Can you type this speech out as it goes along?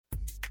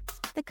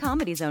The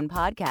Comedy Zone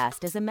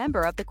podcast is a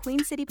member of the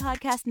Queen City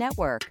Podcast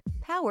Network,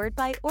 powered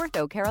by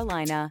Ortho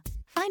Carolina.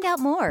 Find out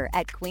more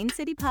at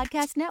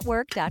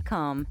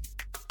queencitypodcastnetwork.com.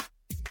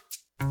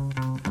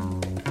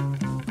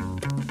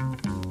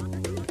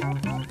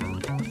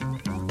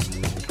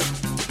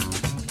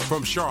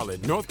 From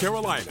Charlotte, North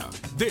Carolina,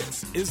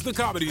 this is the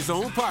Comedy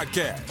Zone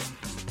Podcast.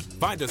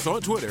 Find us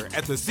on Twitter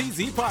at the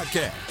CZ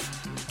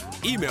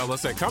Podcast. Email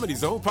us at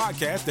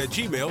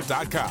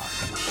comedyzonepodcast@gmail.com.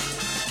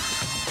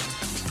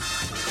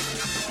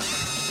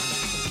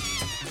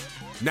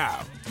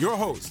 Now, your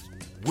host,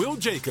 Will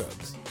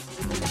Jacobs.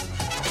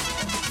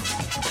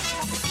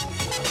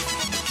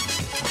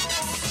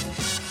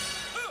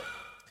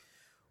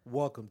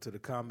 Welcome to the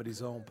Comedy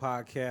Zone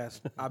Podcast.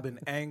 I've been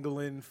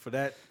angling for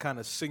that kind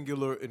of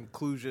singular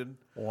inclusion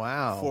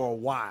for a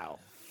while.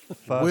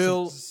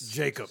 Will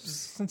Jacobs.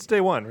 Since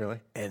day one, really.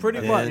 And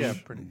Pretty then, much. Yeah,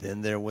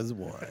 then there was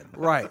one.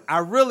 Right. I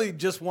really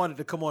just wanted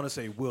to come on and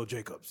say Will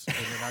Jacobs, and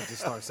then I just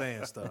start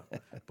saying stuff.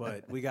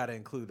 But we got to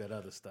include that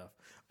other stuff.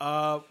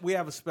 We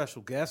have a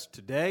special guest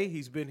today.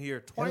 He's been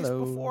here twice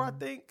before, I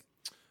think.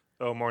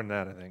 Oh, more than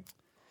that, I think.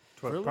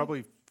 Really?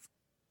 Probably,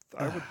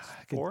 I would,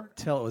 I could 4?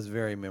 tell it was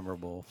very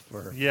memorable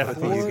for Yeah. both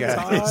of 4 you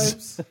guys.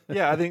 times.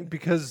 Yeah, I think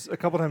because a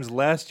couple times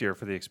last year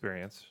for the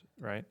experience,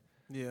 right?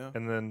 Yeah.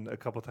 And then a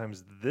couple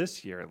times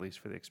this year, at least,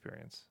 for the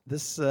experience.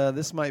 This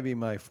might be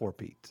my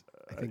four-peat.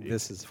 I think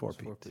this is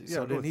four-peat.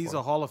 So then he's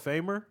a Hall of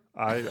Famer?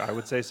 I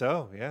would say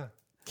so, yeah.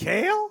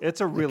 Cale? It's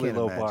a really can't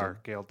low imagine. bar,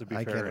 Cale, to be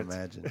I fair. can't It's-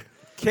 imagine.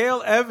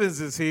 Cale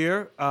Evans is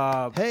here.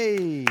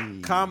 Hey,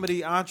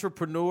 Comedy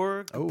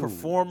entrepreneur, Oh.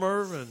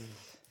 performer, and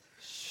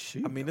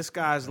shoot. I mean, this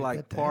guy's Write like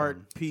that part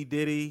down. P.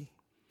 Diddy,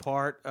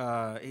 part.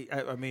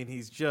 I mean,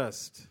 he's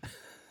just.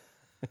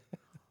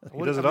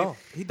 He does it all.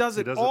 He does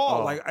it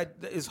all.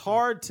 It's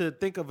hard to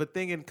think of a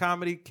thing in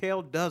comedy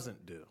Cale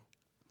doesn't do.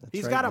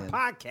 He's right, got a man.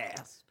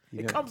 podcast.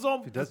 Yeah. It comes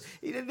on.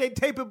 They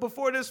tape it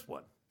before this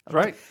one.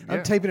 Right. I'm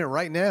yeah. taping it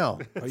right now.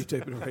 Are you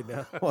taping it right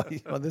now?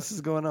 While this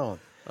is going on.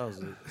 Oh,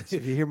 So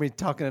if you hear me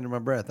talking under my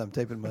breath, I'm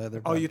taping my other.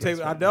 you podcast tape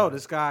it. I right know now.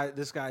 this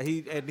guy.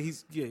 He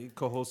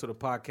co-hosted a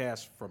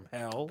podcast from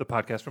hell. The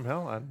podcast from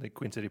hell on the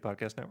Queen City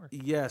Podcast Network.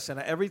 Yes,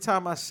 and every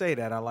time I say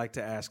that, I like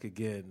to ask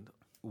again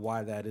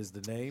why that is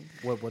the name.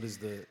 What is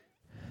the?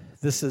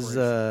 This is.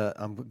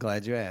 I'm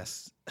glad you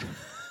asked.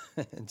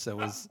 And so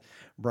was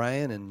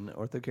Brian in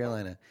Ortho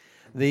Carolina.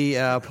 The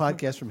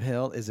podcast from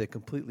hell is a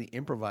completely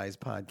improvised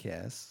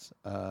podcast.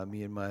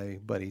 Me and my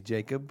buddy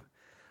Jacob,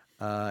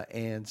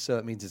 and so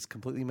it means it's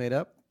completely made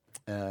up.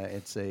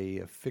 It's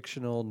a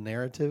fictional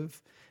narrative,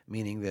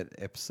 meaning that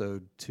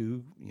episode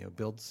 2,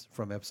 builds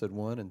from episode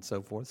 1 and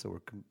so forth. So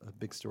we're a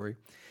big story.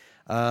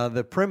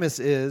 The premise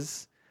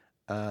is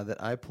that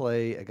I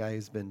play a guy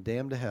who's been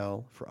damned to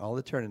hell for all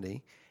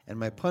eternity, and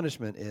my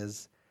punishment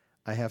is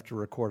I have to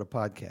record a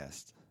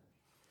podcast.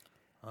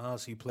 Oh,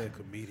 so you play a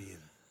comedian.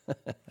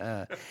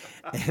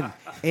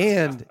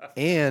 and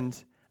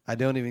I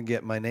don't even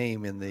get my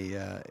name in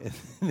the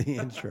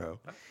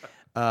intro.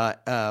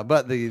 But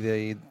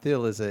the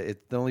deal is the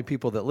only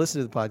people that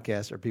listen to the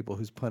podcast are people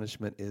whose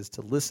punishment is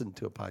to listen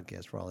to a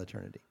podcast for all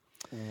eternity.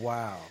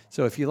 Wow.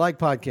 So if you like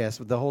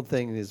podcasts, the whole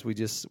thing is we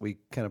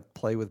kind of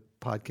play with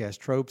podcast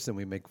tropes and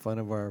we make fun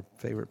of our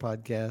favorite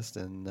podcast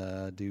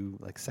and do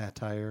like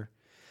satire.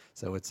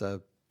 So it's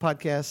a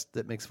podcast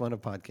that makes fun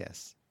of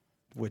podcasts,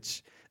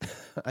 which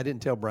I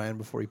didn't tell Brian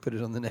before he put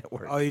it on the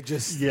network. Oh, you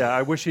just Yeah,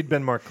 I wish he'd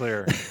been more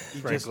clear,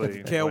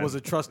 frankly. Cale was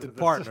a trusted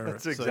partner.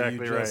 That's so you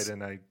exactly just-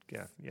 right. And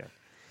yeah.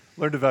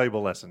 Learned a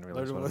valuable lesson,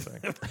 really, is what I'm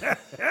saying.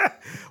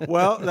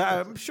 Well,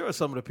 I'm sure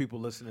some of the people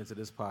listening to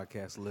this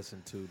podcast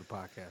listen to the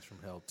podcast from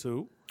hell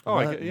too.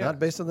 Oh, Not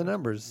based on the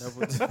numbers.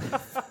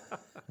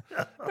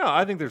 No,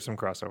 I think there's some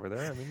crossover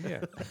there. I mean,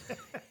 yeah.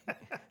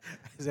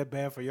 Is that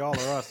bad for y'all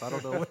or us? I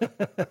don't know.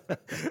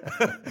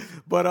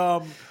 But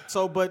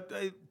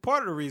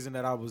part of the reason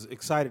that I was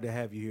excited to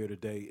have you here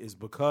today is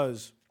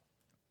because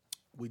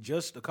we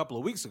just a couple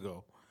of weeks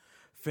ago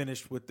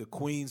finished with the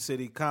Queen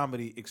City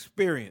Comedy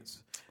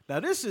Experience. Now,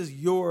 this is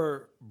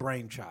your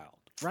brainchild,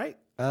 right?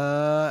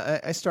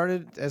 I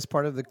started as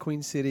part of the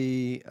Queen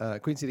City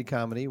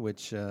Comedy,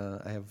 which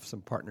I have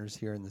some partners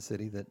here in the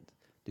city that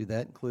do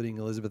that, including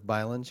Elizabeth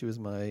Byland. She was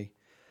my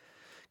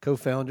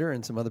co-founder,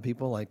 and some other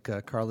people like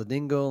Carla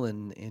Dingle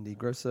and Andy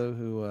Grosso,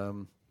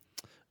 who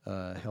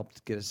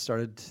helped get it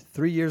started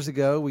 3 years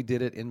ago. We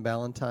did it in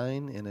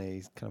Ballantyne in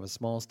a kind of a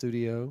small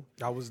studio.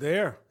 I was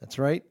there. That's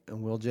right.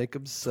 And Will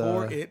Jacobs.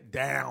 Tore it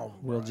down.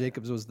 Will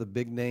Jacobs was the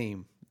big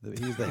name.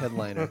 He was the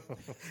headliner.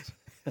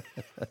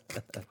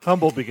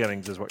 Humble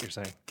beginnings is what you're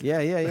saying.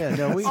 Yeah.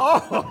 No, we.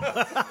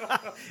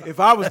 If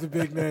I was the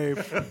big name,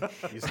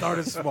 you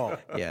started small.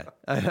 Yeah,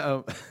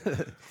 it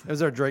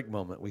was our Drake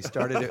moment. We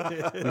started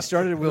it. We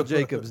started Will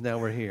Jacobs. Now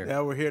we're here.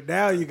 Now we're here.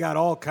 Now you got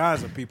all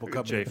kinds of people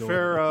coming. Jay in the door.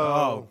 Farrow.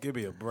 Oh, give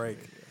me a break.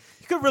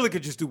 You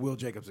could just do Will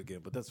Jacobs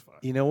again, but that's fine.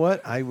 You know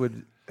what? I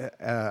would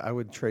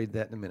trade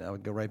that in a minute. I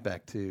would go right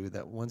back to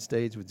that one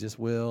stage with just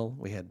Will.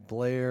 We had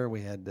Blair.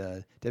 We had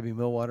Debbie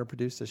Millwater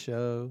produce a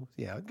show.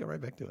 Yeah, I'd go right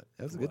back to it.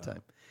 That was a good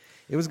time.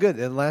 It was good.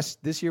 And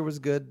this year was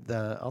good.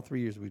 All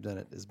 3 years we've done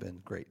it has been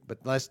great.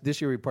 But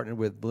this year we partnered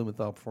with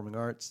Blumenthal Performing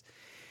Arts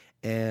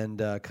and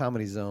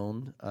Comedy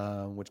Zone,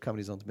 which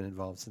Comedy Zone's been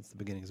involved since the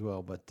beginning as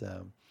well. But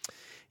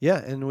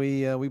and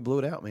we blew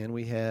it out, man.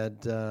 We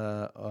had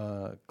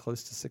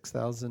close to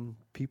 6,000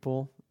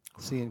 people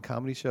seeing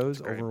comedy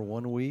shows over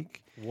 1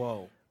 week.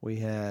 Whoa. We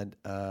had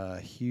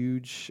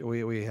huge.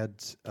 We had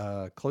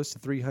close to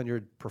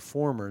 300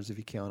 performers, if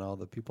you count all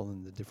the people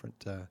in the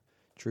different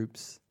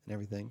troops and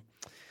everything.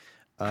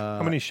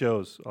 How many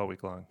shows all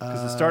week long?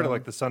 Because it started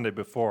like the Sunday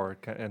before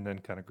and then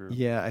kind of grew.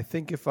 Yeah, I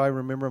think if I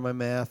remember my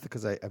math,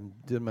 because I'm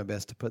doing my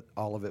best to put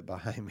all of it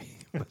behind me.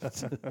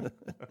 But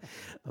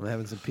I'm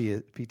having some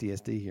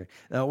PTSD here.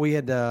 We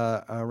had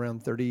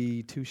around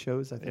 32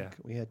 shows, I think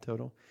we had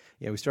total.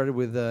 Yeah, we started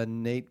with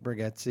Nate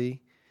Bargatze.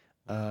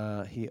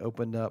 He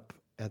opened up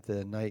at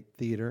the Night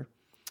Theater,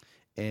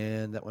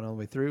 and that went all the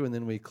way through. And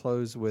then we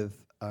closed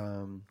with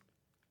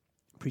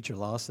Preacher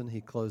Lawson.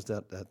 He closed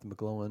out at the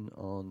McGlowan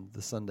on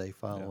the Sunday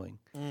following.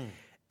 Yeah.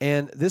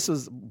 And this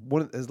was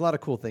there's a lot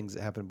of cool things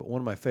that happened, but one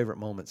of my favorite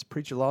moments,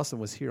 Preacher Lawson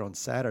was here on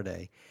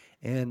Saturday,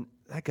 and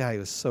that guy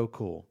was so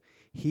cool.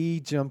 He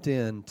jumped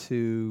in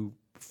to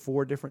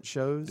 4 different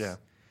shows. Yeah.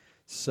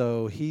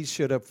 So he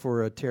showed up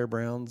for Tara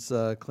Brown's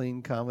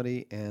clean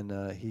comedy,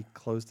 and he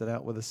closed it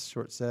out with a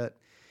short set.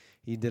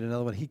 He did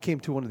another one. He came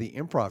to one of the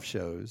improv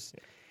shows.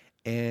 Yeah.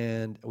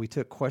 And we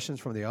took questions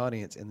from the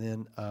audience, and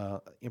then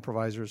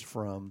improvisers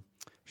from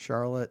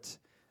Charlotte,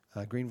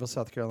 Greenville,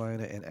 South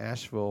Carolina, and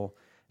Asheville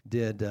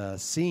did funny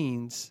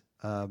scenes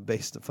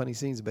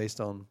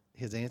based on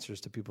his answers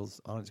to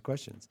people's audience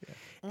questions.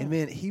 Yeah. And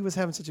man, he was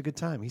having such a good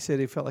time. He said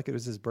he felt like it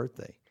was his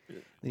birthday.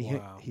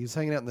 Wow. He was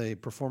hanging out in the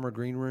performer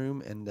green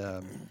room, and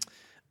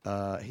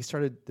he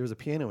started. There was a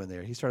piano in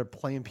there. He started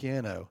playing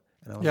piano.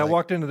 And I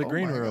walked into the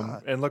green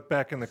room and looked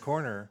back in the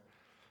corner.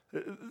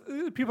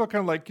 People are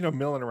kind of like,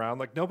 milling around.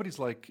 Like nobody's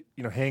like,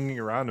 hanging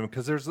around him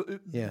because there's a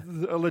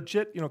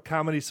legit,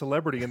 comedy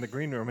celebrity in the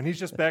green room. And he's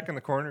just back in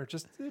the corner,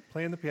 just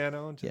playing the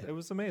piano. And it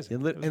was amazing.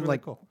 It was really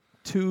like cool.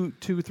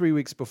 3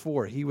 weeks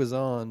before, he was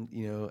on,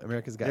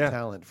 America's Got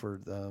Talent for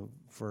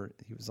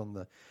he was on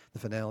the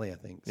finale, I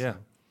think. So.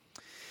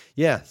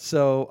 Yeah,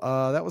 so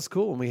that was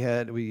cool.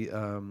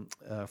 And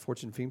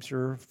Fortune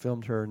Feimster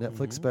filmed her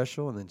Netflix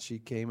special, and then she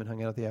came and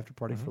hung out at the after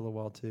party for a little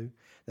while too.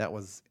 That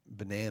was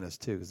bananas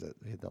too, because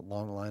we had that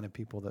long line of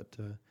people that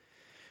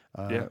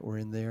were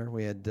in there.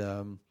 We had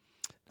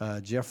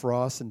Jeff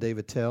Ross and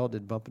David Tell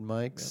did bumping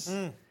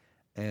mics,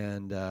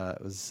 and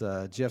it was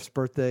Jeff's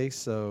birthday,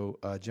 so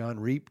John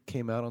Reap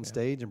came out on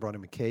stage and brought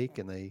him a cake,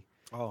 and they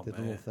did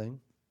a little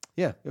thing.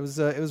 Yeah, it was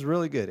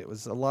really good. It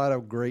was a lot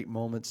of great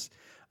moments.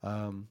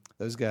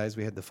 Those guys,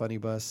 we had the funny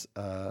bus.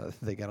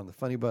 They got on the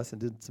funny bus and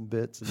did some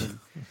bits, and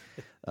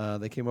then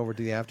they came over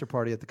to the after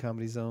party at the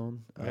Comedy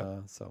Zone.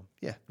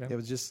 It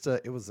was just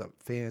it was a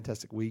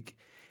fantastic week.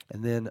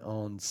 And then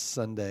on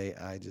Sunday,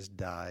 I just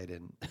died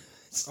and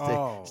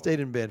stayed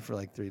in bed for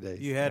like 3 days.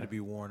 You had to be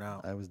worn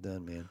out. I was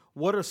done, man.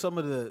 What are some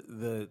of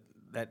the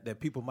that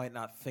people might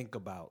not think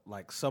about,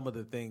 like some of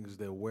the things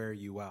that wear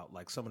you out,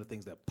 like some of the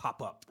things that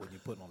pop up when you're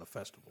putting on a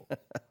festival?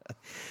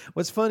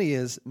 What's funny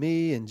is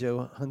me and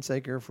Joe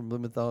Hunsaker from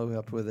Blumenthal, who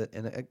helped with it,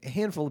 and a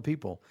handful of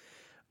people,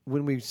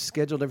 when we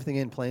scheduled everything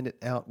in, planned it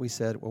out, we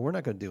said, well, we're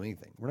not going to do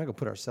anything. We're not going to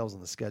put ourselves on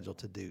the schedule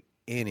to do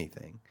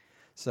anything.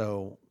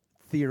 So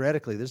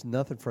theoretically, there's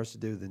nothing for us to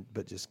do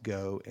but just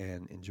go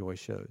and enjoy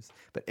shows.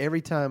 But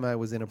every time I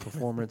was in a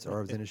performance or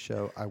I was in a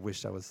show, I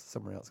wished I was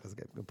somewhere else because I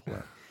got to pull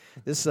out.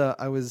 This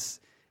I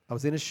was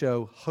in a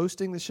show,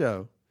 hosting the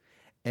show,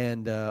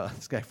 and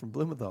this guy from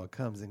Blumenthal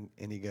comes and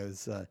he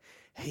goes,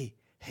 "Hey,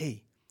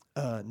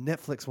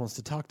 Netflix wants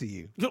to talk to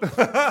you."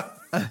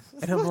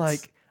 And I'm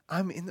like,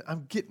 I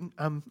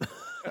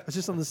was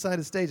just on the side of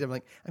the stage. I'm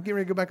like, I'm getting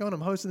ready to go back on.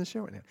 I'm hosting the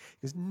show right now.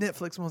 He goes,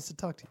 "Netflix wants to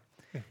talk to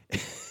you."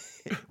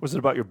 Was it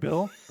about your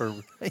bill? Or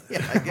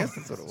yeah, I guess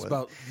that's what it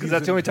was. Because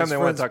that's the only time they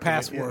want to talk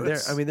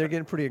passwords. to me. They're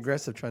getting pretty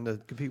aggressive trying to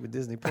compete with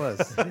Disney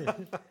Plus.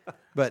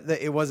 But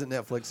it wasn't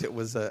Netflix. It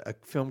was a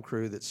film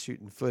crew that's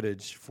shooting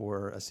footage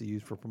for us to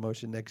use for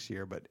promotion next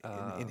year. But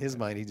in his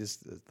mind, he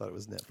just thought it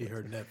was Netflix. He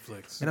heard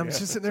Netflix. And I'm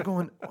just sitting there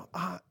going,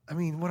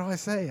 what do I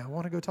say? I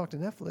want to go talk to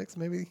Netflix.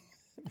 Maybe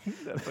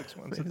Netflix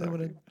wants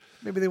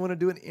maybe they want to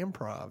do an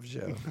improv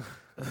show.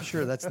 I'm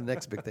sure that's the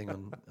next big thing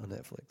on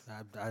Netflix.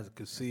 I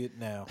could see it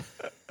now.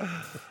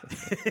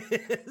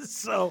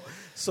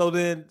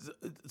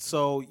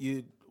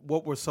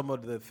 What were some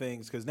of the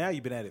things? Because now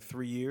you've been at it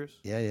 3 years.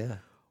 Yeah.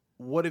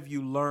 What have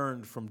you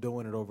learned from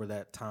doing it over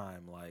that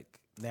time? Like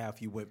now,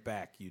 if you went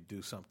back, you'd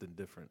do something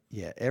different.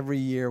 Yeah, every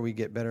year we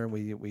get better and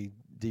we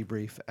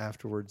debrief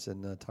afterwards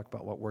and talk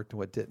about what worked and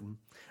what didn't.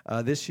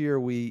 This year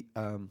we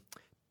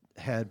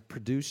had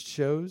produced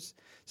shows.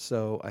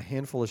 So a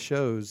handful of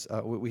shows,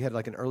 we had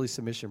like an early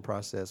submission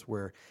process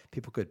where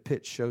people could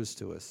pitch shows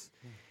to us.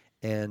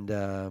 And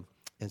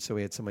so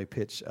we had somebody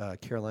pitch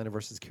Carolina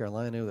versus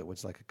Carolina. That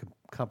was like a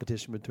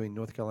competition between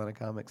North Carolina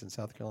comics and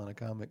South Carolina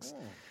comics.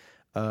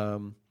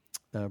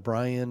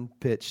 Brian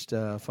pitched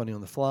Funny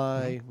on the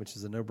Fly, which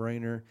is a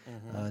no-brainer.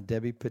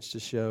 Debbie pitched a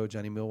show.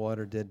 Johnny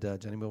Millwater did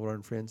Johnny Millwater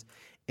and Friends.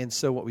 And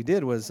so what we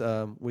did was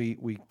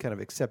we kind of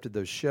accepted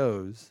those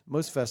shows.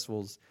 Most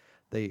festivals,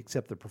 they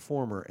accept the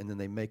performer, and then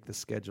they make the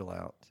schedule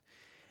out.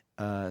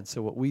 And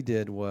so what we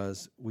did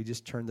was we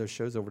just turned those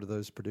shows over to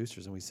those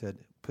producers, and we said,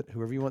 put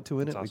whoever you want to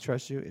in it. Awesome. We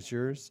trust you. It's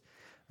yours.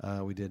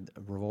 We did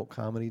Revolt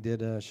Comedy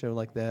did a show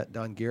like that.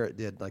 Don Garrett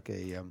did like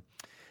a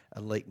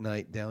late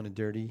night Down and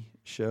Dirty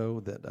show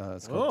that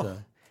it's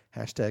called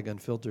hashtag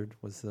Unfiltered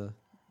was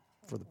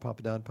for the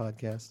Papa Don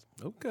podcast.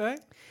 Okay,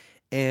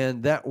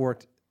 and that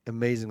worked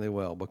amazingly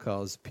well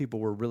because people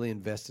were really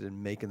invested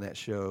in making that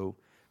show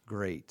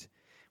great.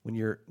 When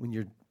you're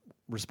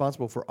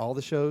responsible for all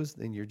the shows,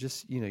 then you're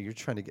just you're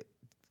trying to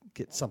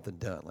get something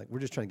done. Like we're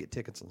just trying to get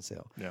tickets on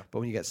sale. Yeah. But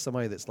when you got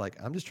somebody that's like,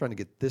 I'm just trying to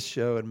get this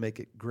show and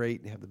make it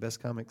great and have the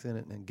best comics in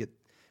it and get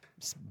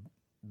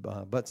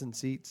butts in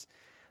seats,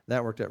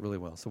 that worked out really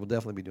well. So we'll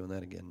definitely be doing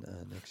that again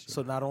next year.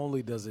 So not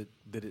only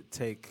did it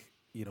take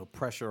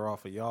pressure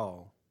off of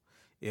y'all,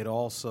 it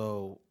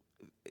also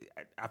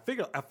I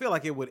feel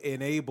like it would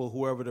enable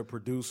whoever the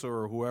producer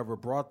or whoever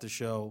brought the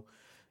show,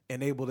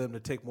 enable them to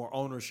take more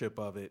ownership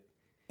of it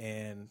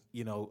and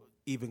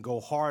even go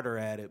harder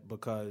at it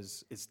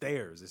because it's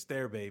theirs. It's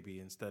their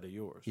baby instead of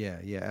yours. Yeah,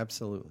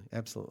 absolutely.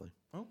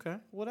 Okay.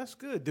 Well, that's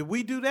good. Did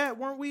we do that?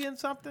 Weren't we in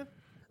something?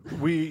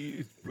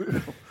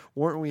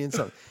 Weren't we in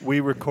something? We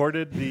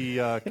recorded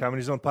the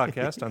Comedy Zone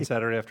podcast on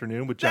Saturday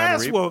afternoon with John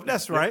Reap. Well,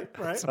 that's right.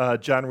 Right.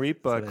 John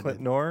Reap,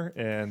 Clint Knorr,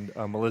 and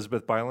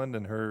Elizabeth Byland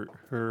and her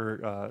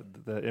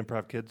the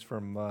improv kids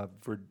from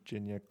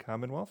Virginia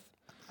Commonwealth.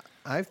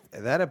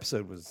 That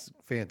episode was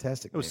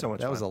fantastic. It was so much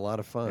fun. That was a lot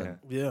of fun.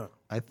 Yeah.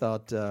 I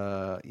thought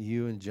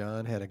you and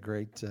John had a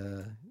great...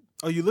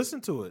 Oh, you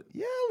listened to it?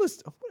 Yeah,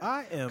 listen.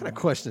 I am. What kind of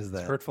question is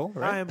that? It's hurtful,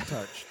 right? I am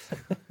touched.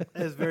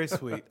 It's very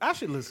sweet. I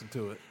should listen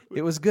to it.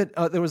 It was good.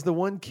 There was the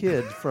one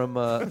kid from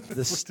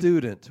the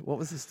student. What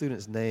was the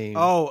student's name?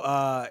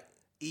 Oh,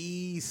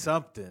 E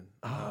something.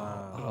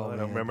 I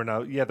don't remember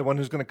now. Yeah, the one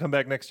who's going to come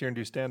back next year and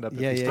do stand-up.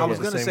 Yeah. I was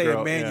going to say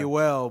girl.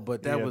 Emmanuel,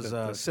 but that was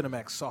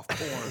Cinemax soft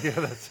porn. Yeah,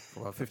 that's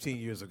 15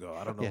 years ago.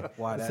 I don't know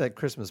why it's that. that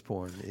Christmas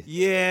porn.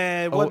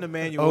 Yeah, it wasn't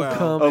Emmanuel. Oh,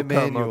 come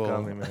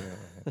Emmanuel.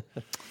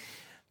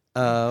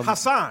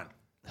 Hassan.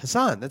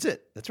 Hassan, that's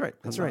it. That's right.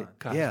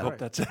 God, yeah, I hope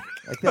that's it.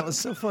 Like that was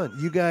so fun.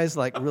 You guys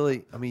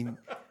really,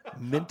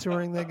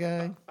 mentoring that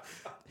guy.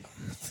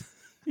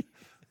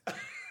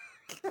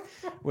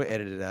 We'll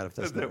edit it out if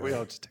that's not we right.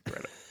 all just take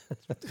credit.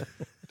 to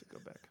go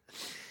back.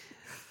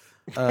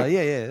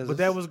 Yeah. But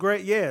that was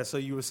great. Yeah. So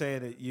you were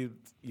saying that you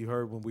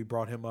heard when we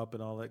brought him up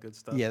and all that good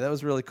stuff. Yeah, that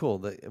was really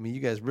cool. You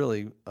guys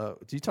really.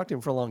 You talked to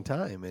him for a long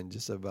time and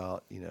just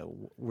about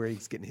where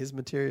he's getting his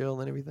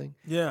material and everything.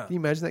 Yeah. Can you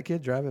imagine that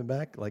kid driving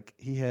back like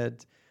he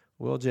had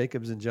Will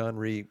Jacobs and John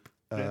Reap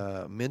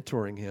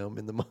mentoring him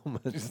in the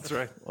moment. That's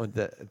right.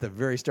 At the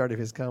very start of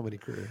his comedy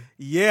career.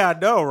 Yeah, I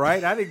know,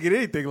 right? I didn't get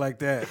anything like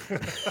that.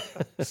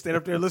 Stand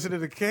up there listening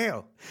to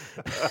Cale.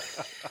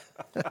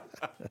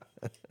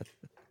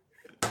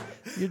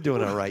 You're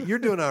doing all right.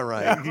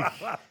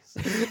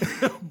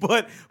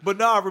 But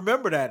no, I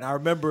remember that. And I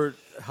remember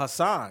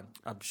Hassan.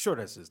 I'm sure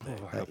that's his name.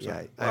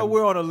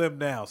 We're on a limb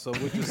now, so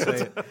we'll just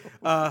say it.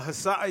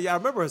 Hassan. Yeah, I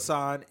remember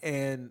Hassan,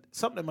 and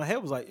something in my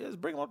head was like, let's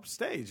bring him up to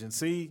stage and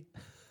see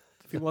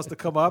if he wants to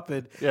come up.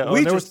 And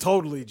we just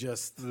totally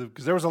just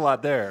because there was a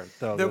lot there.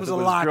 Though. There was a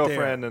lot there.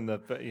 Girlfriend and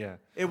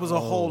it was a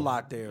whole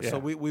lot there. Yeah. So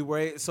we were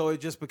it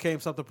just became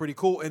something pretty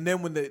cool. And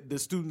then when the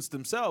students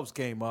themselves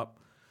came up.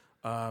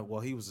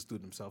 He was a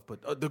student himself,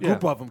 but the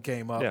group of them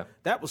came up. Yeah.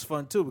 That was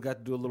fun, too. We got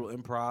to do a little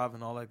improv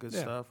and all that good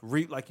stuff.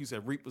 Reap, like you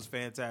said, Reap was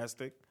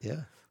fantastic.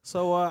 Yeah.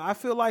 So I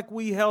feel like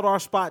we held our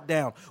spot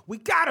down. We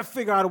got to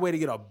figure out a way to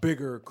get a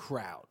bigger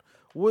crowd.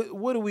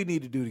 What do we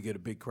need to do to get a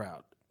big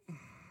crowd?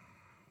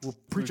 Will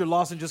Preacher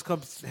Lawson just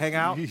come hang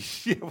out? I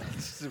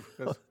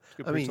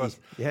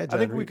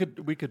think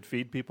we could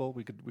feed people.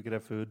 We could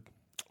have food.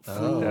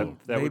 That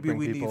maybe would bring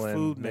we people need in.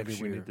 food Maybe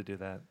next we year. need to do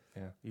that.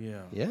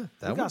 Yeah.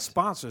 That we got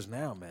sponsors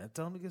now, man.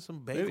 Tell them to get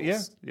some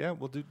bagels. Yeah.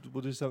 We'll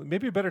do something.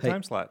 Maybe a better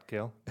time slot,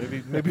 Cale.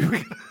 Maybe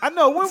we. I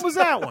know. When was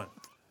that one?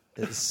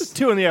 It's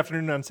 2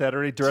 PM on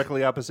Saturday,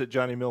 directly opposite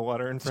Johnny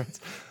Millwater and Friends.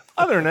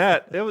 Other than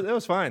that, it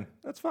was fine.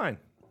 That's fine.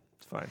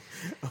 It's fine.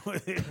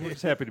 We're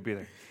just happy to be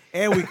there.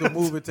 And we can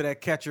move it to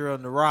that Catcher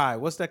on the Rye.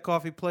 What's that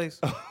coffee place?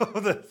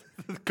 The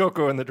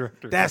Coco and the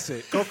Director. That's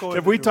it. Coco.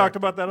 Have we talked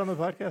about that on the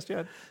podcast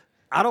yet?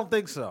 I don't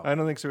think so. I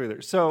don't think so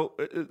either. So,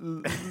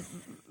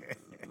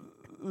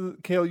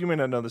 Cale, you may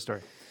not know the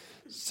story.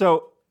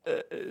 So,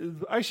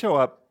 I show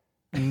up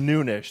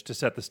noonish to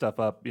set the stuff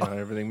up,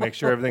 everything, make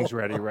sure everything's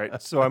ready,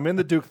 right? So I'm in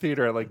the Duke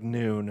Theater at like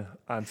noon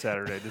on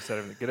Saturday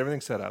to get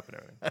everything set up and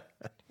everything.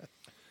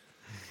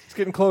 It's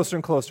getting closer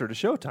and closer to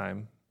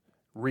showtime.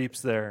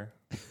 Reap's there.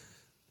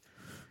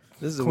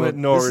 This is a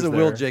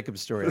Will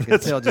Jacobs story. I can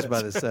tell just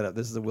by the setup.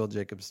 This is a Will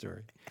Jacobs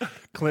story.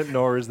 Clint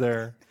Knorr is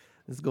there.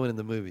 This is going in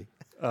the movie.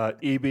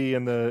 EB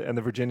and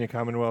the Virginia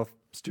Commonwealth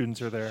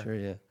students are there. Sure,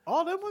 yeah.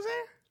 All of them was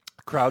there?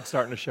 Crowd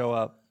starting to show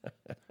up.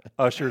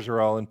 Ushers are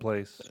all in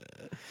place.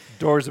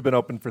 Doors have been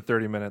open for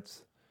 30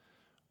 minutes.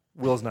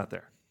 Will's not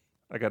there.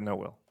 I got no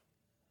Will.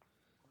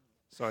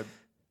 So I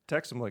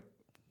text him like,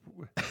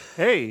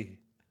 hey,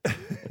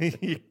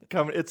 you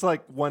coming? It's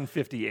like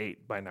 1:58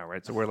 by now,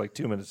 right? So we're like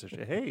 2 minutes to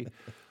shit. Hey,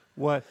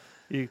 what?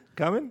 You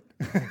coming?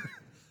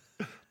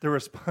 The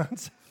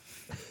response,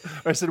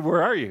 I said,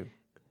 where are you?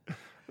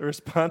 The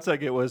response I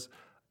get was,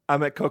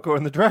 I'm at Coco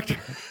and the Director.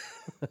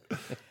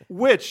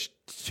 Which,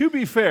 to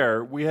be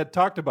fair, we had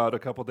talked about a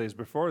couple days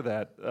before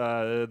that.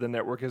 The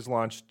network has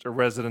launched a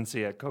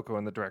residency at Coco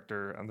and the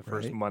Director on the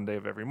first Monday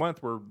of every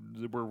month. We're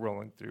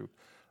rolling through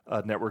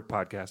network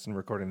podcasts and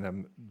recording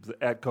them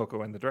at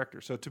Coco and the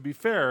Director. So to be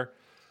fair,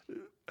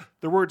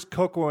 the words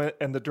Coco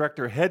and the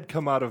Director had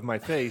come out of my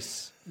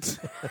face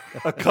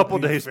a couple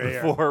days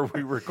before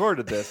we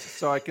recorded this.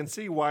 So I can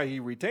see why he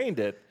retained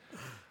it.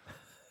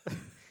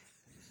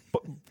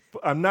 But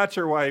I'm not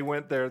sure why he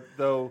went there,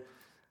 though,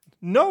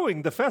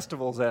 knowing the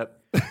festivals at...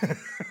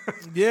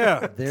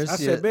 Yeah. There's I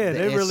said, man, the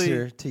they answer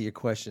really... to your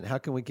question. How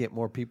can we get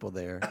more people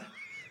there?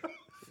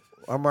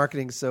 Our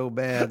marketing's so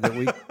bad that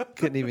we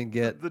couldn't even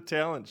get the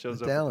talent shows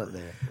the up. talent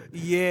there.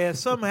 Yeah,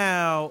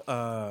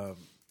 somehow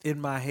in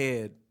my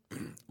head,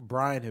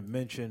 Brian had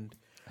mentioned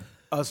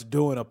us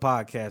doing a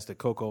podcast at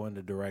Coco and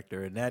the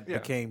Director, and that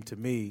became to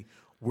me,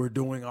 we're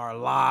doing our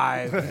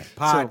live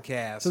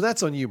podcast. So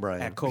that's on you,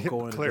 Brian. At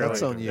Coco and the Clearly,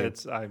 Director.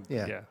 That's on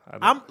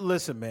you.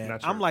 Listen, man.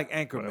 Not sure I'm like what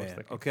I was Anchorman.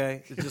 thinking.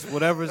 Okay, it's just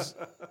whatever's,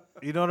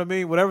 you know what I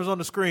mean. Whatever's on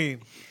the screen,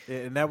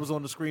 and that was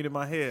on the screen in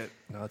my head.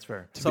 No, that's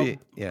fair.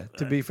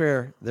 To be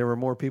fair, there were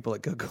more people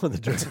at Coco and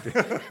the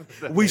Director.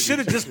 You should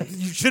have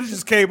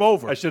just came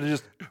over. I should have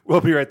just.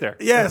 We'll be right there.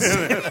 Yes.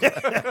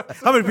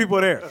 How many people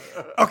are there?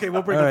 Okay,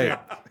 we'll bring All them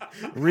right.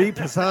 there. Reap,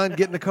 Hassan,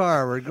 get in the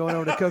car. We're going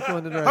over to Coco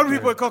and the Director. How many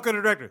people at Coco and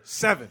the Director?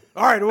 7.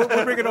 All right, we'll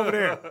bring it over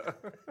there.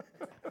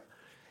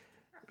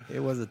 It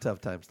was a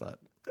tough time slot.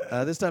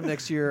 This time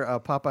next year,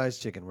 Popeye's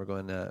Chicken. We're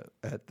going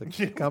at the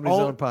Comedy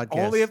Zone podcast.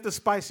 Only if the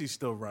spicy's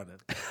still running.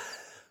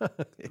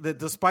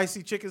 the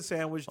spicy chicken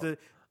sandwich.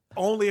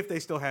 Only if they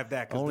still have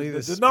that.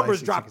 Because the numbers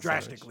spicy drop chicken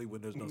drastically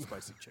when there's no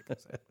spicy chicken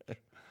sandwich.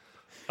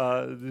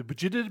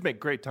 But you did make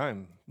great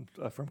time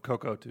from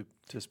Coco to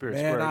Spirit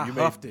Man, Square. I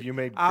huffed it. You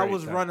made. I great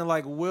was time. running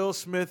like Will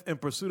Smith in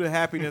Pursuit of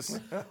Happiness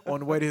on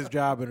the way to his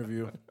job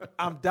interview.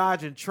 I'm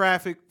dodging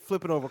traffic,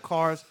 flipping over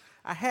cars.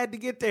 I had to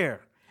get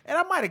there. And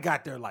I might have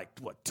got there like,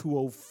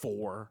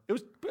 2:04. It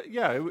was,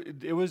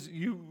 it was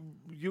you.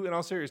 In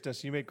all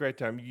seriousness, you made great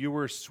time. You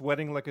were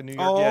sweating like a New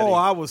York Yeti. Oh,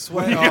 I was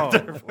sweating.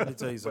 Let me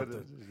tell you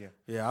something.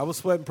 Yeah, I was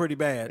sweating pretty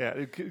bad.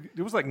 Yeah,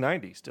 it was like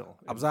 90 still.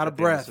 I was out of at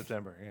the end breath.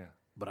 September, yeah.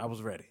 But I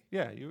was ready.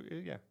 Yeah,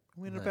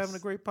 We ended up having a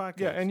great podcast.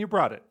 Yeah, and you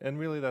brought it, and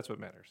really that's what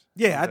matters.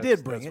 Yeah, I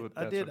did bring that's it. what-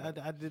 I that's did. what-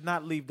 I did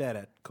not leave that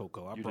at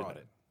Coco. I You brought did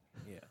it.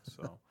 Yeah,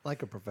 so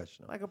like a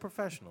professional. like a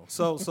professional.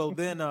 So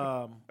then,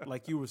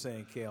 like you were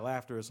saying, Cale,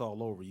 after it's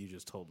all over, you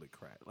just totally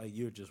cracked. Like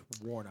you're just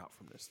worn out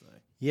from this thing.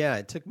 Yeah,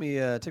 it took me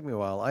a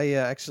while. I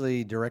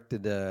actually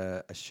directed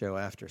a show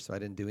after, so I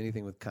didn't do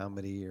anything with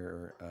comedy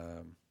or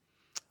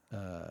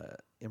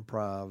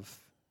improv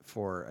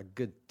for a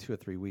good 2 or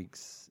 3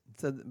 weeks.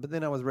 So, but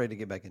then I was ready to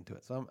get back into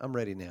it, so I'm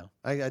ready now.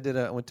 I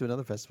went to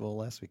another festival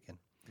last weekend.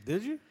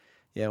 Did you?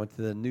 Yeah, I went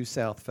to the New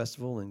South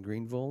Festival in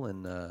Greenville,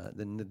 and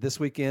then this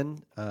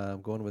weekend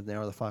I'm going with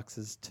Now the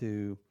Foxes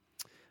to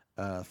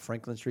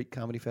Franklin Street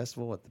Comedy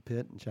Festival at the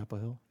Pit in Chapel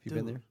Hill. Have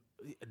you been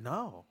there?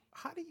 No.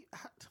 How do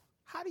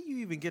you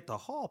even get the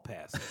hall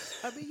passes?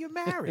 I mean, you're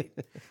married.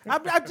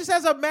 I'm just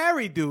as a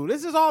married dude.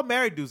 This is all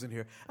married dudes in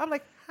here. I'm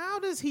like, how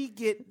does he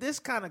get this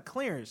kind of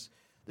clearance?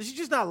 Does she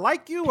just not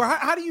like you, or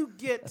how do you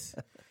get?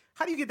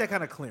 How do you get that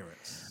kind of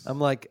clearance? I'm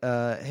like,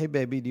 hey,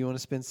 baby, do you want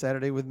to spend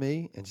Saturday with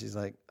me? And she's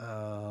like,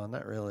 oh,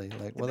 not really.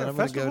 Like, well, then I'm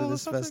going to go to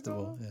this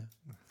festival. Yeah.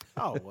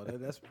 Oh, well,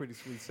 that's pretty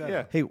sweet setup.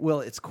 Yeah. Hey, well,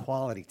 it's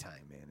quality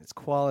time, man. It's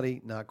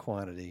quality, not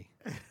quantity.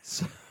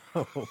 So,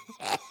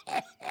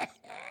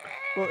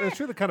 Well, it's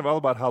really kind of all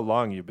about how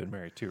long you've been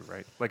married too,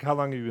 right? Like how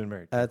long have you been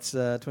married? that's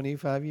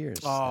 25 years.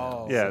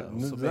 Oh, Yeah,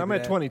 so maybe I'm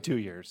at that- 22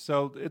 years,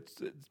 so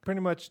it's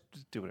pretty much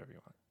just do whatever you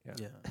want.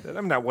 Yeah.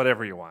 I'm not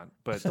whatever you want,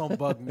 but Just don't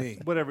bug me.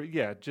 whatever.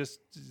 Yeah, just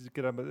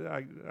get up.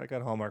 I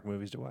got Hallmark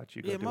movies to watch.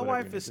 You go Yeah, do my whatever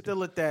you wife need is to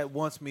still at that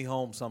wants me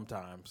home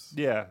sometimes.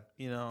 do. Yeah,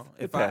 You know,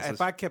 It if I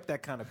passes. kept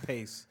that kind of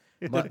pace,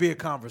 there'd be a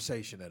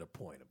conversation at a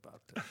point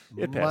about that.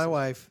 it My passes.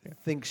 wife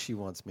thinks she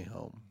wants me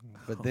home.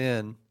 But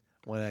then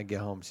when I get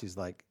home, she's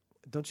like,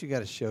 don't you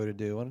got a show to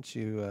do? Why don't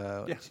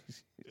you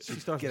She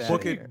starts Get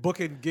outta here.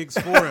 booking gigs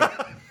for him.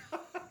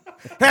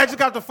 Hey, I just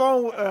got the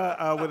phone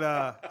with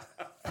the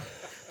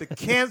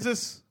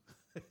Kansas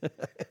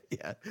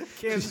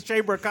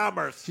Chamber of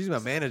Commerce. She's my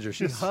manager.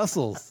 She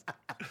hustles.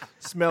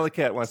 Smelly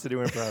Cat wants to do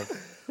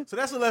improv. So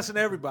that's a lesson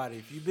to everybody.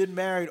 If you've been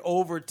married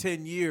over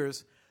 10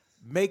 years,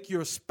 make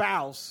your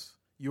spouse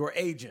your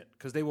agent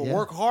because they will Yeah.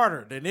 work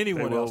harder than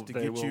anyone else to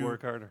they get will you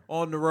work harder.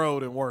 on the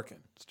road and working.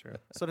 It's true.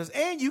 So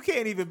and you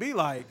can't even be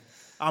like,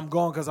 I'm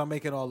going because I'm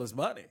making all this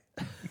money.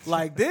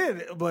 Like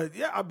then,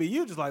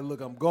 you just like,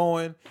 look, I'm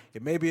going.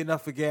 It may be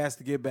enough for gas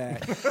to get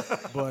back,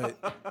 but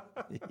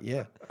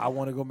Yeah. I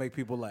want to go make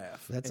people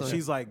laugh. And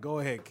she's like, go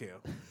ahead,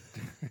 Cale.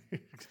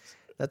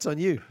 That's on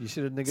you. You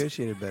should have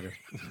negotiated better.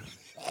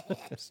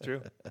 It's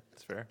true.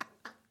 It's fair.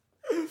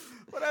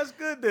 Well, that's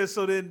good then.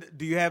 So then,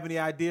 do you have any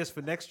ideas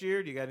for next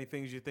year? Do you got any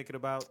things you're thinking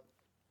about?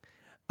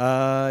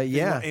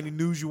 Yeah. Any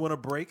news you want to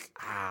break?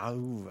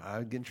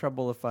 I'd get in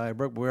trouble if I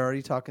broke. We're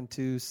already talking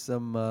to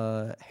some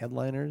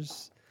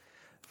headliners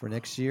for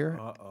next year.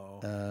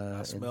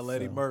 I smell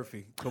Eddie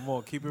Murphy. Come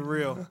on, keep it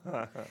real.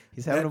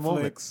 He's having Netflix. a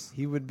moment.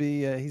 He would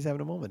be. He's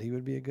having a moment. He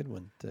would be a good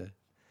one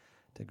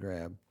to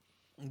grab.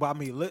 Well, I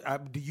mean,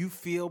 do you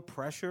feel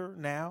pressure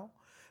now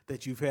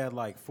that you've had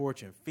like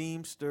Fortune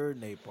Feimster,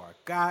 Nate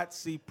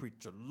Bargatze,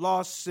 Preacher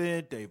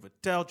Lawson, Dave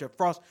Attell, Jeff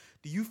Frost?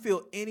 Do you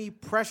feel any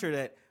pressure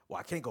that, well,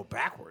 I can't go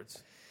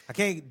backwards? I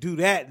can't do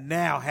that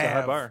now. It's a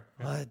high bar.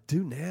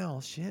 Do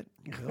now, shit.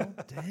 Well,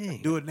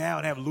 dang. Do it now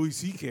and have Louis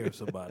C.K. or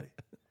somebody.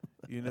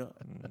 You know,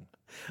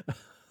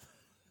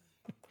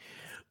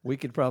 we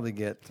could probably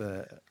get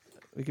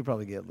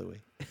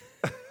Louis.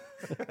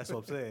 That's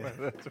what I'm saying.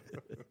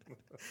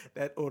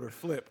 That order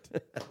flipped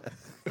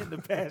in the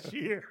past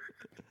year.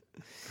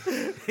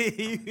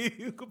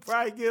 You could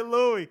probably get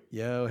Louis.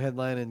 Yo,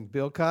 headlining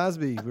Bill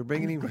Cosby. We're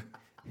bringing him,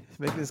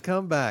 making his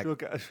comeback. Oh,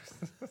 gosh.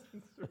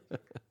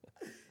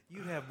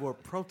 You'd have more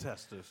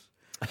protesters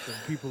than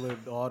people in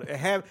the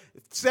audience.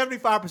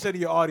 75% of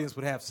your audience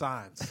would have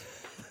signs.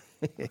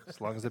 As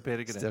long as they pay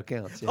to get Still in.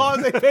 counts. Yeah.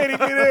 Oh, they pay to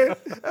get in.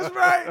 That's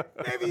right.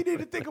 Maybe you need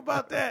to think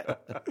about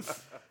that.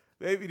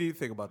 Maybe you need to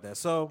think about that.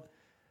 So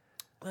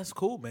that's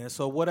cool, man.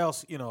 So what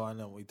else? You know, I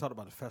know we talked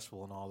about the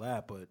festival and all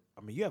that, but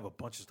I mean, you have a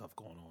bunch of stuff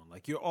going on.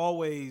 Like you're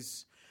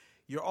always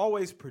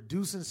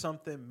producing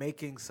something,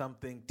 making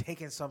something,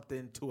 taking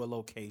something to a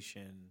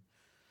location.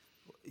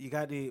 You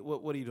got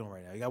what are you doing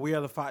right now?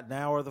 You got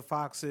Now Are the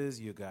Foxes.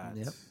 You got.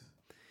 Yep.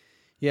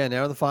 Yeah,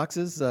 Now Are the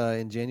Foxes.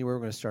 In January, we're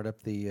going to start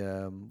up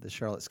the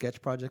Charlotte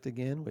Sketch Project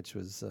again, which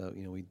was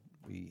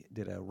we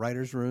did a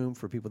writer's room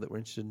for people that were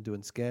interested in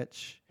doing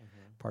sketch.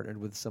 Partnered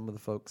with some of the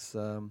folks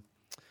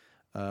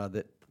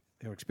that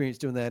are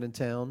experienced doing that in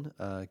town.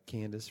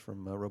 Candace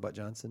from Robot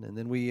Johnson, and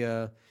then we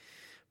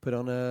put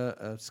on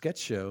a sketch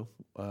show.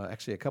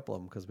 Actually, a couple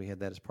of them because we had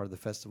that as part of the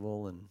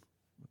festival, and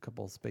a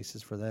couple of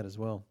spaces for that as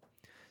well.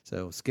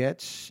 So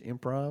sketch,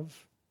 improv,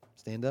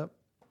 stand up.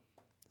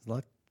 There's a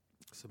lot.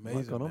 It's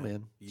amazing, going on,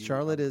 man.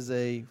 Charlotte is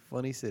a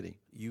funny city.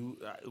 You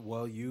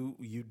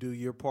do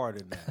your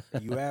part in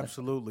that. You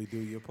absolutely do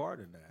your part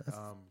in that.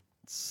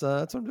 That's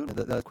what I'm doing.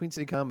 The Queen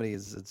City Comedy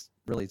it's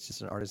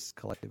just an artist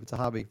collective. It's a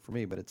hobby for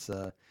me, but it's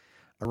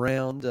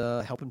around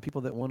helping people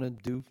that want to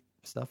do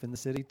stuff in the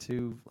city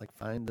to like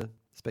find the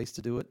space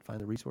to do it, find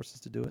the resources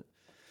to do it.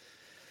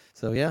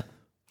 So yeah,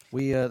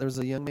 there was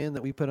a young man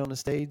that we put on a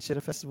stage at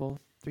a festival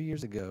 3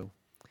 years ago,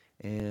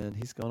 and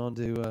he's gone on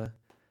to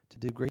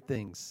do great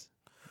things.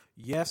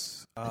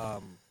 Yes, I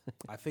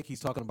think he's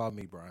talking about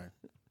me, Brian.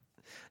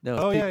 No,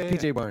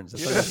 PJ Barnes.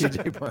 That's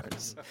PJ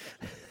Barnes.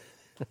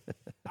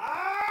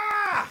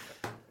 I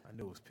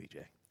knew it was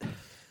PJ.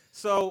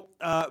 So,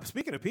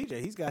 speaking of PJ,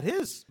 he's got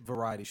his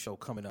variety show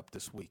coming up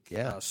this week.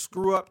 Yeah.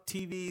 Screw Up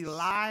TV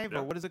Live,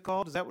 or what is it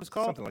called? Is that what it's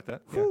called? Something like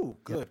that. Ooh,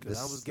 good. Because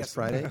I was this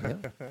guessing. Friday.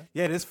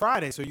 Yeah, this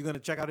Friday. So, you're going to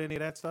check out any of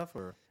that stuff?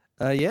 Or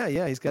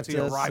Yeah. He's got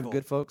some rival?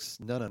 good folks.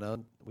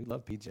 No. We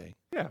love PJ.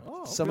 Yeah.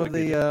 Oh, Some of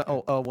the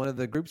one of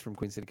the groups from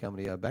Queen City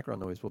Comedy,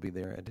 Background Noise, will be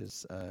there at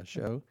his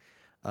show.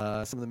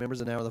 Some of the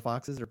members of Now Are the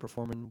Foxes are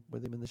performing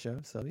with him in the show.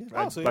 So yeah,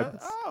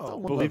 I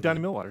believe Donnie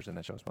Millwater's in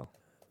that show as well.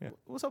 Yeah.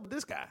 What's up with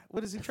this guy?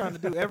 What is he trying to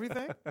do?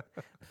 Everything?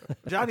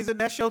 Johnny's in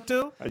that show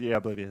too? Yeah, I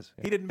believe he is.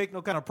 Yeah. He didn't make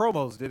no kind of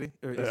promos, did he?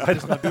 Or is he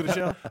just going to do the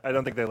show? I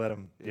don't think they let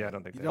him. Yeah, I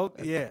don't think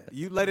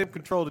you let him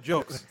control the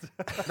jokes,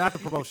 not the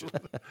promotion.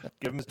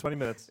 Give him his 20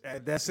 minutes.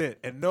 And that's it.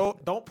 And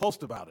don't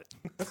post about it.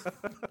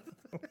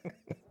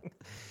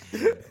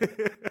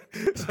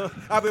 So,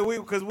 I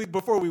mean,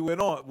 before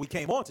we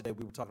came on today,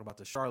 we were talking about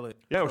the Charlotte.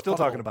 Yeah, we're still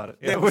talking about it.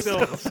 Yeah, we're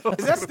still.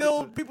 Is that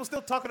still people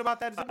still talking about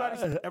that? Is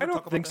anybody I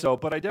don't think so,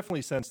 but I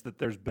definitely sense that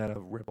there's been a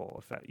ripple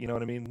effect. You know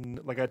what I mean?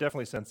 Like I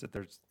definitely sense that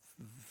there's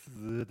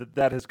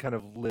that has kind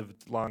of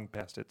lived long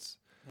past its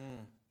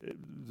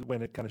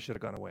when it kind of should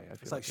have gone away. I feel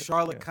it's like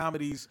Charlotte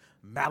Comedy's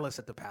Malice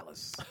at the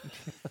Palace.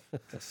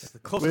 That's the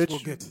closest Which, we'll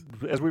get.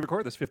 As we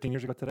record this 15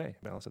 years ago today,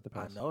 Malice at the I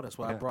Palace. know. That's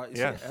why I brought.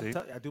 Yeah,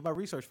 I do my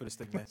research for this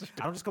thing, man.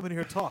 I don't just come in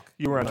here and talk.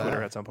 You were on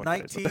Twitter at some point.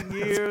 19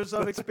 years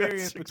of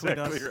experience between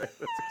us. Right.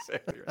 That's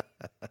exactly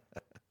right.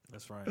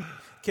 That's right.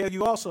 Cale,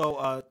 you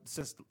also,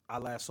 since I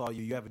last saw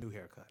you, you have a new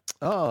haircut.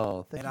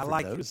 Oh, thank And you I for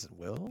like noticing,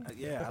 Will.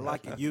 Yeah, I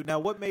like it. Now,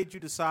 what made you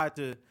decide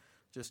to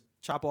just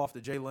chop off the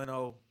Jay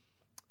Leno?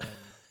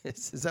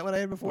 Is that what I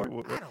had before?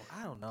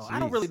 I don't know. Jeez. I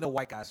don't really know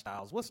white guy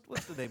styles. What's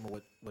the name of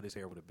what his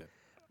hair would have been?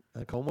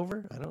 A comb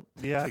over? I don't.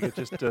 Yeah, I think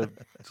it's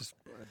just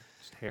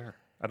hair.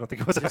 I don't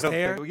think it was Just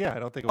hair. I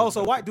don't think. It was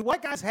so do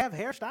white guys have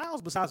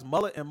hairstyles besides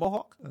mullet and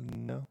mohawk?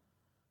 No.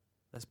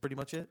 That's pretty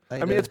much it.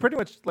 I mean, it's pretty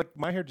much like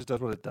my hair just does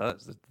what it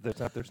does.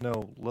 There's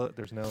no look.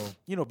 There's no.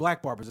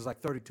 Black barbers. There's like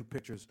 32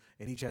 pictures,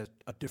 and each has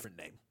a different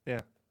name. Yeah.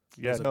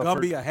 There's a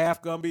Gumby, a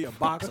half Gumby, a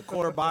box, a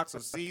quarter box, a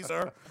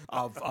Caesar,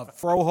 a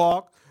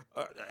Frohawk.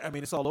 I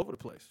mean, it's all over the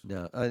place.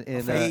 No,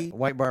 and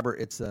White Barber,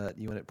 it's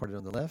you want it parted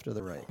on the left or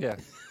the right? Yeah.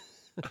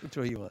 Which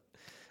way you want?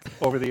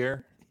 Over the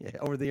ear. Yeah,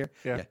 over the ear.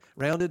 Yeah.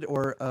 Rounded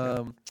or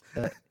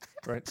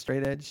right,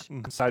 straight edge.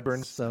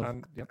 Sideburns.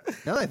 So yep.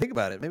 Now that I think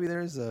about it, maybe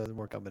there's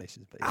more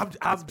combinations. But yeah,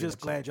 I'm just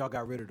glad y'all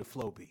got rid of the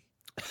Floby.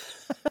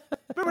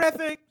 Remember that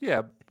thing?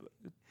 Yeah.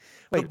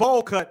 The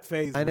bowl cut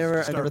phase. I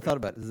never thought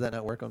about it. Does that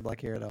not work on black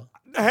hair at all?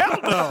 Hell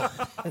no.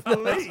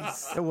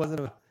 Please. It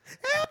wasn't a.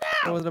 Hell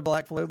no. It wasn't a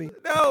black Floby.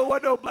 No, it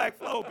wasn't no black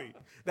Floby.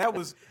 That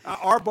was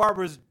our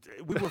barbers.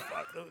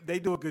 They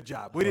do a good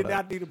job. We did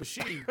not need a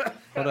machine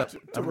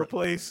to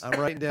replace. I'm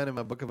writing down in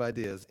my book of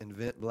ideas: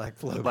 invent black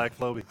Floby. Black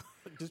Floby.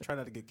 Just try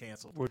not to get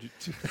canceled.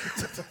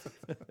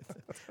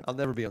 I'll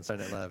never be on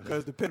Saturday Night Live.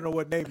 Because depending on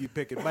what name you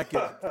pick, it might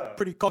get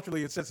pretty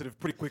culturally insensitive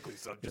pretty quickly.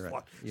 So just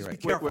You're right.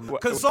 be careful.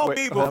 Consult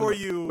me before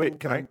you. Wait,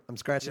 can I? I'm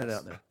scratching it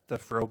out now. The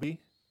Froby.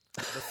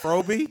 The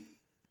Froby.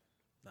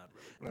 Not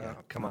really. Oh,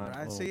 come on.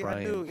 I see. Brian.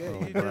 I do.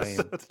 Yeah, Brian.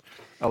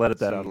 I'll edit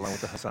that out along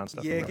with the Hassan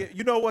stuff. Yeah,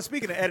 you know what?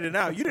 Speaking of editing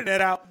out, you didn't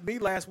edit out me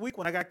last week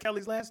when I got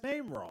Kelly's last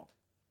name wrong.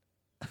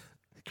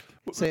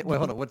 Wait,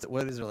 hold on.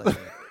 What is her last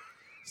name?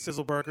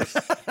 Sizzle Burgers.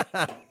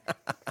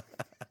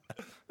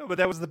 No, but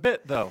that was the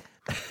bit, though.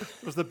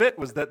 Was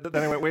that?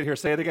 Then I went, wait here,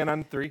 say it again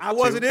on 3. I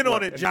wasn't in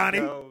on it, Johnny.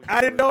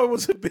 I didn't know it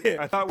was a bit.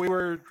 I thought we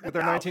were with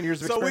our 19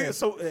 years of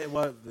experience.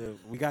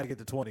 We got to get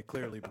to 20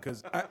 clearly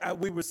because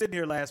we were sitting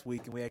here last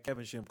week and we had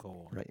Kevin Shimko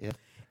on. Right. Yeah.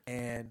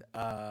 And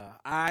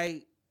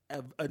I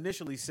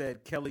initially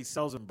said Kelly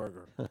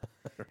Selzenberger.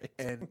 Right.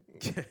 And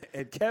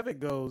Kevin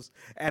goes,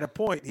 at a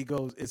point, he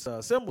goes, it's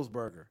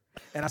Simmelsberger.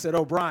 And I said,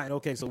 oh, Brian,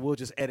 okay, so we'll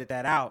just edit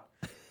that out.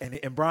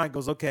 And Brian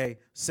goes, okay,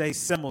 say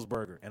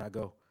Simmelsberger. And I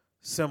go,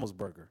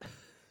 Simmelsberger.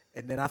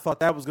 And then I thought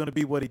that was going to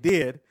be what he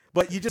did.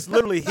 But you just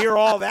literally hear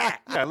all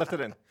that. Yeah, I left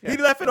it in. Yeah. He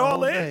left it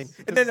all in.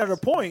 Thing. And then at a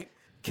point,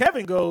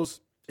 Kevin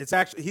goes, it's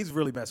actually, he's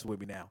really messing with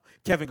me now.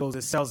 Kevin goes,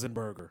 it's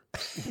Selzenberger.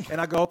 And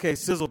I go, okay,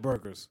 Sizzle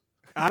Burgers.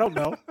 I don't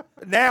know.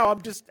 Now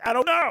I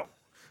don't know.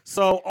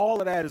 So all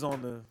of that is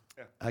on the.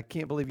 I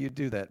can't believe you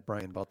do that,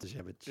 Brian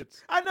Baltashevich.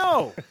 I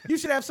know. You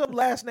should have some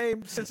last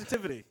name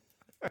sensitivity.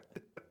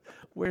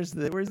 Where's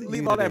the Leave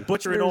unity? all that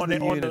butchering on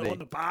unity?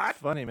 the pod. It's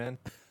funny, man.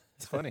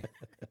 It's funny.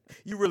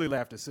 You really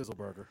laughed at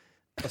Sizzleburger.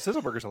 A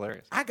Sizzleburger's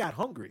hilarious. I got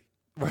hungry.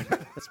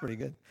 That's pretty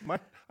good.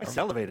 I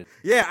salivated.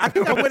 Yeah, I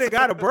think I went and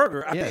got a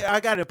burger. I Yeah. think I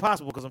got it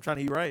Impossible because I'm trying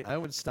to eat right. I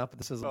would stop at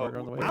the Sizzle Burger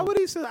on the way. I home. would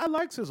eat. I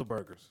like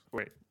Sizzleburgers.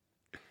 Wait.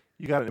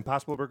 You got an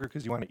Impossible Burger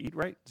because you want to eat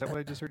right? Is that what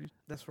I just heard you?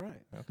 That's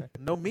right. Okay.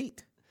 No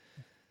meat.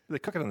 They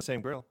cook it on the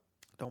same grill.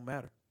 Don't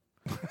matter.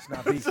 It's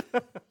not beef.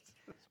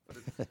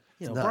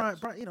 Brian,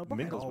 Brian,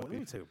 Mingles with let me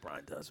beef. tell you what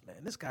Brian does, man.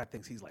 This guy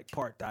thinks he's like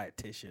part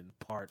dietitian,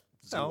 part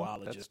No,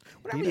 zoologist.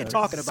 that's- Whatever you're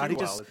talking about, he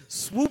just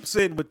swoops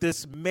in with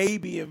this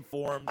maybe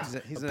informed. He's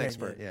an opinion.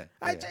 expert, yeah.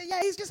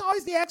 Yeah, he's just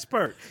always the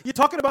expert. You're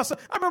talking about.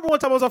 I remember one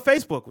time I was on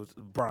Facebook with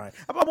Brian.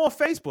 I'm on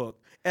Facebook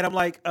and I'm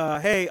like,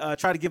 "Hey,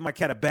 try to give my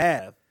cat a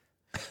bath."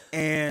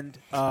 And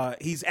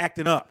he's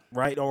acting up,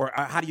 right? Or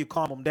how do you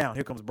calm him down?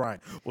 Here comes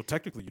Brian. Well,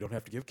 technically, you don't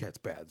have to give cats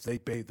baths. They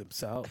bathe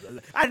themselves.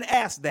 I didn't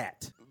ask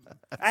that.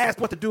 I asked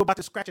what to do about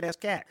this scratching-ass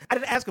cat. I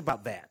didn't ask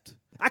about that.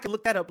 I can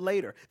look that up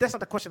later. That's not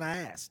the question I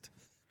asked.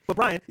 But,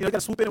 Brian, you got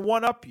to swoop in and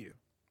one-up you.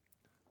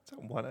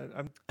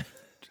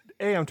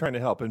 I'm trying to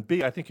help, and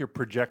B, I think you're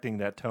projecting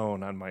that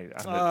tone on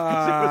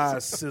my.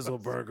 Sizzle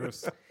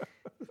burgers.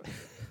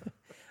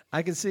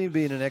 I can see him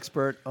being an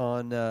expert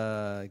on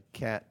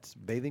cat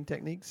bathing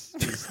techniques.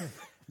 He's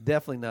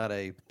definitely not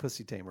a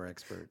pussy tamer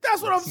expert.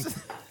 That's what I'm saying.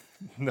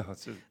 No,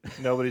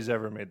 nobody's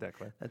ever made that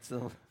clear. That's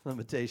the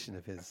limitation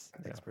of his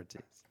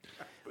expertise.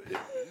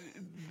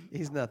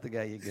 He's not the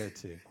guy you go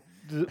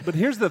to. But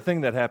here's the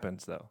thing that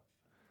happens, though,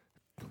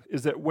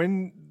 is that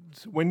when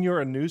you're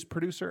a news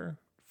producer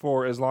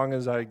for as long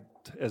as I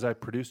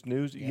produce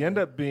news, you end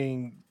up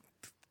being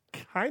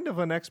kind of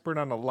an expert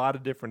on a lot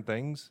of different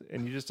things,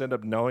 and you just end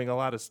up knowing a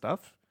lot of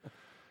stuff.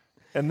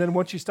 And then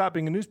once you stop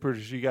being a news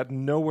producer, you got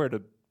nowhere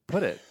to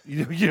put it.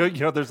 You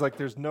know,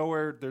 there's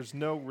nowhere.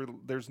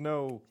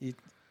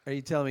 Are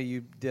you telling me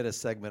you did a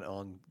segment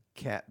on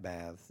cat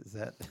baths? Is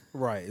that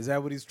Right. Is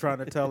that what he's trying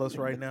to tell us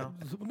right now?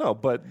 No,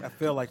 but I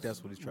feel like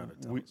that's what he's trying to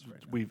tell us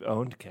right now. we've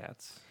owned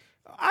cats.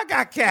 I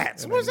got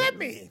cats. What does that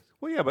mean?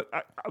 Well, yeah, but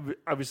I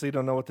obviously you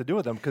don't know what to do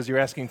with them because you're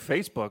asking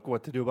Facebook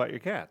what to do about your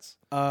cats.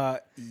 I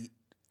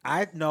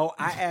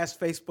asked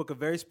Facebook a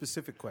very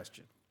specific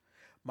question.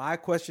 My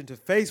question to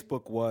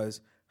Facebook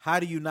was, how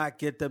do you not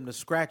get them to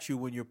scratch you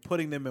when you're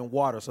putting them in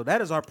water? So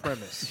that is our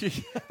premise.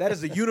 That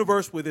is the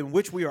universe within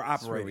which we are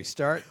operating. where we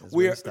start? That's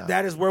where we stop.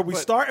 That is where we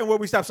start and where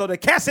we stop. So the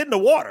cat's in the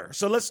water.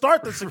 So let's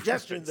start the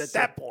suggestions at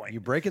that point.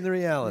 You're breaking the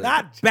reality.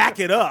 Not back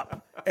it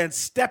up and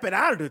step it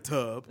out of the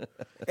tub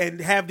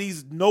and have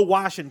these no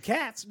washing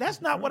cats.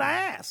 That's not what I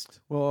asked.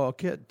 Well,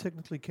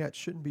 technically, cats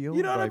shouldn't be owned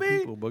You know what by I mean?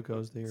 people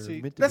because they're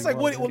meant to That's be like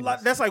wild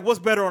animals. that's like what's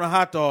better on a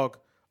hot dog,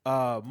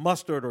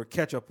 mustard or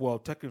ketchup? Well,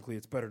 technically,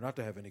 it's better not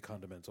to have any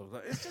condiments.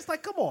 It's just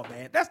like, come on,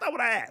 man. That's not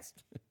what I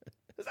asked.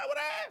 Is that what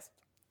I asked?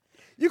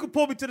 You can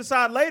pull me to the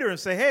side later and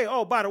say, hey,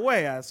 oh, by the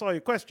way, I saw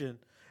your question.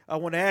 I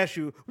want to ask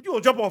you, would you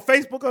want to jump on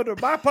Facebook under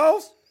my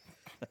post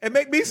and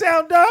make me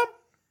sound dumb?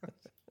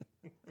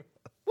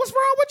 What's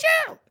wrong with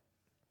you?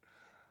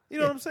 You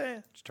know what I'm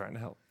saying? Just trying to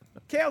help.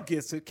 Cale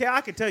gets it. Cale,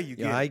 I can tell you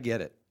get it. I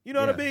get it. You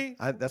know what I mean?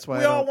 That's why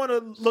we all want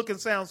to look and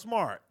sound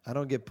smart. I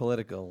don't get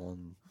political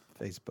on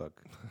Facebook.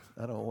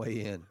 I don't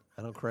weigh in.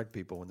 I don't correct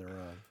people when they're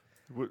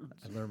wrong.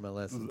 I learned my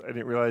lesson. I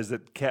didn't realize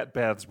that cat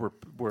baths were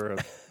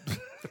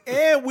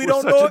and we were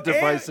don't such know a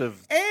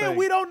divisive and thing.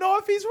 we don't know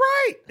if he's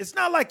right. It's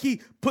not like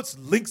he puts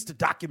links to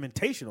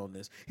documentation on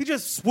this. He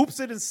just swoops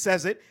it and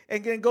says it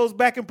and then goes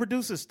back and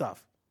produces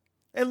stuff.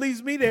 And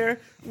leaves me there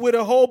with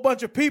a whole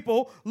bunch of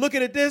people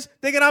looking at this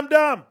thinking I'm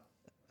dumb.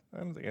 I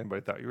don't think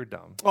anybody thought you were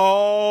dumb.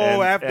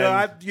 Oh,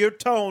 And- your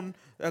tone,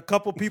 a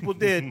couple people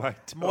did. My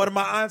tone. One of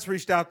my aunts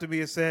reached out to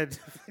me and said,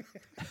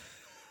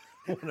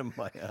 One of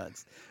my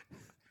aunts.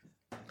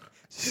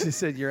 She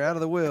said, "You're out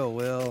of the will,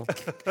 Will.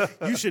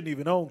 you shouldn't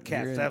even own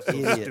cats. You're That's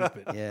an so idiot."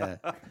 stupid. Yeah.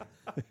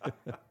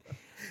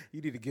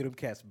 You need to get them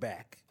cats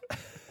back.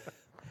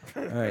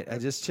 All right. I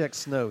just checked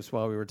Snopes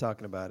while we were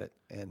talking about it,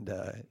 and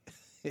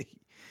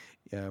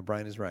yeah,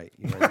 Brian is right.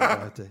 You don't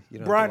have to. You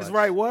don't Brian have is to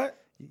right. What?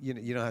 You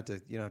don't have to.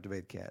 You don't have to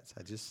bathe cats.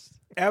 I just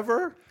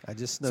Ever?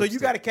 Snopes. So you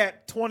got a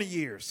cat 20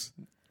 years.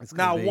 It's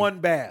gonna Not be- one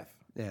bath.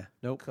 Yeah.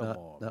 Nope. Come not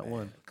on, not man.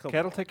 one. Come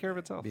Cat will on. take care of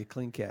itself. Be a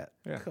clean cat.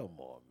 Yeah. Come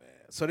on, man.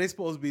 So they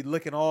supposed to be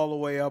licking all the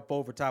way up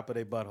over top of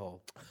their butthole.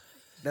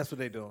 That's what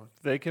they doing.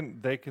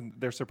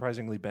 They're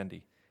surprisingly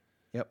bendy.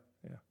 Yep.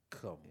 Yeah.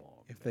 Come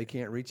on. If they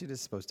can't reach it,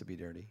 it's supposed to be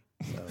dirty.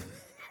 So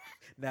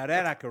Now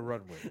that I can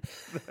run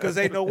with. Because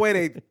ain't no way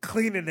they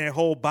cleaning their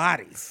whole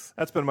bodies.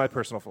 That's been my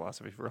personal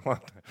philosophy for a long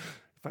time.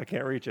 If I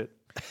can't reach it,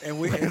 And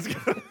we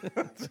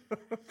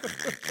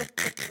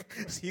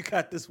so you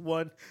got this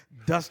one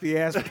dusty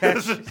ass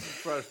patch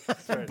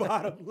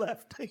bottom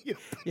left.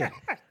 yeah,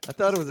 I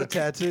thought it was a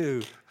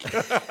tattoo.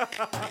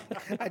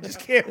 I just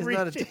can't It's reach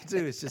not a it.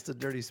 tattoo. It's just a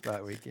dirty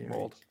spot where you can't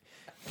mold.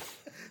 reach.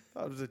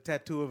 Thought it was a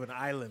tattoo of an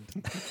island.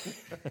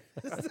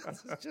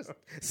 It's just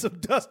some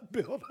dust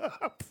built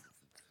up.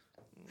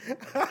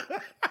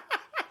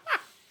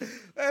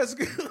 That's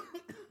good.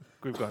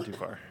 We've gone too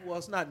far. Well,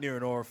 it's not near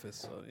an orifice,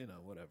 so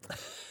whatever.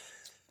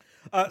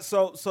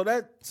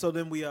 So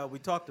then we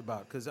talked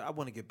about, because I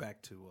want to get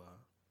back to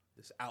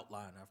this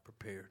outline I've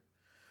prepared.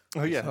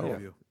 Oh yeah. for yeah.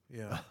 you.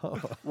 Yeah.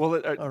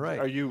 Well, All right.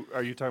 Are you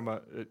talking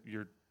about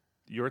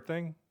your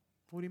thing?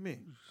 What do you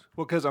mean?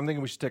 Well, because I'm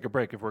thinking we should take a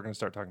break if we're going to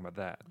start talking about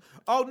that.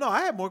 Oh no,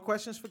 I have more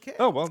questions for Cale.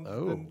 Oh well.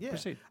 Oh. Then yeah.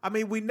 proceed. I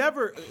mean, we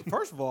never.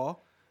 First of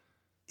all,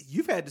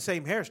 you've had the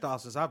same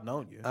hairstyle since I've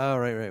known you. Oh,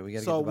 right. We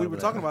got. So we were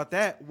talking about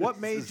that. What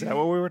made Is you that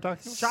what we were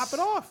talking about? chop it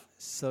off?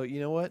 So you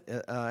know what?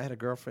 I had a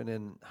girlfriend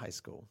in high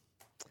school,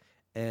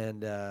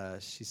 and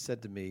she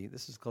said to me,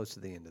 "This is close to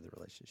the end of the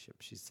relationship."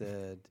 She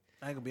said,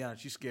 I ain't gonna be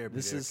honest. You scared me.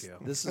 "This there, is Cale.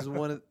 this is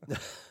one of."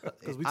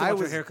 Because we talking about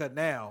your haircut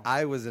now.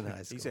 I was in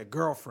high school. He said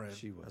girlfriend.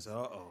 She was. I said,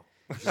 uh-oh.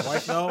 Your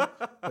wife no,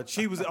 but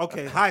she was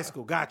okay. High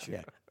school, got you.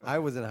 Yeah, I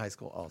was in high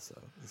school also.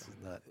 This is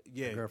not.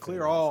 Yeah, a girlfriend clear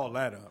in high all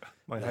that up.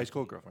 My high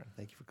school girlfriend.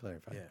 Thank you for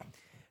clarifying. Yeah.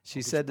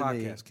 She Get said your to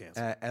me, podcast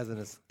canceled.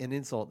 as an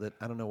insult that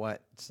I don't know why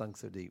it stunk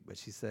so deep, but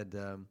she said,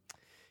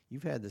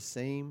 "You've had the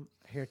same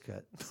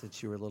haircut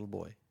since you were a little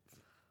boy."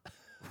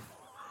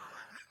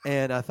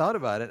 And I thought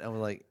about it. I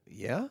was like,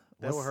 "Yeah,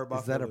 That would hurt my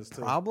is that a feelings,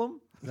 too. problem?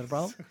 Is that a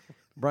problem?"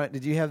 Brian,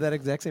 did you have that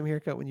exact same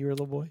haircut when you were a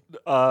little boy?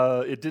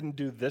 It didn't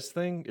do this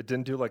thing. It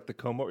didn't do like the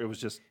comb over. It was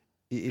just.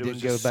 It was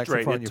didn't go just back so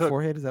straight. far It on your took-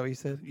 forehead. Is that what you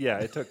said? Yeah,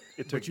 it took.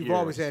 But you've years.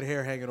 always had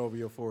hair hanging over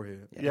your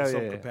forehead Yeah, in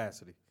some yeah.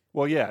 capacity.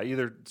 Well, yeah,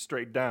 either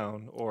straight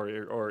down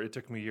or it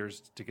took me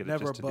years to get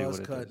Never it just a to do buzz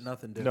what cut, it does.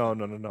 nothing No.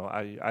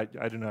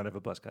 different. I do not have a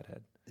buzz cut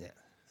head. Yeah.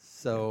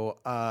 So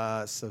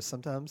so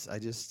sometimes I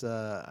just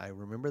I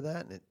remember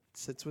that and it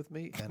sits with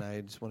me and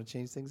I just want to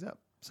change things up.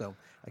 So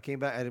I came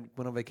back. I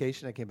went on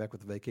vacation. I came back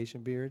with a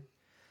vacation beard.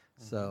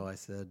 So I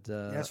said,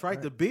 That's all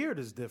right. The beard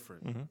is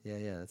different.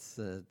 Yeah. It's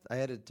I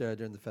had it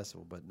during the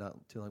festival, but not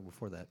too long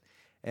before that.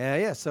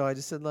 Yeah. So I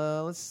just said,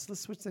 let's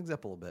switch things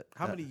up a little bit.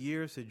 How many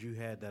years had you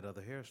had that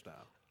other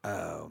hairstyle?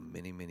 Oh,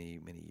 many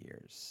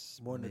years.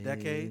 More than a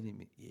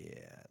decade? Yeah,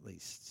 at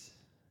least.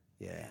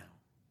 Yeah.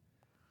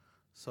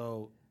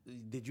 So,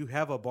 did you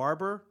have a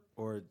barber,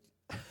 or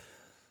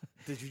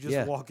did you just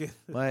Yeah. walk in?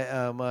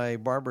 My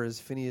barber is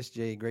Phineas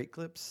J. Great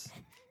Clips.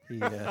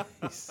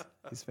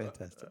 He's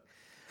fantastic.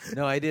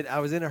 No, I did.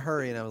 I was in a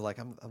hurry, and I was like,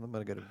 I'm going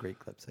to go to Great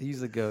Clips. I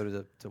usually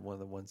go to one of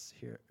the ones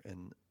here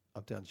in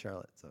uptown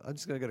Charlotte. So I'm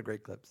just going to go to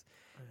Great Clips.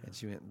 And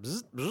she went,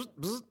 bzz, bzz,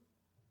 bzz.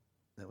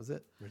 That was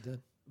it. We're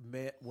done.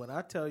 Man, when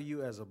I tell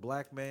you, as a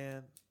black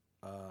man,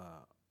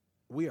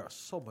 we are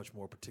so much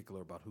more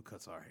particular about who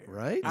cuts our hair.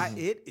 Right?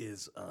 It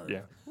is.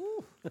 Yeah.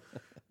 Whew.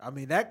 I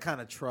mean, that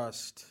kind of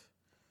trust.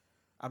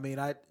 I mean,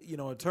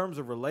 in terms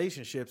of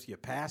relationships, your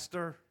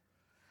pastor,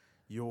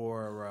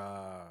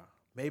 your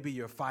maybe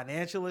your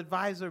financial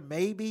advisor,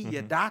 maybe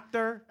your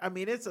doctor. I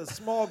mean, it's a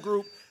small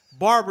group.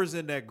 Barbers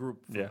in that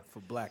group for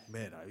black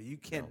men. I mean, you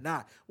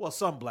cannot. Well,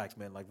 some black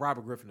men, like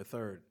Robert Griffin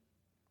III,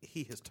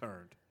 he has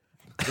turned.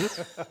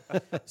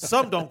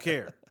 Some don't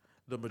care.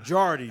 The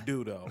majority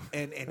do, though.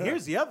 And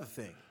here's the other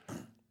thing.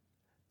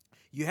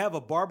 You have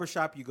a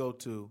barbershop you go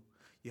to.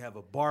 You have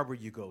a barber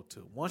you go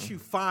to. Once you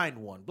find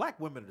one, black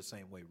women are the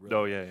same way, really.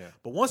 Oh, yeah.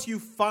 But once you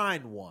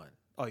find one,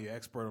 you're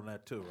expert on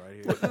that too, right?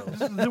 Here it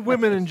goes. The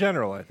women in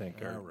general, I think.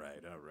 All right.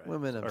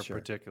 Women, I'm are sure.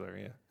 particular,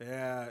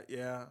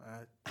 Yeah.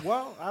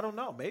 Well, I don't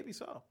know. Maybe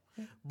so.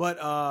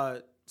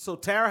 But so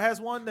Tara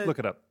has one that. Look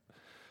it up.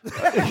 I'm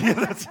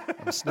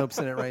Snopes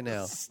in it right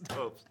now.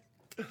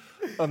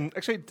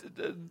 Actually,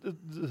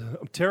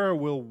 Tara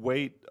will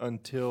wait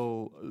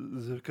until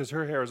because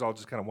her hair is all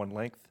just kind of one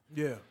length.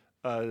 Yeah.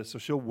 So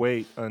she'll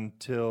wait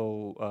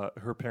until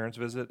her parents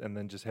visit and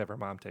then just have her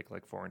mom take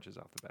like 4 inches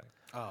off the back.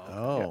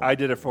 Oh. Yeah, I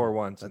did it for her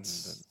once.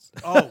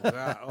 Oh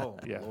God! Oh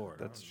yeah, Lord!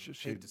 That's she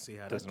hate to see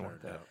how doesn't that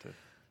want turned that.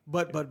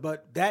 out.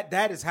 But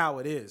that is how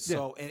it is. Yeah.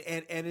 So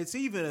and it's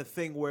even a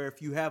thing where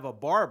if you have a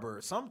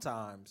barber,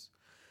 sometimes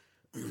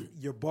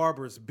your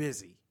barber's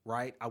busy.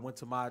 Right? I went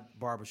to my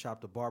barber shop.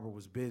 The barber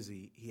was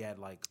busy. He had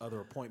like other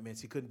appointments.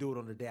 He couldn't do it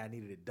on the day I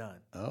needed it done.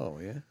 Oh,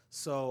 yeah.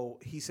 So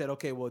he said,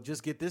 "Okay, well,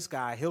 just get this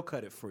guy. He'll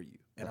cut it for you."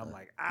 And I'm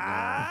like,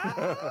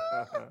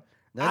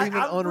 Not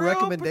even on real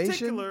recommendation?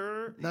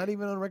 particular. Not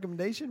even on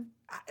recommendation?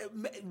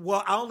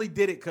 Well, I only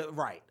did it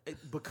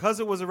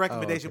because it was a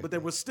recommendation, okay. but there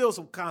was still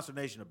some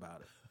consternation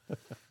about it.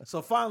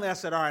 So finally, I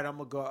said, "All right, I'm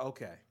gonna go."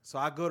 Okay, so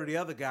I go to the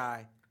other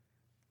guy.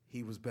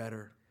 He was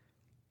better.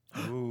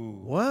 Ooh.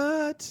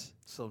 What?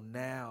 So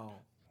now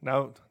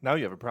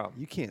you have a problem.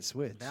 You can't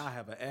switch. I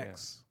have an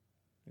ex.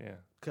 Yeah.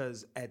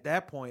 Because at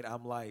that point,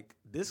 I'm like,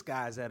 this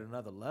guy's at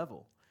another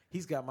level.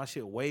 He's got my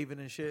shit waving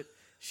and shit.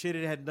 Shit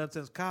it hadn't done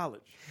since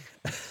college.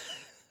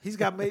 He's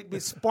got me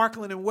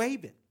sparkling and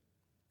waving.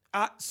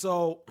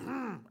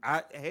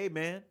 Hey,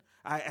 man,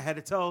 I had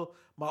to tell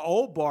my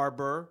old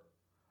barber,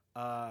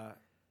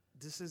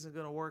 this isn't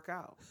going to work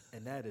out.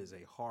 And that is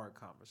a hard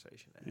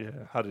conversation to have.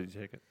 Yeah. How did he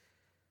take it?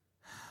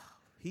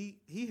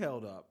 He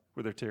held up.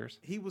 Were there tears?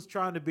 He was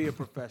trying to be a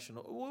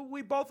professional.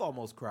 We both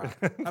almost cried.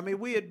 I mean,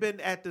 we had been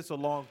at this a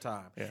long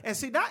time. Yeah. And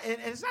see, and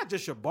it's not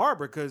just your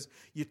barber because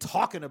you're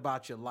talking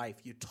about your life.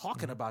 You're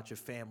talking about your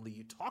family.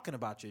 You're talking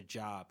about your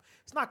job.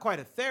 It's not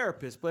quite a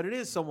therapist, but it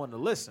is someone to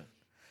listen.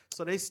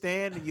 So they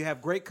stand and you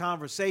have great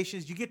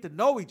conversations. You get to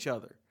know each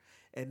other.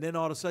 And then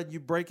all of a sudden you're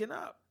breaking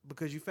up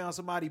because you found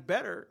somebody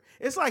better.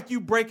 It's like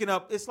you breaking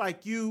up. It's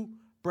like you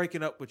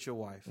breaking up with your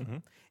wife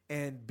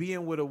and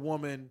being with a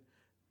woman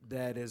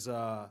that is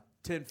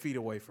 10 feet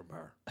away from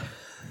her.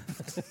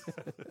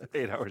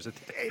 8 hours a day.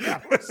 8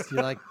 hours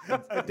You're like,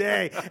 a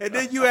day. And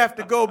then you have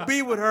to go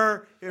be with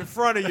her in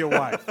front of your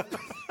wife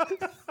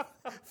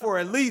for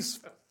at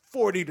least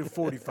 40 to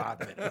 45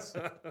 minutes.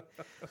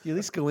 you at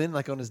least go in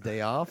like on his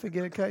day off and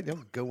get a cut?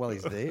 Don't go while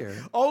he's there.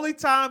 Only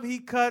time he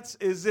cuts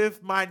is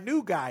if my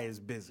new guy is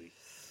busy.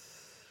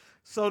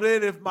 So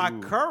then if my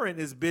current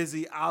is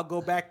busy, I'll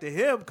go back to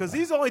him because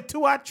he's only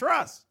 2 I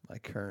trust. My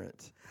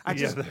current.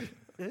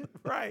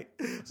 Right.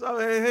 So,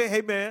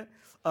 hey, man.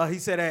 He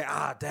said, hey,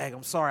 dang,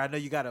 I'm sorry. I know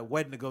you got a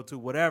wedding to go to,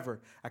 whatever.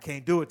 I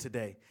can't do it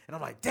today. And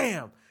I'm like,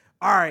 damn.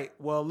 All right,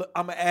 well, look,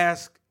 I'm going to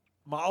ask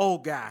my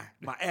old guy,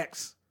 my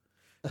ex,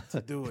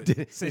 to do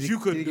it. Since you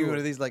couldn't do one it.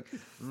 of these like,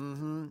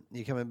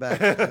 you coming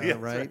back,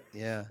 right?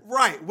 Yeah.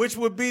 Right, which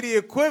would be the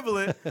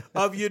equivalent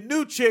of your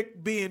new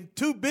chick being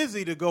too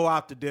busy to go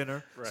out to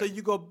dinner. Right. So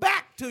you go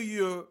back to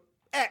your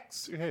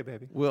ex. Hey,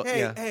 baby. Well,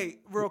 Hey,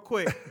 real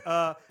quick.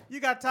 You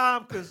got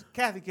time? Because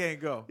Kathy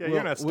can't go. Yeah,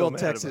 you're not still Will mad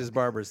texted about his it.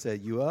 barber,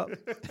 said, you up?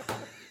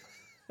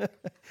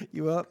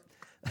 You up?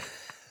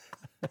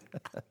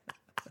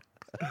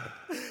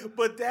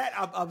 But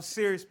I'm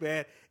serious,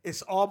 man.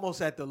 It's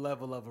almost at the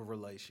level of a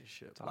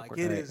relationship. Like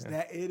it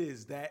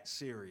is that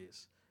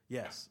serious.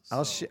 Yes.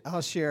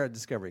 I'll share a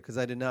discovery because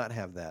I did not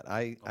have that.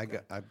 I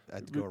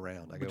had to go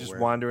around. I go Just where-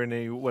 wander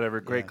in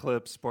whatever, great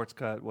clips, sports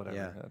cut, whatever.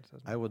 Yeah, That's-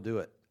 I will do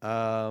it.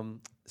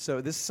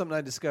 So this is something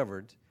I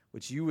discovered,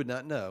 which you would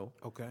not know.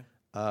 Okay.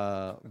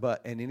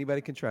 And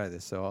anybody can try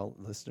this. So all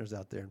listeners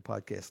out there in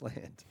podcast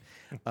land,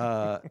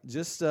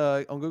 just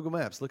on Google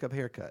Maps, look up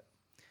haircut.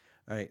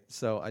 All right.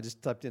 So I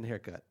just typed in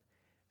haircut.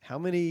 How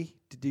many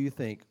do you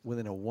think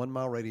within a 1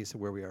 mile radius of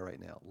where we are right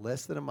now?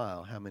 Less than a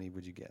mile. How many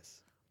would you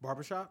guess?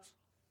 Barbershops?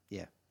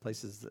 Yeah,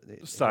 places.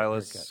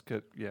 Stylists,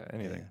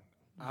 anything.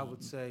 Yeah. I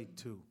would say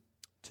 2.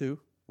 2.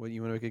 What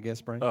you want to make a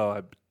guess, Brian? Oh,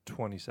 I'm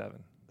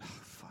 27.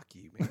 Fuck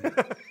you, man.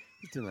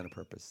 He's doing that on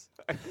purpose.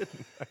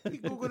 He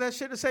Googled that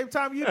shit the same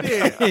time you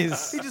did. He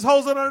He's- just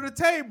holds it under the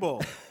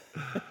table.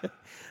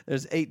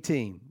 There's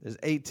 18. There's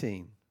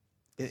 18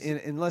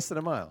 in less than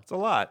a mile. It's a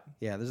lot.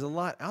 Yeah, there's a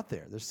lot out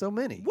there. There's so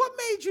many. What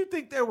made you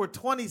think there were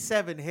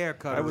 27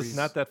 haircutters? I was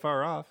not that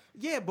far off.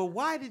 Yeah, but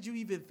why did you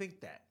even think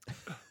that?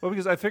 Well,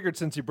 because I figured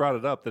since you brought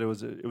it up that it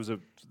was a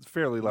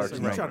fairly large So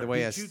you're number. trying to The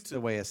way beat you to-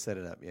 the way I set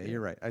it up. Yeah,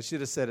 you're right. I should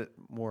have said it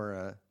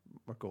more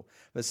More cool.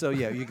 But so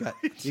yeah, you got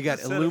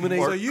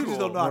illuminate. So you just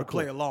don't know how to More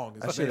play cool. along.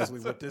 Is basically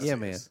what this Yeah, is.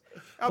 man.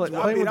 I'm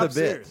Playing with the bit.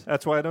 serious.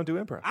 That's why I don't do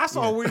improv. I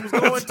saw where he was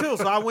going too,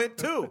 so I went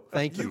too.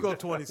 Thank you. You go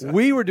 20 seconds.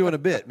 We were doing a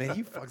bit, man.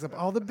 He fucks up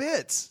all the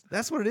bits.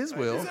 That's what it is,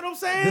 Will. You see what I'm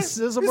saying? This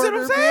is a You see what I'm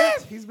burger saying?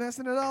 bit. He's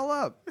messing it all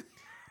up.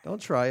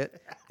 Don't try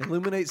it.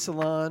 Illuminate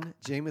Salon,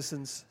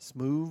 Jameson's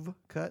Smooth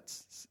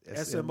Cuts,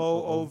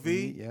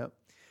 SMOOV.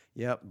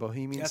 Yep.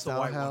 Bohemian That's a Style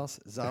white one. House,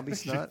 Zombie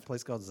Snot,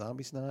 place called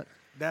Zombie Snot.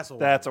 That's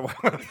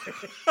a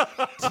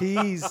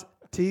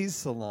Tease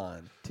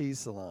Salon.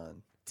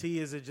 T,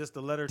 is it just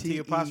the letter T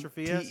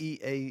apostrophe S?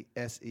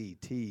 Tease.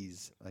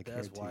 Tease. Like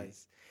That's hair white.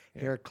 tease.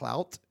 Hair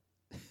clout.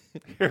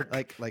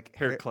 like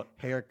hair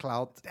hair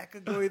clout. That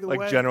could go either like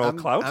way. General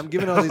Clout. I'm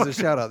giving all these a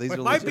shout out. These are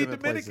might be legitimate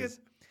Dominican. places.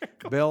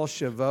 Belle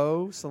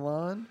Chavot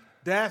Salon.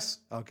 That's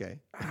Okay.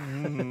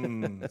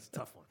 a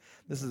tough one.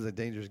 This is a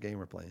dangerous game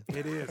we're playing.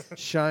 It is.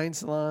 Shine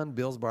Salon,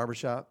 Bill's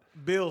Barbershop.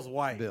 Bill's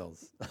white.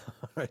 Bill's. All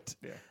right.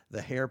 Yeah.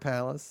 The Hair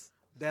Palace.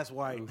 That's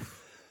white.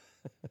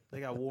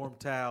 They got warm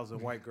towels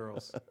and white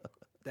girls.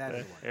 That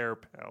is white. Hair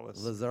Palace.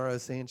 Lazaro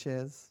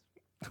Sanchez.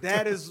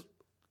 That is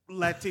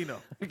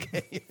Latino.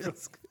 Okay.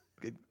 That's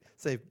good.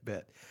 Safe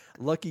bet.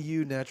 Lucky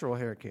You Natural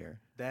Hair Care.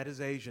 That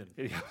is Asian.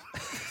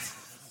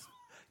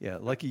 Yeah,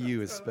 Lucky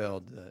You is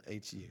spelled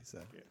H-U.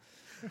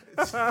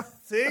 So.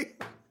 See?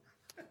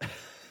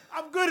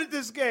 I'm good at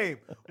this game.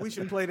 We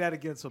should play that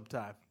again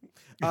sometime.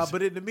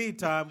 But in the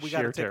meantime, we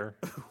got to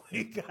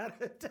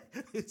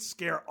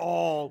scare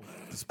all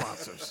the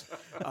sponsors.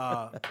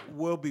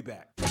 We'll be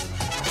back.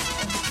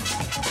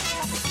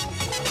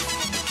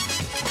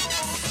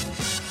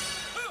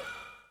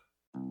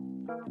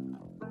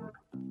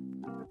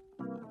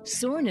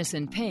 Soreness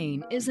and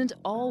pain isn't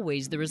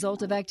always the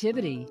result of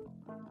activity.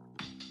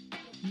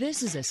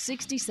 This is a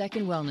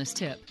 60-second wellness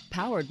tip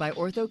powered by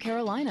Ortho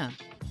Carolina.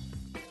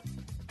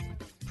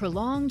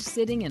 Prolonged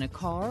sitting in a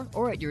car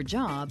or at your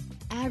job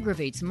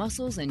aggravates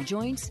muscles and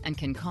joints and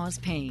can cause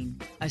pain.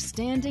 A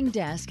standing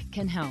desk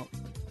can help.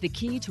 The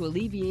key to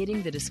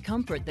alleviating the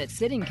discomfort that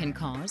sitting can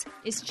cause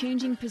is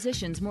changing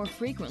positions more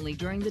frequently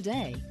during the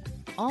day.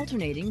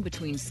 Alternating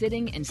between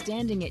sitting and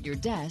standing at your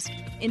desk,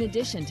 in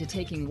addition to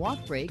taking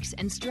walk breaks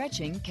and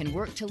stretching, can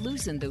work to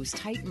loosen those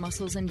tight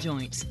muscles and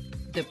joints.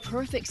 The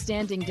perfect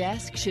standing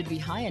desk should be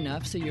high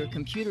enough so your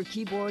computer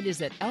keyboard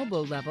is at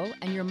elbow level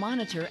and your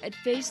monitor at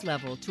face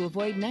level to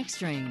avoid neck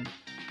strain.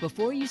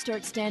 Before you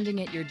start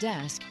standing at your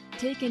desk,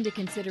 take into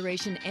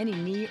consideration any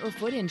knee or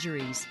foot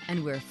injuries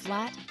and wear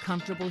flat,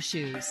 comfortable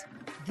shoes.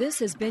 This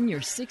has been your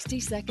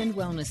 60-second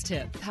wellness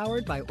tip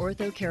powered by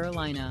Ortho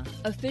Carolina,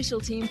 official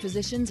team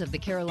physicians of the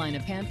Carolina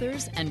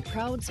Panthers and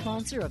proud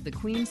sponsor of the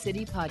Queen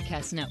City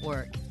Podcast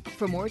Network.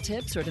 For more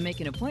tips or to make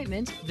an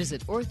appointment,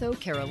 visit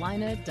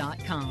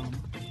orthocarolina.com.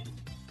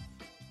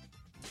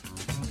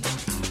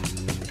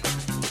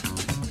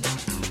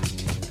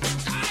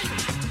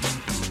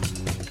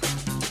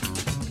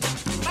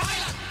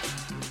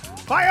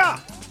 Fire!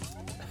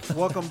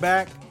 Welcome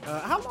back.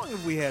 How long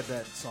have we had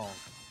that song?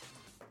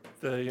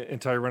 The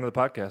entire run of the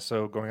podcast,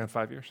 so going on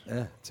 5 years.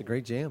 Yeah, it's a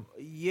great jam.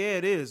 Yeah,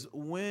 it is.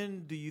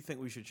 When do you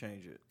think we should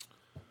change it?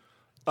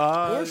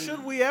 Or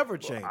should we ever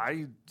change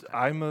it?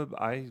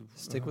 I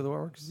Stick with what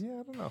works. Yeah,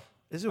 I don't know.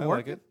 Is it I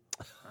working? like it.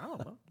 I don't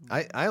know.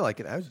 I like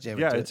it. I was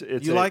jamming Yeah, to it's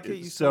it. You like it?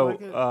 You still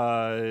like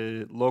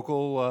it?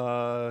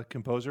 Local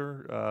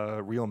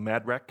composer, Real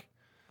Madrek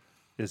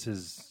is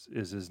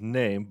his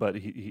name, but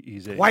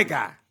he's a White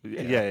guy.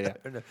 Yeah.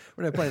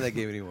 We're not playing that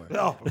game anymore.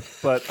 No.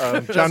 But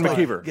John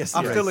McKeever. Guess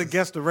I'm the still race. in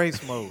guess the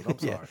race mode. I'm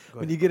sorry. Yeah. Go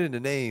When ahead. you get into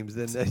names,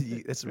 then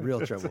that's real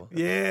trouble.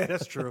 Yeah,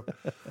 that's true.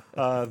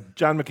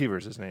 John McKeever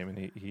is his name, and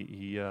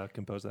he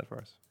composed that for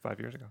us 5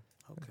 years ago.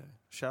 Okay.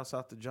 Shouts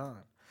out to John.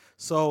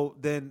 So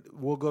then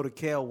we'll go to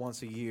Cale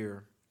once a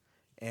year,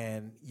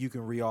 and you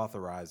can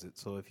reauthorize it.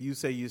 So if you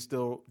say you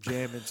still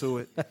jam into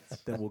it,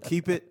 then we'll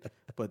keep it.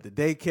 But the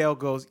day Cale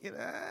goes,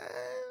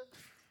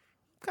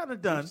 kind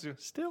of done.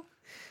 Still.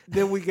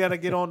 Then we got to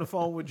get on the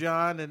phone with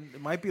John, and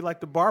it might be like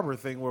the barber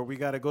thing where we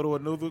got to go to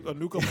a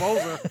new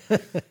composer,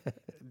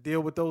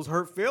 deal with those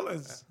hurt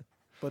feelings.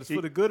 But it's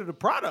for the good of the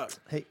product.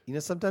 Hey,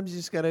 sometimes you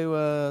just got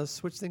to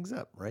switch things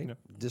up, right? Yeah.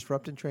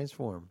 Disrupt and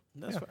transform.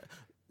 That's right.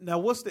 Now,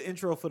 what's the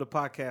intro for the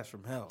podcast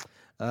from hell?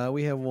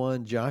 We have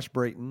one Josh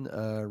Brayton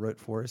wrote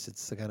for us.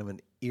 It's a kind of an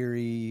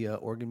eerie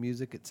organ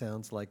music. It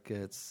sounds like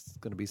it's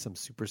going to be some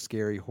super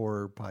scary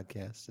horror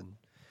podcast, and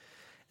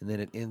then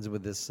it ends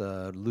with this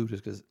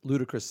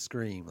ludicrous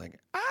scream, like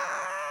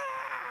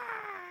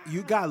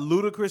You got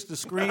Ludacris to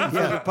scream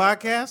for the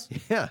podcast?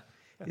 yeah.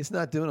 It's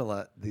not doing a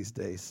lot these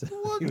days.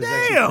 Well, He was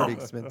damn. actually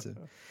pretty expensive.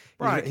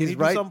 Right. Can He's you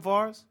right. do something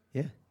for us?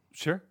 Yeah.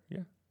 Sure. Yeah.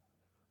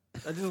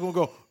 I'm just going to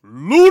go,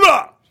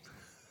 Luda!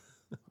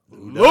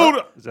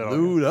 Luda! Is that all?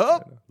 Loot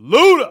up.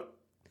 Luda!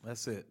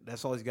 That's it.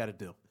 That's all he's got to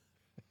do.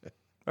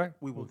 All right.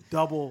 We will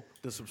double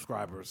the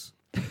subscribers.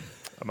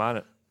 I'm on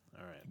it.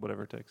 All right.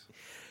 Whatever it takes.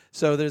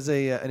 So there's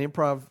an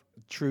improv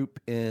troupe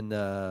in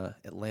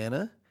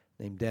Atlanta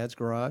named Dad's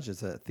Garage.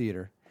 It's a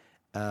theater,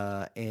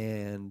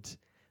 and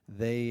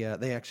they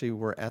actually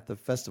were at the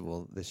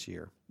festival this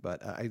year.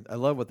 But I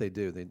love what they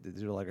do. They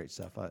do a lot of great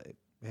stuff.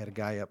 We had a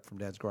guy up from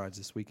Dad's Garage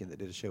this weekend that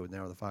did a show with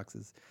Now with the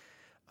Foxes.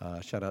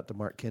 Shout out to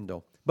Mark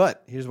Kendall.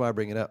 But here's why I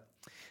bring it up.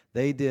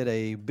 They did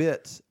a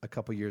bit a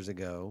couple years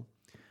ago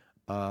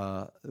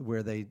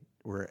where they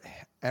were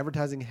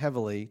advertising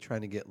heavily,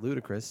 trying to get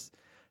Ludacris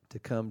to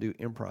come do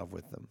improv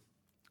with them.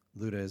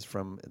 Luda is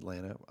from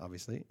Atlanta,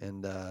 obviously,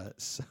 and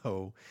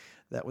so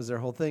that was their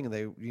whole thing. And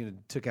they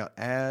took out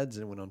ads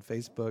and went on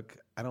Facebook.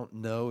 I don't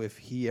know if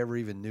he ever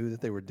even knew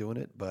that they were doing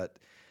it, but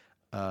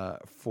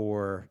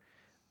for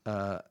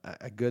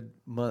a good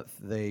month,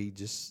 they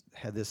just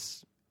had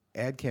this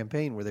ad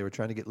campaign where they were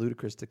trying to get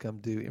Ludacris to come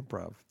do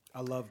improv.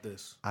 I love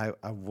this. I've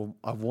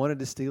wanted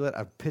to steal it.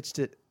 I've pitched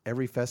it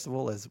every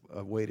festival as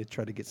a way to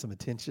try to get some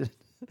attention,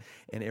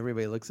 and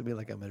everybody looks at me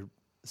like I'm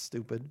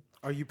stupid.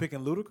 Are you picking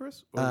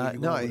Ludacris?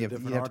 No, you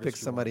have to pick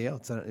somebody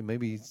else.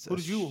 Maybe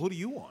who do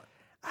you want?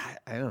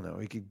 I don't know.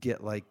 We could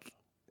get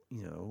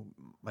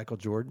Michael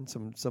Jordan,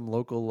 some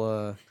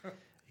local.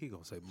 He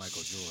gonna say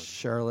Michael Jordan.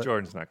 Charlotte.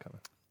 Jordan's not coming.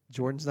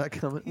 Jordan's not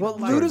coming. Well,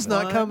 Luda's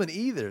not coming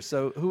either.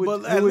 So who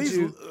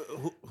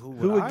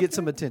would get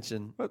some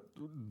attention?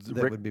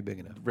 That would be big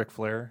enough. Ric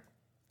Flair.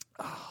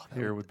 Oh,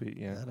 would be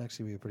that'd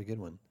actually be a pretty good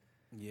one.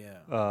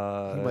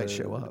 Yeah, he might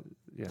show up.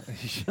 Yeah,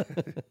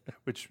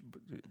 which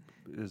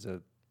is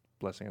a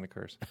blessing and a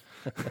curse.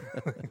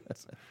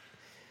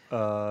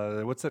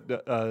 What's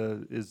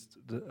that? Is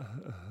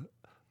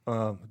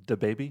the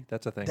baby?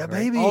 That's a thing. The right?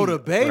 baby. Oh, the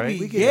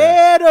baby. Right?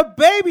 Yeah, the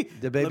baby.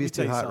 The baby's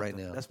too hot right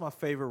now. That's my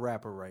favorite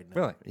rapper right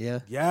now. Really? Yeah.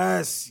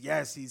 Yes.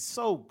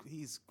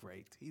 He's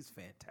great. He's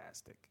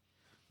fantastic.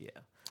 Yeah.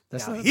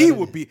 He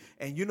would be.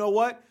 And you know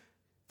what?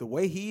 The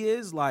way he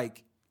is,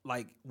 like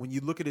when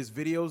you look at his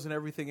videos and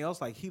everything else,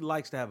 like he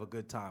likes to have a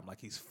good time.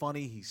 Like he's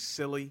funny, he's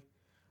silly.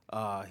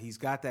 He's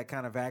got that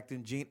kind of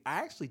acting gene. I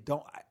actually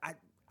don't. I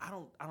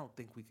don't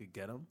think we could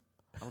get him.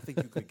 I don't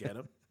think you could get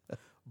him.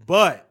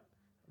 But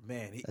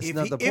man,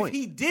 if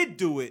he did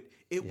do it,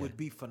 it would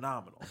be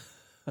phenomenal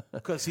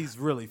because he's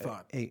really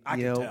fun. Hey, I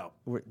can tell.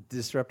 We're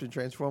Disrupt and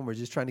Transform. We're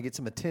just trying to get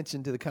some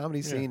attention to the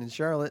comedy scene in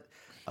Charlotte.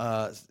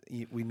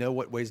 We know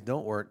what ways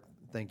don't work.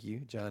 Thank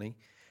you, Johnny.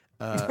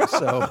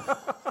 So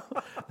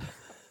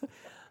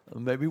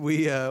maybe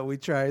we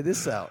try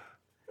this out,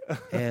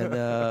 and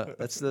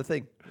that's the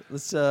thing.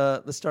 Let's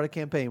start a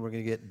campaign. We're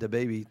going to get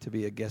DaBaby to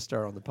be a guest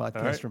star on the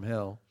podcast from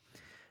Hell,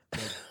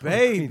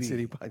 Queen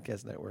City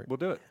Podcast Network. We'll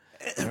do it.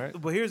 All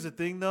right. But here's the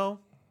thing, though,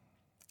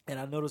 and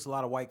I notice a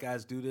lot of white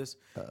guys do this.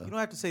 You don't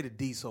have to say the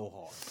D so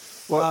hard.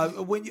 Well, I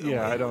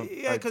don't.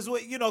 Yeah, because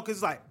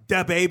because like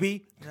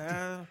DaBaby.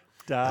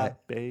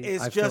 Baby.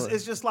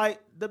 It's just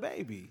like the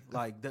baby,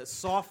 like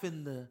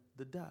soften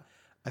the da.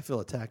 I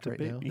feel attacked right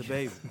now. The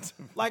baby,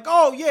 like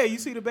you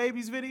see the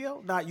baby's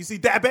video? Not you see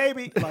that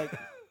baby. Like,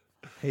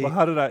 hey, well,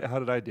 how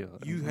did I do?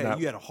 You had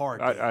a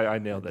hard. D. I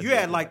nailed that. You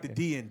had like the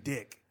D in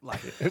dick,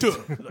 like duh.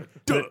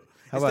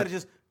 Instead of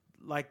just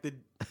like the.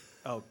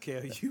 Oh,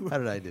 Cale, how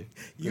did I do?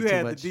 You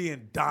had the D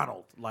in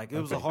Donald. Like it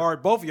was a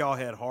hard. Both of y'all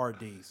had hard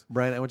D's.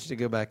 Brian, I want you to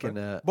go back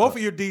and. Both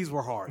of your D's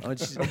were hard.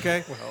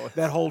 Okay,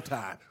 that whole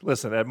time.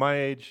 Listen, at my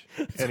age,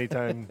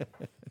 anytime.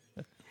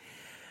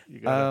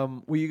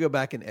 Will you go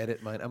back and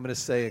edit mine? I'm going to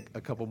say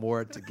a couple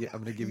more to get.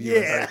 I'm going to give you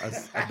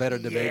a better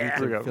debate.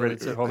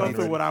 Hold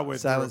on. What I went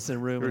silence in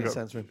room.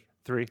 Silence room.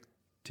 3,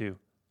 2,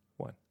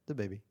 1.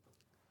 DaBaby.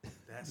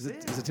 That's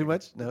it. Is it too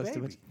much? No, it's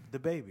too much.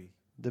 DaBaby.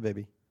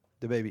 DaBaby.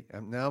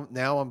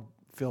 Now I'm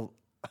feel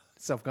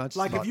self-conscious.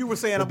 Like if you were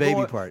saying the I'm baby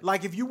going. Part.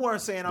 Like if you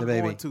weren't saying I'm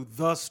going to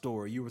the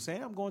store, you were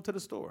saying I'm going to the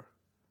store.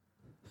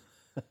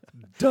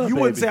 You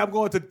wouldn't say I'm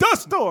going to the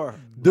store.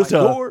 The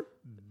store.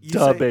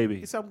 Baby.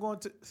 You say I'm going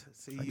to.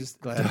 See, I'm just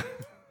glad.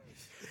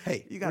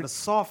 Hey, you got to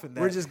soften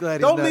that. We're just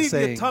glad. Don't leave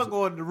your tongue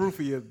on the roof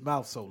of your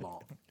mouth so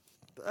long.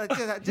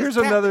 Here's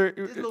another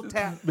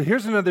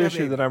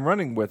issue that I'm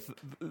running with.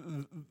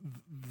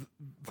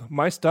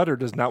 My stutter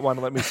does not want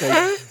to let me say.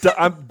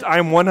 I'm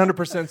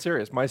 100%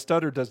 serious. My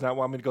stutter does not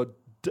want me to go.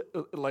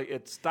 Like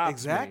it stops.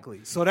 Exactly.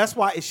 Me. So that's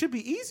why it should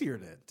be easier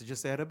then to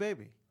just say the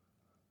baby.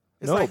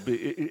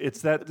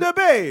 It's that the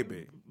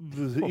baby.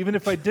 Even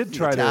if I did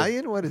try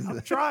Italian? What is it?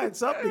 I'm trying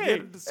something to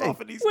get to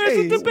soften these.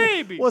 Where's the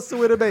baby? What's the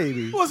with the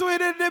baby? What's with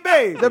the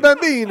baby? The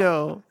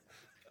bambino.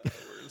 We're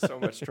in so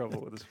much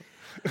trouble with this.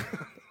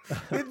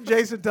 Didn't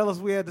Jason tell us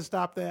we had to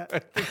stop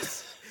that?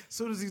 As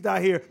soon as he's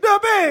not here, the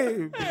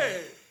baby.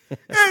 Hey,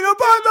 the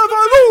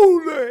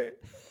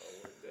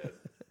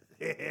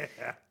yeah.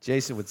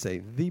 Jason would say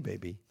the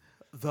baby.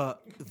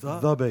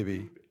 The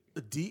baby.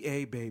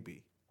 DA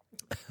baby.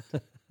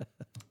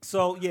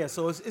 So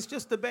it's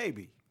just the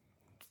baby.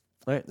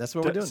 All right, that's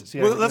what we're doing.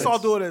 Well, let's all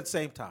do it at the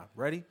same time.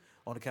 Ready?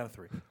 On the count of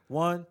 3.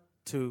 1,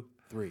 2,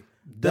 3.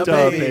 The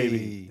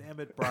baby. Damn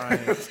it,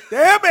 Brian.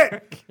 Damn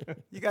it!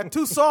 You got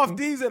 2 soft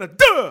D's and a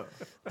duh.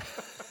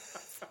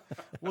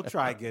 We'll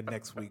try again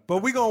next week,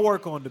 but we're gonna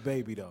work on the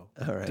baby though.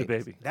 All right, the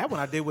baby. That one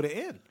I did with an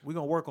N. We're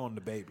gonna work on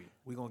the baby.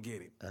 We're gonna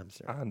get him. I'm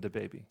sorry. On the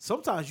baby.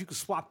 Sometimes you can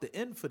swap the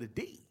N for the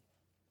D.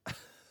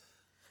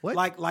 What?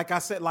 Like I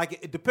said,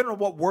 like depending on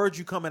what words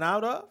you coming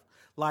out of.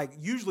 Like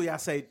usually I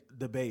say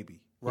the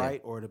baby,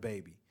 right, or the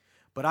baby,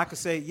 but I could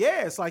say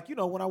it's like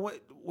when I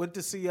went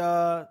to see.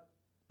 No,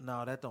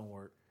 that don't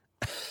work.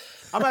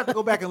 I'm gonna have to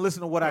go back and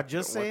listen to what I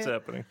just said. What's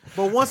happening?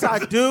 But once I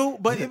do,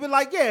 but it'd be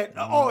like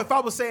if I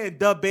was saying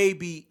the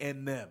baby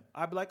and them,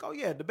 I'd be like, oh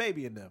yeah, the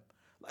baby and them.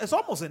 It's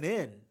almost an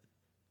N.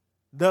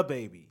 The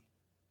baby.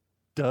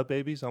 The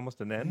baby's almost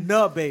an N?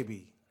 The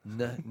baby.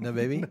 No,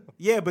 baby?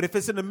 Yeah, but if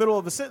it's in the middle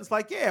of a sentence,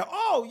 like,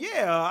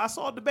 I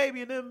saw the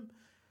baby and them.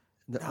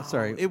 No,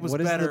 sorry. It was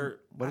better.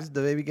 What does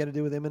the baby got to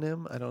do with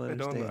Eminem? I don't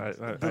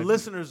understand. The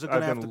listeners are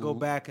going to have to go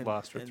back and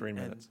lost for 3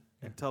 minutes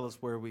and tell us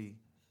where we.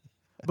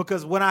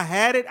 Because when I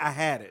had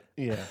it.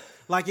 Yeah.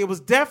 Like it was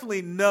definitely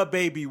the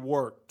baby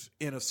worked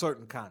in a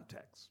certain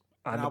context.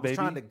 And I was baby?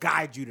 trying to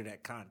guide you to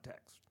that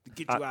context to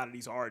get you out of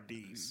these hard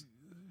D's.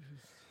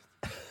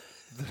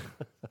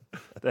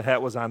 The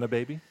hat was on a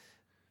baby?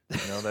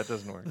 No, that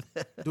doesn't work.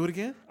 Do it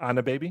again? On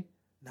a baby?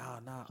 No.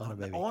 On a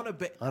baby. On a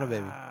baby. On a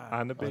baby.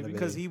 On a baby?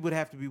 Because he would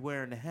have to be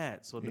wearing the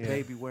hat. So the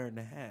baby wearing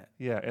the hat.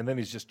 Yeah, and then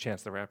he's just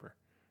Chance the Rapper,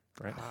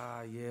 right?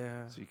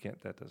 Yeah. So you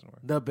can't. That doesn't work.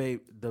 The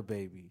baby.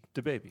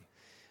 The baby.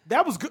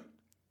 That was good.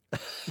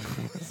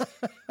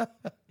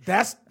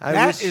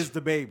 That is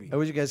the baby. I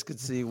wish you guys could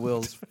see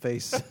Will's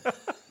face.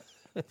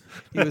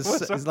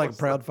 He's like a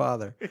proud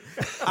father.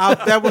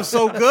 That was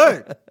so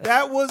good.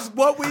 That was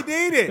what we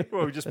needed.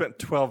 Well, we just spent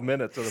 12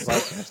 minutes of the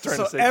podcast trying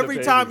to say every the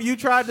baby. time you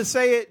tried to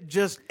say it,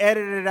 just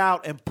edit it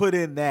out and put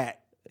in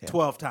that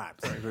 12 times.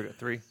 All right,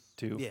 3,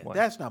 2, 1.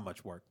 That's not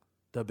much work.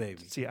 The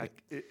baby. See,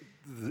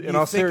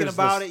 You're thinking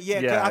about it?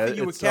 Yeah, I think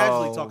you were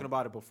casually talking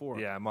about it before.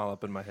 Yeah, I'm all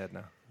up in my head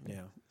now.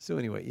 Yeah. So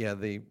anyway,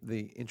 the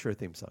intro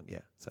theme song,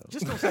 So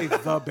just don't say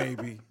the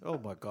baby. Oh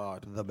my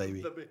God. The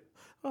baby.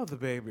 Oh, the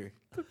baby.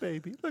 The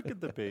baby. Look at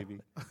the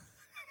baby.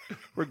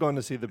 We're going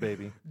to see the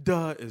baby.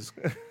 Duh is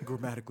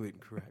grammatically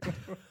incorrect.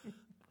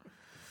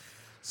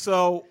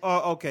 So,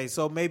 okay,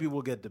 so maybe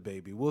we'll get the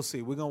baby. We'll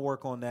see. We're gonna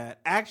work on that.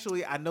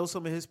 Actually, I know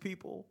some of his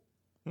people.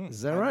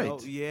 Is that right?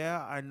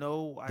 I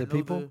know the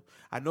people.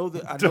 I know the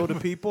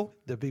people.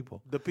 The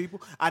people. The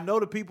people. I know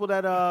the people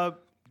that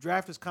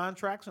draft his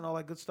contracts and all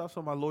that good stuff.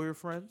 So my lawyer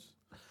friends.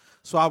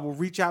 So I will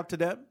reach out to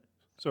them.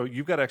 So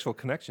you've got actual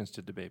connections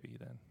to the baby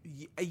then?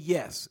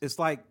 Yes, it's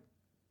like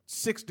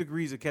 6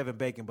 degrees of Kevin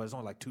Bacon, but it's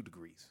only like 2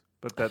 degrees.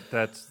 But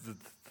that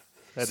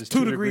is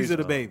 2 degrees of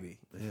the baby.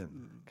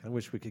 Man, kind of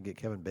wish we could get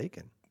Kevin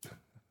Bacon.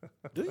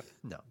 Do you?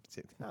 No,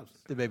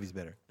 the baby's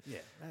better. Yeah,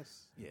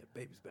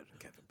 baby's better than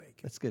Kevin Bacon.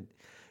 That's good.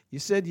 You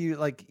said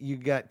you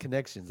got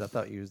connections. I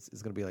thought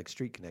it's going to be like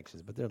street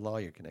connections, but they're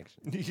lawyer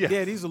connections.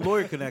 Yeah, these are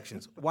lawyer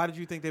connections. Why did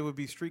you think they would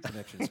be street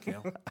connections,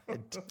 Cale?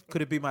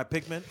 Could it be my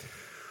pigment?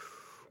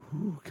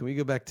 Ooh, can we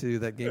go back to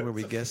that game where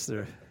we guessed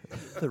the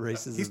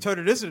races? He's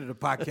turning this into the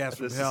podcast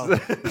from hell.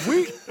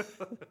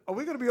 Are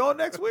we going to be on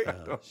next week?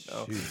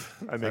 Shoot.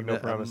 I make no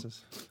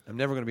promises. I'm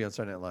never going to be on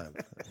Saturday Night Live.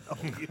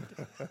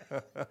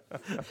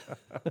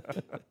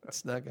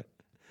 It's not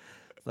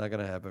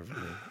gonna happen for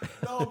me.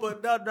 No,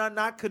 but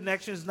not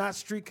connections, not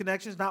street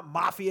connections, not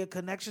mafia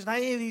connections, not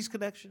any of these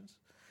connections.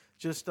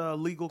 Just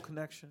legal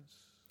connections.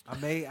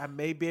 I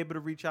may be able to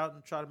reach out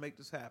and try to make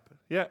this happen.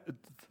 Yeah,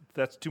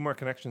 that's 2 more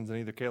connections than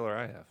either Cale or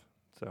I have.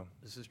 So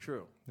this is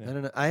true. Yeah. I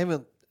don't know. I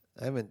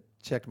haven't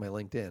checked my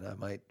LinkedIn. I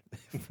might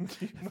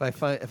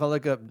if I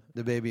look up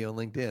the baby on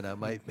LinkedIn, I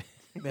might.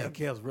 Man,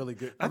 Cale's really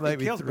good. I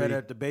think Cale's better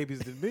at the babies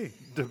than me.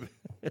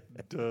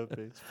 It's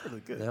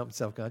really good. Now I'm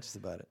self-conscious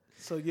about it.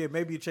 So yeah,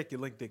 maybe you check your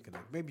LinkedIn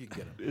connect. Maybe you can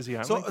get him. Is he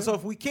on So LinkedIn? so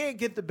if we can't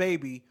get the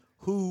baby,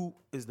 who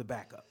is the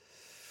backup?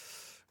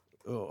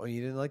 Oh,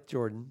 you didn't like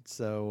Jordan,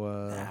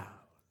 so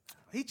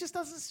he just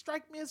doesn't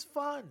strike me as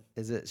fun.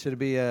 Should it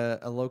be a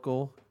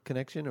local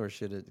connection or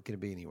can it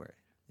be anywhere?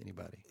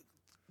 Anybody?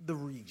 The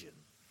region.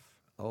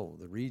 Oh,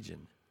 the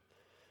region.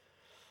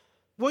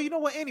 Well, you know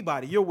what?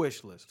 Anybody. Your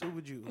wish list. Who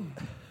would you?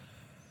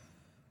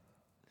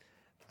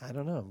 I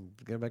don't know. I'm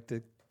going back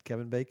to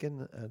Kevin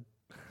Bacon.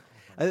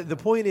 The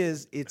point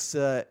is, it's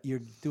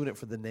you're doing it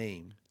for the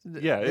name.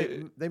 Yeah,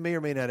 they may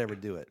or may not ever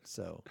do it.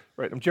 So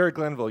right. Jerry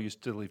Glanville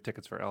used to leave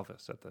tickets for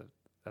Elvis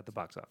at the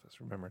box office.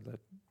 Remember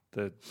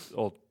the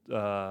old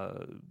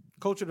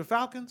coach of the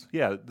Falcons?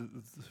 Yeah, the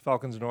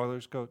Falcons and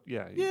Oilers coach.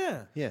 Yeah.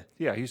 yeah.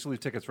 He used to leave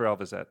tickets for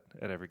Elvis at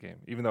every game,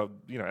 even though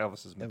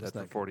Elvis has been dead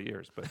for 40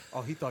 years. But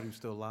he thought he was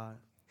still alive.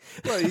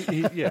 Well,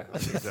 yeah, I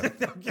think so.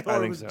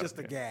 Or it was just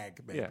a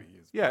gag, maybe.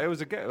 Yeah, it was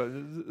a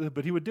gag,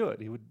 but he would do it.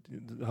 He would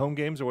home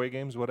games, away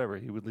games, whatever.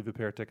 He would leave a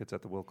pair of tickets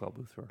at the will call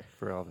booth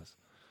for Elvis.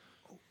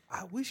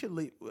 We should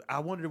leave. I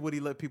wondered would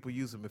he let people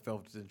use them if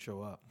Elvis didn't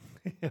show up.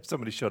 If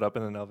somebody showed up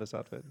in an Elvis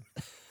outfit.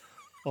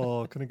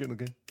 Oh, can I get in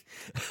the game?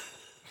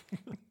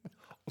 Well,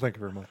 thank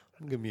you very much.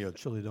 Give me a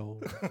chili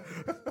dog.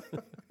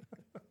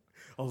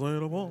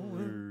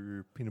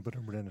 Peanut butter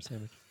and banana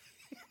sandwich.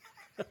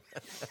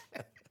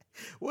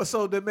 Well,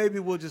 so then maybe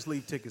we'll just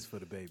leave tickets for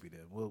the baby.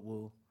 Then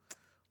we'll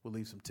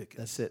leave some tickets.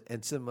 That's it.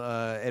 And some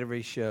at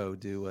every show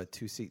do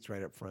 2 seats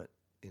right up front,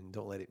 and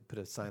don't let it put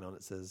a sign on it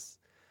that says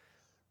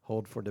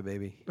 "Hold for the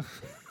baby."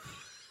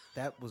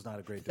 That was not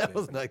a great That debate.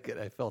 was not good.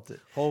 I felt it.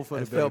 Hold for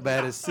I the felt baby.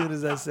 bad as soon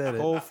as I said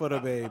it. Hold for the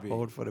baby.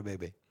 Hold for the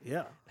baby.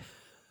 Yeah.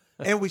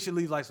 And we should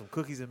leave like some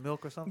cookies and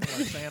milk or something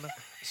like Santa.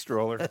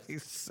 Stroller.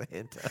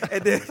 Santa.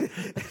 And then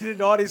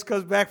the audience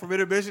comes back from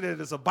intermission and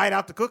there's a bite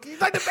out the cookie.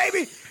 He's like, the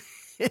baby.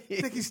 I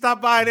think he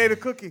stopped by and ate a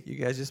cookie. You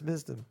guys just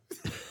missed him.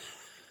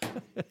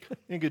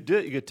 You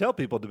could tell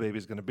people the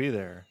baby's going to be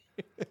there,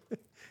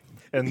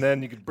 and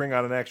then you could bring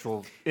out an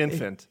actual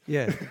infant.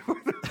 Yeah.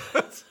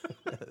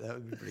 That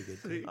would be pretty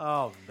good, too.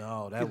 Oh,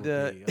 no. That would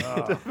be.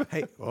 Oh.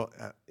 Hey, well,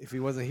 if he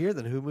wasn't here,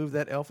 then who moved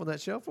that elf on that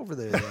shelf over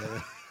there?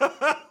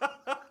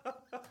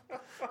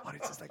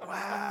 Audience is like,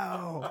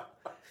 wow.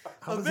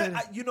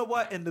 You know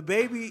what? And the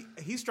baby,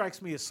 he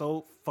strikes me as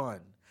so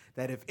fun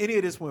that if any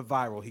of this went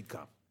viral, he'd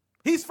come.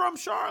 He's from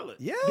Charlotte.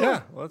 Yeah.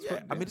 Yeah, well, that's Yeah.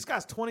 what, I mean, this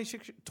guy's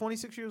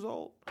 26 years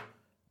old. I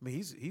mean,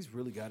 he's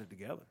really got it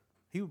together.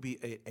 He would be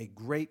a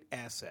great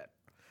asset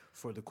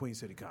for the Queen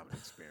City Comedy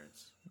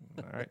Experience.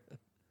 all right.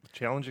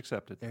 Challenge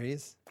accepted. There he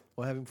is.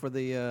 We'll have him for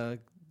the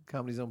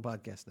Comedy Zone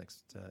podcast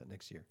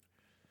next year.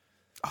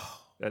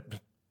 At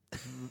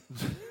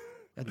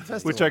At the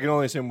festival. Which I can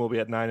only assume will be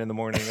at 9 a.m.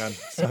 on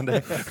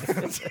Sunday.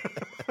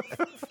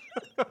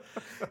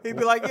 He'd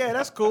be like, yeah,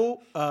 that's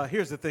cool.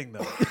 Here's the thing,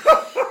 though.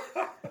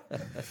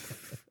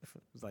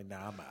 He's like,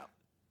 nah, I'm out.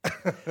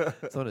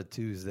 It's on a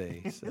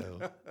Tuesday, so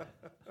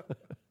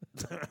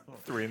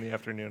 3 in the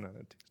afternoon on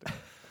a Tuesday.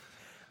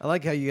 I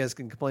like how you guys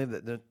can complain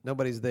that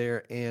nobody's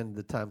there and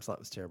the time slot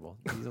was terrible.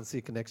 You don't see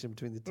a connection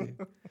between the two.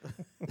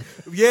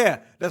 Yeah,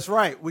 that's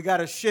right. We got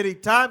a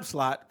shitty time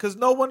slot because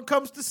no one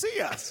comes to see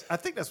us. I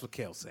think that's what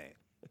Cale's saying.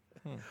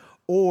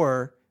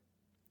 Or,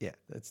 yeah,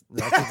 that's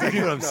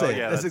exactly what I'm saying.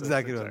 yeah, that's that's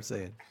exactly what I'm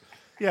exactly. saying.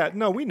 Yeah,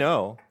 no, we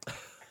know.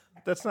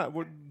 That's not.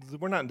 We're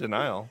not in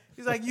denial.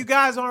 He's like, you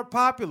guys aren't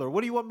popular.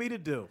 What do you want me to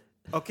do?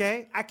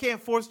 Okay? I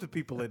can't force the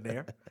people in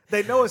there.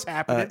 They know it's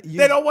happening.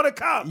 They don't want to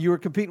come. You were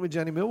competing with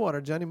Johnny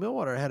Millwater. Johnny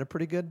Millwater had a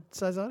pretty good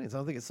size audience. I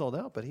don't think it sold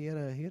out, but he had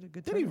a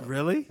good Did he turnout.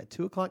 really? At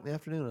 2:00 in the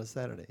afternoon on a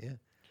Saturday, yeah.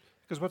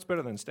 Because what's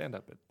better than stand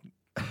up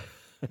at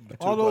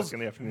All 2 those o'clock in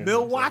the afternoon?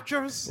 mill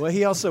watchers? Well,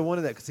 he also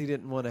wanted that because he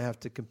didn't want to have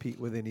to compete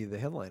with any of the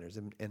headliners.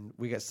 And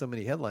we got so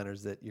many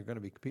headliners that you're going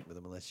to be competing with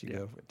them unless you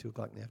go at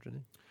 2:00 in the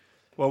afternoon.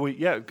 Well,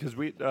 because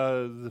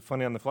the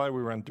Funny on the Fly,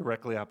 we were on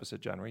directly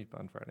opposite John Reap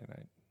on Friday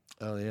night.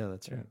 Oh, yeah,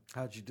 that's right.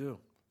 How'd you do?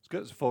 It's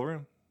good. It's a full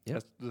room. Yep.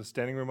 That's the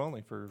standing room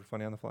only for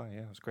Funny on the Fly.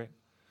 Yeah, it was great.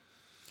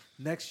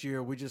 Next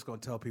year, we're just going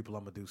to tell people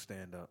I'm going to do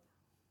stand-up.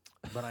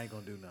 But I ain't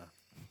going to do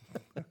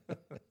nothing.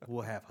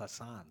 We'll have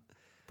Hassan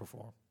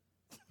perform.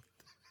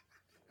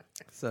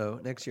 So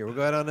next year, we'll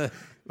go out on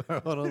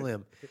a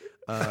limb.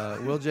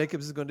 Will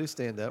Jacobs is going to do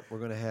stand-up. We're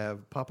going to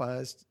have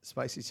Popeye's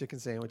spicy chicken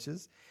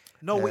sandwiches.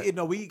 No,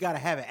 we got to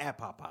have it at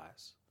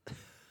Popeyes.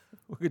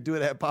 We're going to do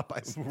it at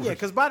Popeyes. Yeah,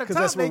 because by the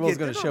time that's where they Will's get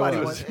gonna there, show nobody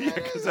up. wants. Yeah,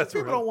 'cause that's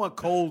people where- don't want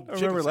cold. I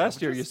remember chicken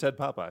last year you sandwiches. said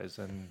Popeyes,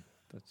 and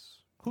that's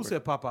Who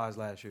said Popeyes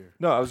last year?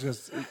 no. I was going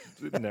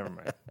to. Never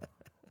mind.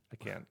 I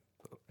can't.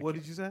 What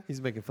did you say? He's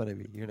making fun of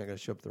you. You're not going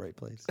to show up at the right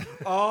place.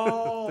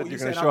 Oh, That you you're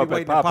said going to I'll show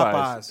be up at waiting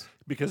Popeyes,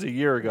 because a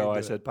year ago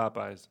I said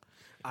Popeyes,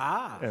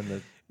 Ah, and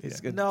the It's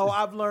yeah. good. no,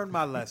 I've learned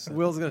my lesson.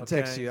 Will's going to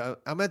text Okay? you.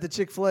 I'm at the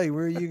Chick-fil-A.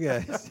 Where are you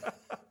guys?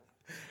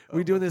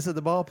 We doing this at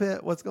the ball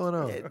pit? What's going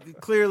on?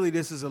 Clearly,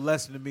 this is a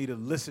lesson to me to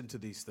listen to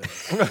these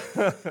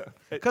things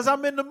because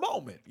I'm in the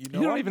moment. You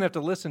know, You don't even have to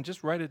listen;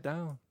 just write it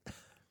down.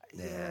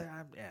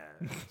 Yeah,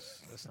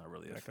 that's not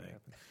really a thing.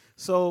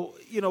 So,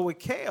 with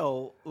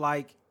Cale,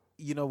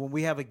 when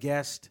we have a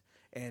guest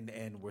and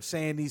we're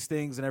saying these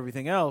things and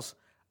everything else,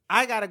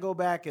 I got to go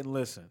back and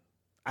listen.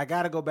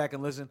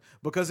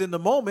 Because in the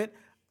moment,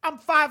 I'm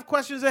 5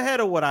 questions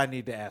ahead of what I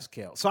need to ask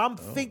Cale. So I'm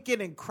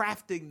thinking and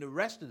crafting the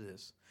rest of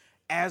this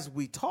as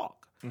we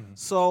talk. Mm-hmm.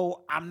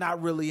 So I'm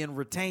not really in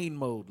retain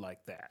mode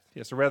like that.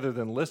 Yeah. So rather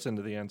than listen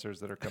to the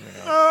answers that are coming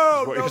out,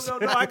 Oh, is what you're no.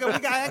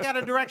 saying. I got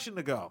a direction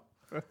to go.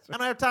 I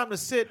don't have time to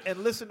sit and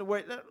listen to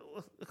where.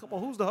 Come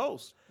on, who's the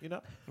host?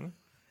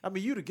 I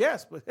mean, you the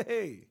guest, but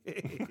hey,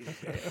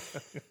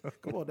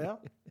 come on now.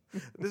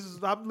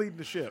 I'm leading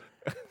the ship.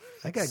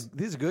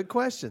 These are good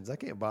questions. I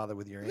can't bother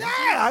with your answers.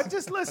 Yeah, I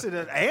just listen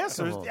to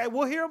answers. Come on. Yeah,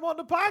 we'll hear them on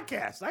the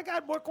podcast. I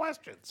got more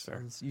questions.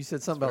 You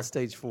said something about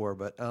stage 4,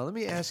 but let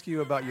me ask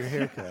you about your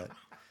haircut.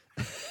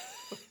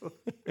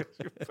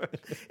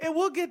 And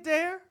we'll get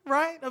there,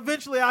 right?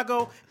 Eventually, I'll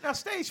go. Now,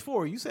 stage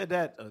 4. You said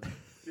that.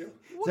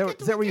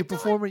 Is that where you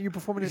performing? You're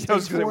performing in I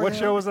was stage gonna say, 4 what now?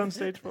 show was on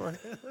stage 4?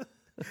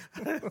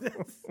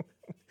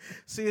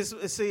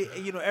 See,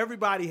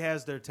 everybody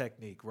has their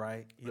technique,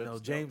 right?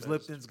 James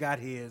Lipton's got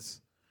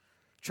his.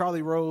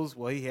 Charlie Rose,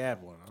 well, he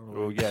had one. I don't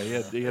know. Oh yeah,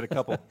 he had a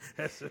couple.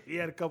 He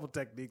had a couple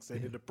techniques they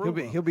did to prove.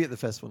 He'll be at the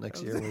festival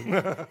next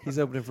year. He's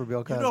opening for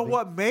Bill Cosby. You know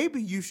what?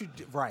 Maybe you should.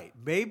 Right.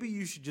 Maybe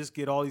you should just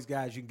get all these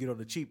guys you can get on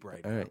the cheap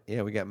right All now. right.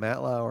 Yeah, we got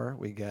Matt Lauer.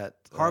 We got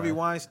Harvey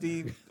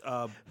Weinstein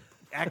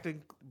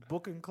acting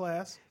booking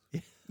class.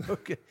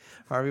 Okay.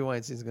 Harvey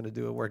Weinstein's going to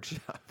do a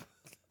workshop.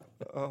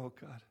 Oh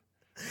God.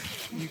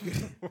 You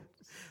could,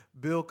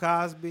 Bill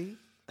Cosby.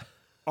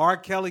 R.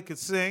 Kelly could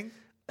sing.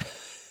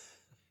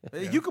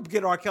 You could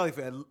get R. Kelly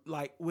for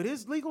like with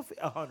his legal fee,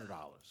 $100.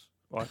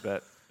 Well, I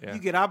bet. Yeah. You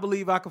get I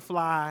Believe I Could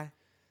Fly,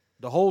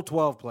 the whole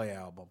 12-play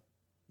album.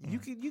 You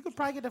could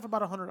probably get that for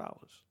about $100.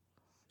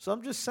 So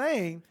I'm just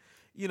saying,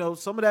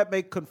 some of that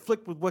may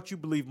conflict with what you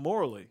believe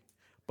morally,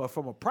 but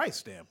from a price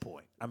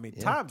standpoint, I mean,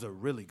 times are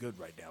really good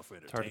right now for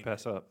entertainment. It's hard to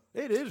pass up.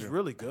 It is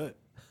really good.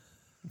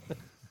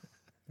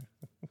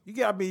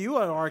 You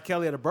and R.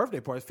 Kelly at a birthday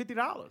party, it's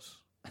 $50.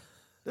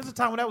 There's a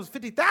time when that was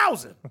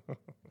 $50,000.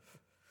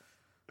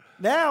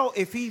 Now,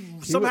 if he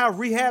somehow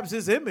rehabs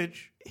his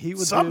image, he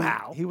would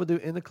do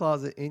In the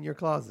Closet, In Your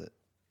Closet.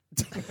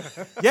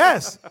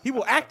 Yes, he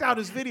will act out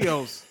his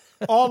videos,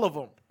 all of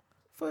them,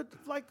 for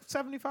like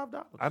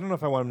 $75. I don't know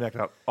if I want him to act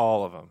out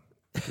all of them.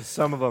 'Cause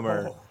some of them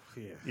are.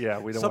 Yeah,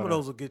 we don't. Some of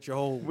those will get your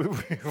whole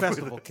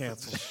festival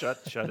canceled. Shut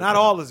it. Not down.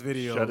 all his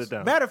videos. Shut it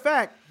down. Matter of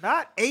fact,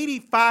 not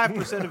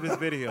 85% of his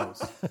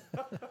videos,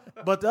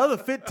 but the other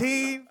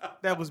 15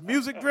 that was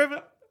music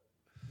driven,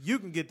 you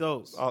can get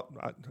those.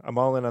 I'm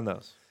all in on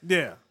those.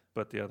 Yeah,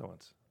 but the other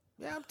ones.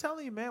 Yeah, I'm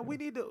telling you, man. We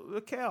need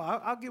to, Cale.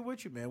 I'll get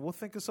with you, man. We'll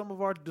think of some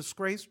of our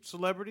disgraced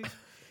celebrities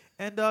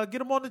and get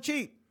them on the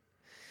cheap.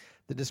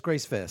 The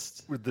Disgrace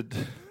Fest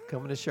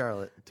coming to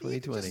Charlotte,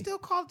 2020. You can still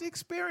call it the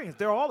experience.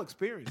 They're all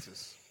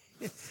experiences.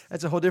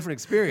 That's a whole different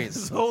experience.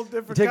 It's a whole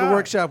different. You take a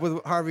workshop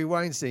with Harvey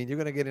Weinstein, you're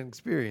going to get an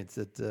experience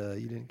that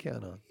you didn't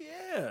count on.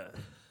 Yeah,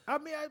 I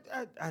mean,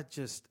 I'm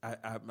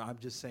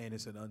just saying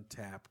it's an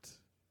untapped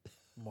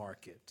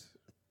market.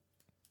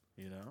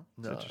 It's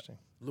interesting.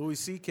 Louis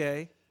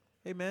C.K.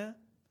 Hey man,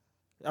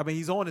 I mean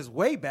he's on his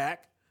way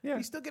back. Yeah,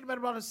 he's still getting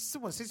about a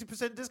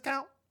 60%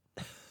 discount.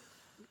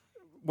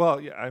 Well,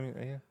 yeah, I mean,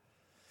 yeah.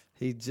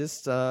 He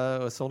just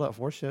sold out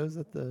 4 shows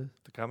at the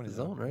Comedy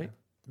Zone, right? Yeah.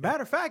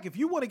 Matter of fact, if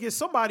you want to get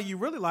somebody you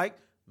really like,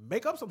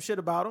 make up some shit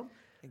about them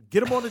and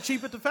get them on the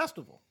cheap at the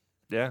festival.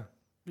 Yeah.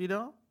 You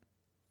know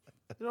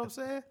what I'm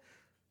saying?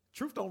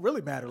 Truth don't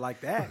really matter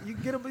like that. You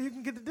can get them, you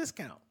can get the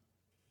discount.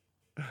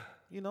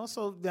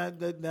 So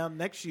now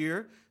next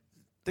year,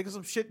 think of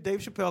some shit Dave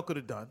Chappelle could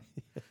have done.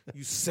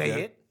 You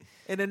say it,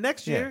 and then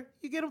next year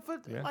you get them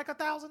for like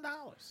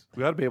 $1,000.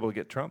 We ought to be able to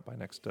get Trump by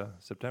next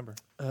September.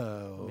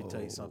 Let me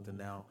tell you something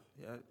now.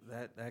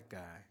 That guy.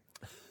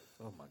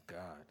 Oh my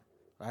God.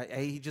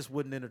 He just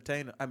wouldn't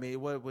entertain. I mean,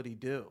 what would he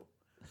do?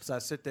 So I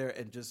sit there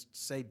and just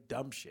say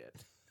dumb shit.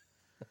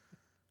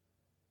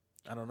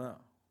 I don't know.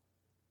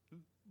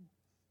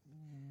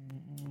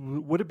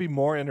 Would it be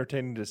more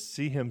entertaining to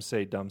see him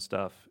say dumb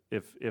stuff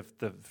if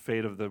the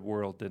fate of the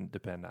world didn't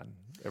depend on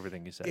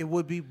everything he said? It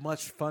would be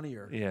much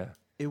funnier. Yeah.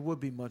 It would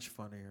be much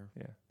funnier.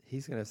 Yeah.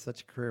 He's going to have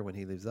such a career when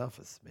he leaves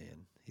office,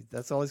 man.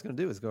 That's all he's going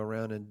to do is go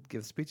around and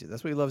give speeches.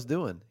 That's what he loves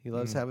doing. He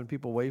loves having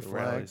people wave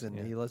flags, and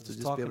he loves to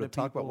just be able to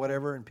talk about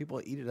whatever, and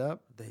people eat it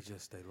up. They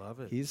love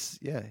it. He's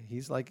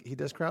like, he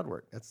does crowd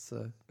work. That's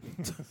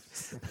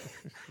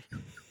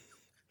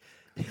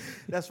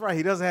That's right.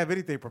 He doesn't have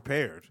anything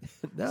prepared.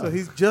 No. So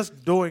he's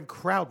just doing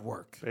crowd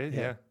work.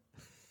 Yeah.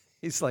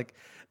 He's like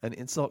an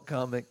insult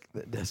comic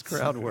that does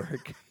crowd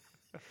work.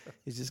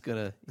 He's just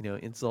going to,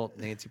 insult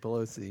Nancy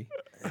Pelosi.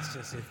 It's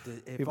just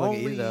if people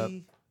only can eat it up.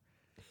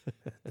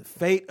 the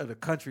fate of the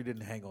country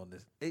didn't hang on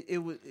this. It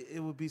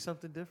would be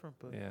something different,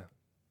 but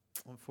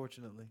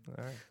unfortunately.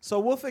 All right. So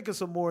we'll think of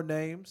some more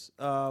names.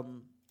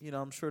 I'm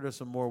sure there's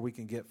some more we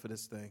can get for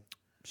this thing.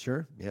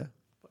 Sure, yeah.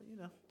 But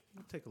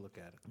we'll take a look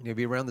at it. It'll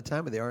be around the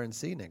time of the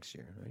RNC next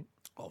year, right?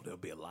 Oh, there'll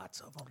be lots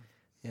of them.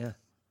 Yeah.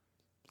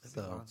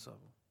 There'll be lots of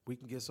them. We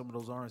can get some of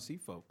those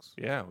RNC folks.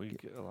 Yeah, we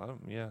get a lot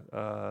of them. Yeah.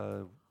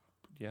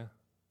 Yeah.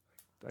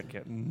 I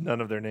can't.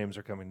 None of their names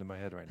are coming to my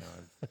head right now.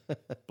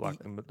 I've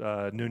blocked them.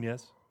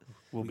 Nunez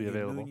will be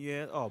available.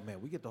 Nunez. Oh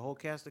man, we get the whole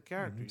cast of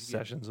characters.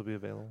 Sessions will be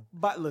available.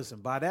 But listen,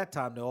 by that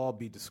time they'll all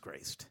be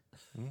disgraced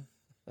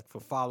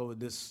for following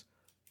this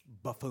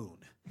buffoon.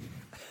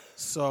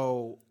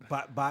 So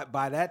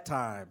by that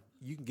time,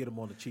 you can get them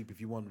on the cheap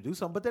if you want them to do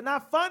something. But they're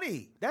not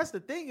funny. That's the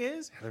thing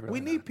is, we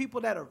need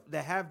people that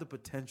have the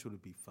potential to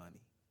be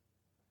funny.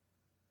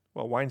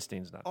 Well,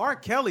 Weinstein's not. R.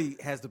 Kelly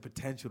has the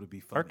potential to be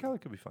funny. R. Kelly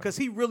could be funny. Because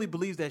he really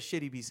believes that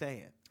shit he be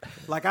saying.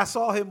 Like, I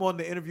saw him on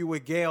the interview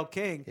with Cale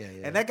King,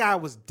 and that guy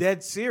was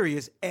dead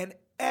serious, and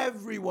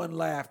everyone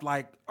laughed.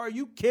 Like, are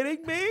you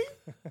kidding me?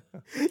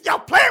 Y'all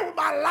playing with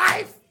my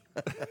life?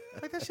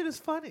 Like, that shit is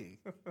funny.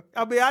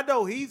 I mean, I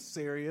know he's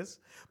serious,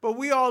 but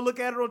we all look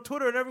at it on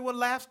Twitter, and everyone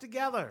laughs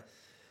together.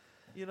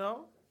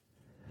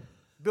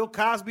 Bill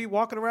Cosby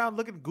walking around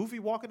looking goofy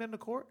walking in the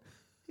court.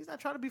 He's not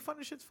trying to be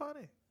funny. Shit's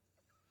funny.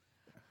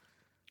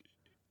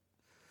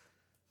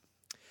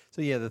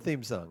 So yeah, the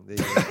theme song.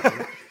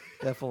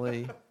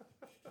 Definitely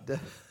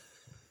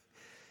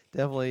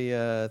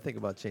think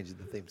about changing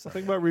the theme song.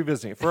 Think about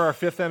revisiting it for our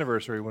 5th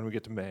anniversary when we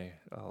get to May.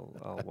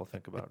 We'll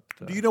think about.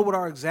 Do you know what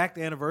our exact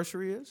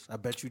anniversary is? I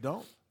bet you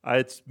don't.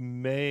 It's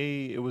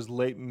May. It was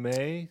late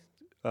May.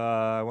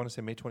 I want to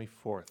say May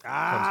 24th.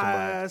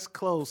 That's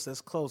close. That's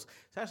close.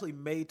 It's actually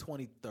May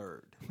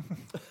 23rd.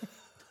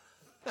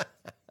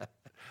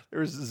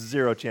 There's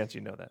 0 chance you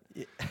know that.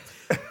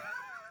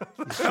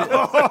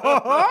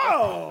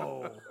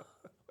 Oh!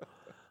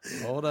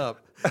 Hold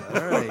up. All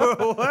right.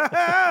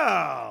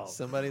 Wow.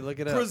 Somebody look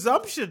it up.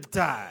 Presumption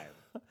time.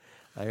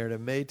 I heard a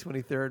May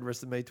 23rd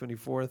versus May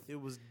 24th. It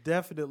was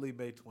definitely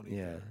May 23rd.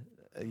 Yeah.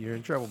 You're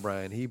in trouble,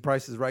 Brian. He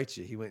prices right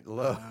you. He went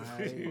low.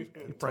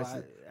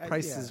 Prices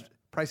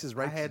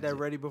right. I had that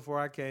ready before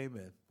I came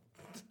in.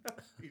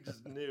 You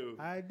just knew.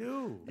 I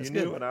do. You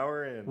knew an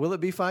hour in. Will it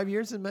be 5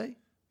 years in May?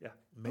 Yeah.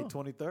 May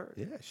 23rd.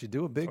 Yeah, should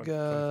do a big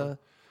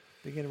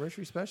big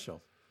anniversary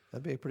special.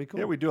 That'd be pretty cool.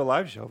 Yeah, we do a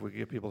live show if we can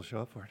get people to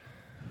show up for it.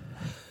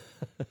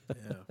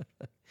 Yeah.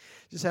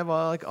 Just have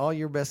all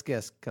your best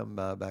guests come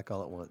back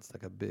all at once,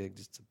 like a big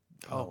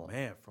Oh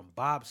man, from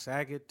Bob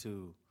Saget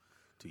to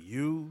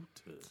you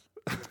to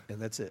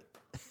and that's it.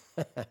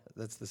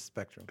 That's the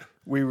spectrum.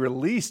 We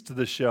released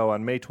the show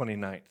on May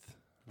 29th,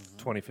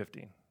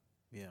 2015.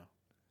 Yeah.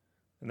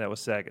 And that was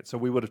Saget. So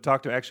we would have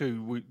talked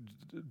to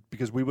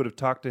because we would have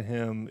talked to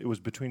him. It was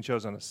between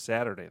shows on a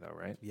Saturday, though,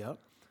 right? Yep.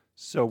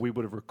 So we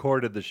would have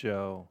recorded the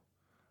show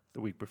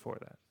the week before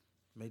that.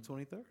 May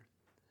 23rd.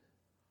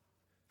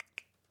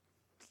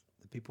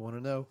 The people want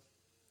to know.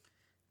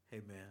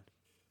 Hey man.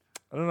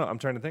 I don't know. I'm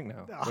trying to think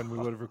now when we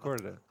would have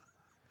recorded it.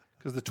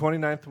 Because the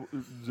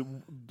 29th,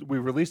 we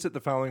released it the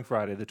following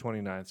Friday, the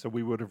 29th. So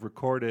we would have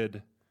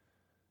recorded,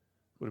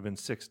 would have been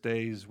 6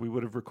 days. We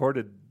would have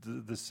recorded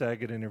the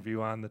Saget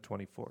interview on the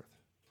 24th.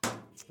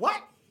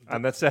 What?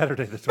 On that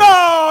Saturday, the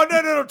 24th.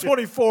 No,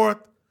 24th.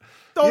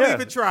 Don't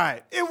even try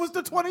it. It was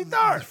the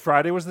 23rd.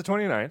 Friday was the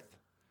 29th.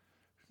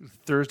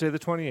 Thursday the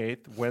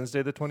 28th.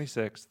 Wednesday the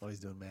 26th. Oh, he's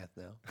doing math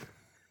now.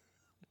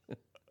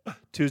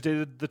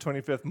 Tuesday the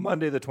 25th.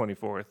 Monday the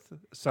 24th.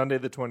 Sunday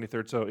the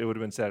 23rd. So it would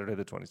have been Saturday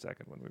the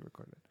 22nd when we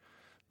recorded.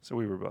 So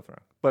we were both wrong.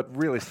 But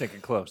really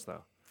stinking close,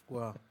 though.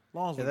 Well,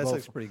 long as Yeah, we that both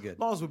looks pretty good. As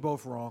long as we're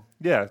both wrong.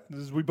 Yeah,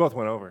 we both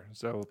went over.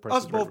 So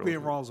Us both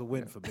being wrong is a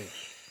win for me.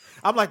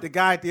 I'm like the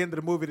guy at the end of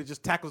the movie that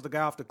just tackles the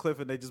guy off the cliff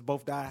and they just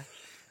both die.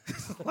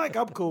 Like,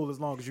 I'm cool as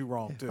long as you're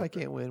wrong, too. If I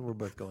can't win, we're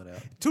both going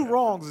out. 2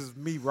 wrongs is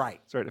me right.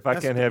 That's right. If I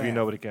That's can't the have you, math.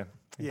 nobody can.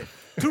 Yeah.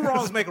 2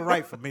 wrongs make a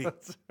right for me.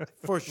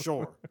 For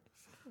sure.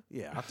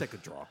 Yeah, I'll take a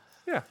draw.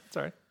 Yeah,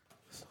 sorry.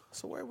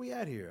 So where are we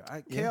at here?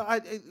 Cale,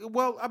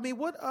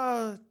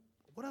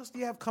 what else do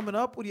you have coming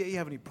up? You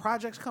have any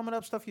projects coming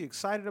up, stuff you're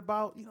excited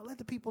about? Let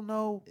the people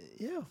know.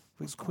 Yeah,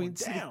 What's Queen going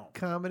City down?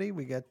 Comedy.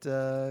 We got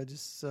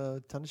just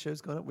a ton of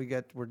shows going up.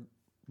 We're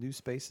new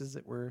spaces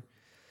that we're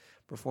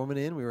performing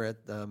in. We were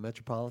at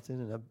Metropolitan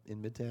and up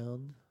in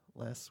Midtown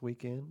last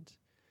weekend.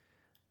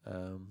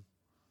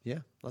 Yeah,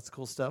 lots of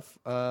cool stuff.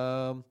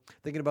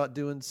 Thinking about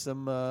doing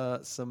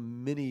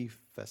some mini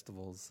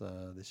festivals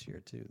this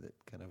year too that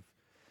kind of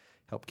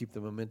help keep the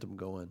momentum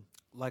going.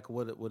 Like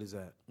what is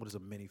that? What is a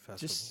mini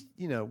festival? Just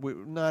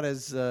we're not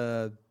as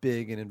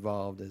big and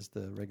involved as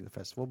the regular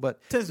festival, but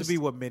tends to be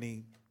what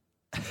mini.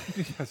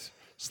 Yes.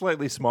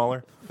 Slightly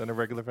smaller than a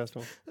regular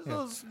festival.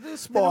 They're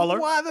smaller.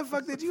 Why the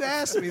fuck did you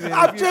ask me then?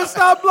 I'm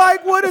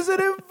like, what does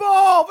it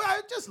involve?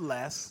 Just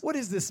less. What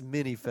is this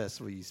mini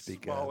festival you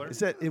speak Smaller.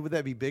 of? Would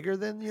that be bigger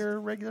than your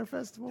regular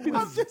festival?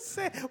 I'm just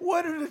saying,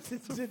 what are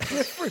the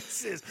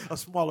differences? A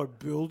smaller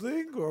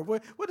building, or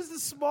what is the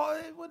small?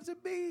 What does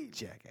it mean?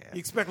 Jackass. You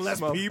expect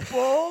less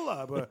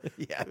people?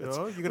 Yeah,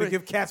 you're gonna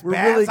give cats we're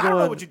baths. really I don't know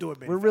going- what you're doing.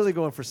 We're really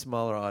going for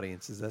smaller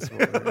audiences. That's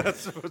what we're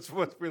That's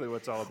what's really what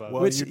it's all about.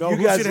 Well, Which you know you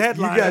who guys, should you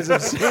headline guys it.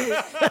 have seen.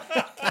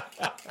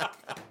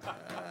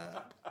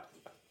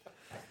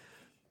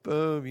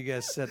 Boom! You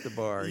guys set the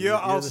bar. You're You're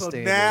the also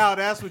standard. now.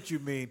 That's what you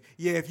mean.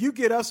 Yeah, if you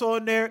get us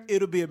on there,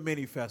 it'll be a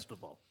mini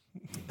festival.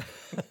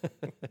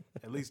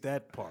 At least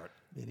that part.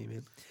 Mini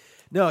man.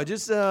 No,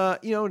 just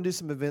do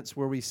some events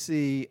where we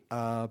see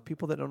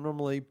people that don't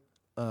normally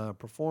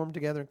perform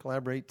together and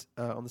collaborate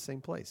on the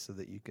same place, so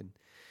that you can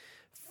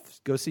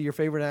go see your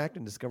favorite act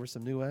and discover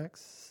some new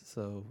acts.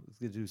 So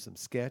we're gonna do some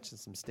sketch and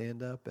some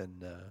stand up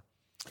and.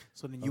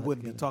 So then you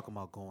wouldn't be talking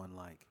about going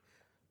like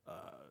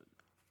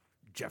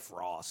Jeff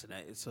Ross, and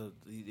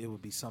it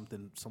would be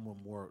someone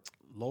more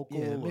local.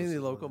 Yeah, or mainly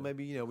something local. like that?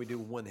 Maybe we do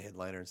one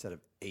headliner instead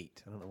of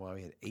 8. I don't know why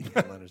we had 8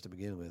 headliners to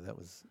begin with.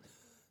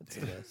 That's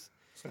a mess.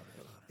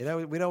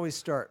 We'd always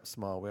start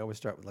small. We always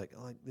start with like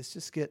let's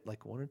just get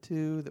like 1 or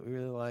 2 that we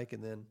really like,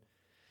 and then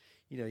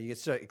you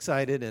get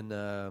excited. And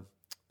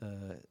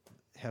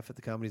half at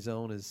the Comedy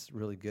Zone is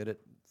really good at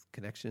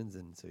connections,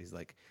 and so he's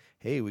like,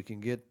 "Hey, we can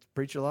get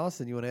Preacher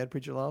Lawson. You want to add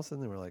Preacher Lawson?"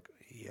 And we're like,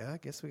 "Yeah, I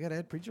guess we got to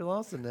add Preacher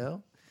Lawson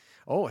now."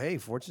 Oh, hey,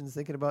 Fortune's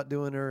thinking about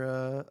doing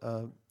her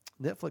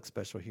Netflix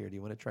special here. Do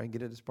you want to try and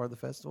get it as part of the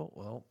festival?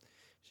 Well,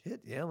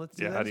 shit, yeah, let's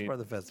do that as part of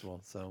the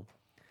festival. So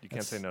You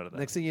can't say no to that.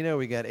 next thing you know,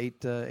 we got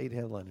 8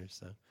 headliners.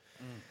 So,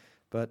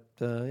 but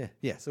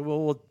yeah. So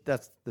we'll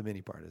that's the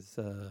mini part is just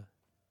a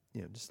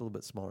little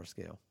bit smaller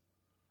scale.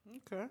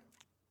 Okay.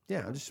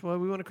 Yeah,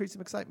 we want to create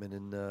some excitement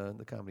in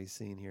the comedy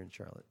scene here in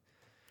Charlotte.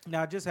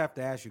 Now I just have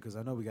to ask you because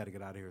I know we got to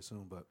get out of here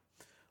soon. But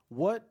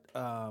what?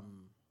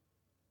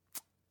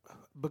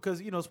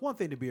 Because it's one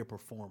thing to be a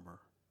performer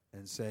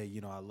and say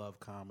I love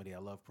comedy, I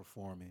love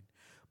performing,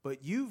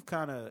 but you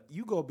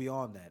go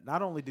beyond that.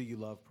 Not only do you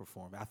love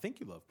performing, I think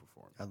you love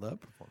performing. I love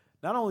performing.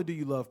 Not only do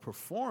you love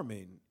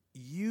performing,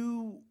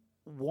 you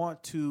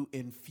want to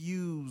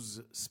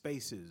infuse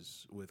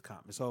spaces with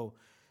comedy. So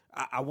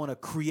I want to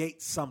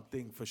create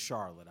something for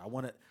Charlotte. I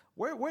want to.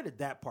 Where did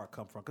that part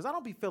come from? Because I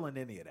don't be feeling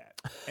any of that.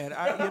 And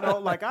I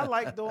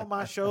like doing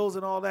my shows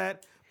and all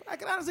that, but I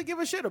can honestly give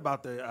a shit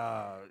about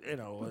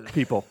the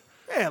People.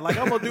 Yeah, like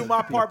I'm gonna do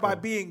my part by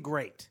being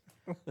great.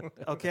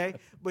 Okay,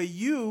 but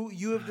you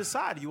have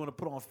decided you want to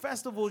put on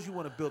festivals. You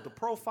want to build the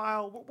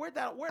profile. Where all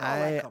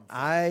that come from?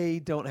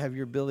 I don't have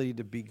your ability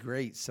to be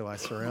great, so I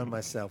surround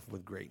myself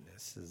with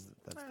greatness.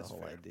 That's the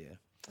whole fair. idea.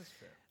 That's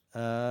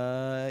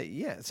fair.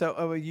 Yeah.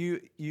 So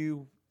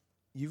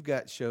you've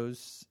got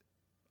shows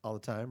all the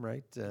time,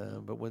 right?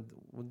 But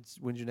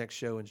when's your next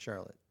show in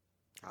Charlotte?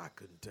 I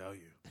couldn't tell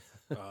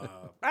you.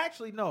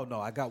 Actually, no.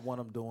 I got one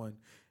I'm doing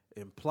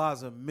in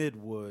Plaza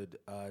Midwood,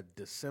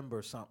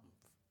 December something.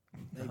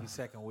 Maybe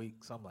second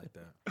week, something like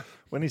that.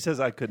 When he says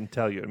I couldn't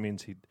tell you, it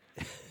means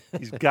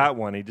he's got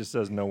one. He just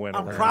doesn't know when.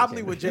 I'm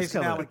probably with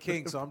Jason Allen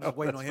King, so I'm just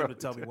waiting on him to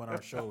tell me when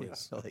our show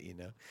is. I'll let you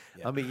know.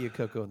 Yeah. I'll meet you,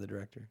 Coco, and the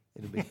director.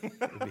 It'll be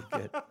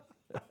good.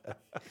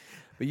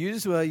 But you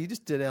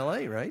just did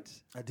L.A., right?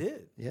 I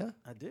did. Yeah,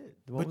 I did.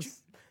 What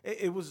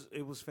But was-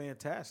 it was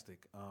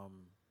fantastic.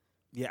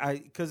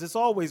 Because it's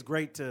always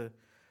great to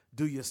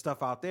do your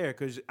stuff out there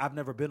because I've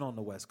never been on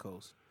the West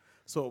Coast.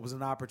 So it was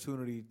an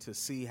opportunity to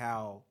see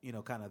how,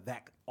 kind of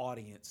that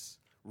audience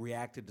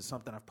reacted to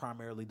something I've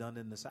primarily done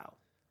in the South.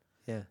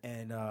 Yeah.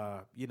 And,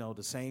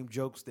 the same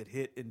jokes that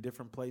hit in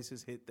different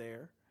places hit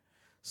there.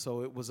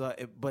 So it was,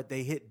 but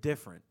they hit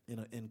different,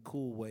 in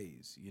cool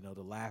ways.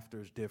 The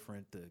laughter's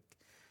different,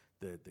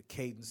 the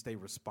cadence they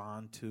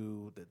respond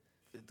to, the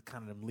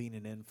kind of them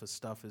leaning in for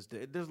stuff is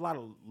there's a lot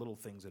of little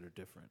things that are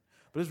different.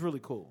 But it's really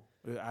cool.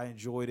 I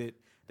enjoyed it.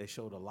 They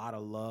showed a lot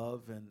of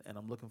love, and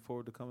I'm looking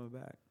forward to coming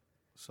back.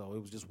 So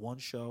it was just one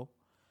show.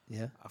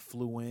 Yeah. I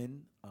flew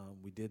in,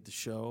 we did the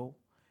show,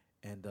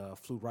 and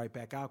flew right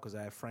back out because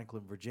I had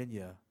Franklin,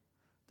 Virginia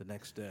the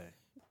next day.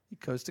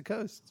 Coast to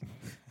coast.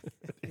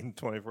 In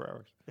 24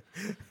 hours.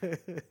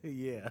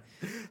 Yeah.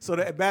 So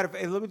let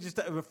me just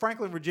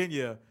Franklin,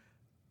 Virginia,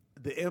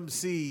 the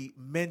MC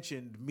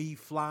mentioned me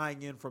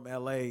flying in from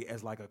L.A.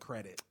 as like a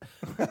credit.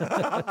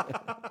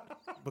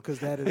 Because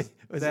that is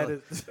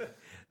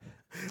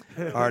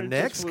Our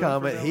next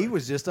comment, he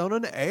was just on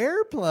an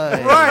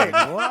airplane. Right.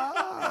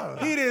 Wow.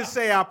 He didn't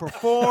say I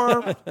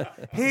performed.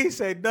 He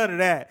said none of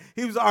that.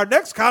 Our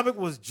next comic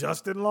was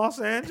just in Los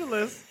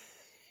Angeles.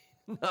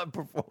 Not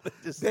performing.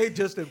 They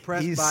just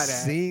impressed He's by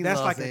that. seen That's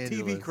Los like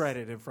Angeles. a TV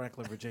credit in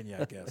Franklin, Virginia,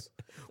 I guess.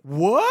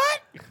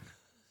 What?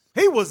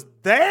 He was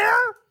there?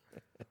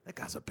 That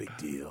guy's a big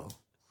deal.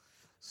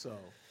 So,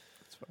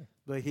 that's funny.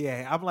 But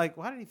yeah, I'm like,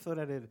 why did he throw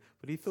that in?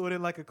 But he threw it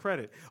in like a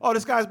credit. Oh,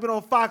 this guy's been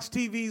on Fox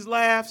TV's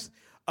Laughs.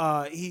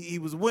 He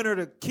was winner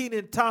to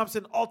Kenan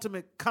Thompson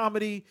Ultimate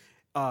Comedy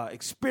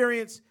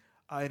Experience,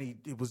 and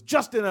he was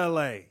just in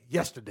L.A.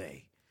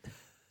 yesterday.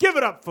 Give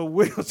it up for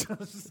Will. I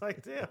was just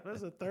like, damn,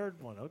 there's a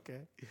third one. Okay.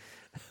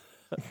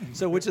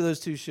 So which of those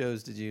two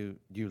shows did you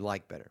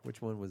like better?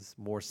 Which one was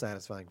more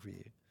satisfying for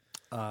you?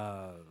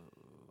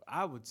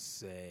 I would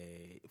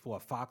say for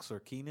Fox or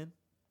Kenan.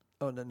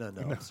 Oh no!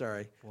 I'm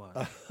sorry.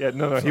 What? Yeah,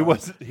 no. He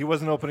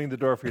wasn't opening the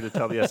door for you to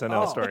tell the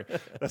SNL story.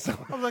 That's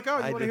all. I was like, oh,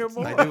 you want to hear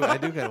more? I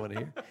do kind of want to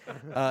hear.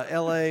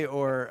 L.A.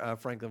 or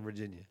Franklin,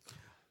 Virginia.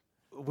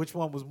 Which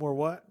one was more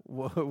what?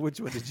 Which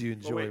one did you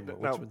enjoy wait, more?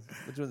 now-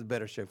 Which one's a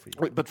better show for you?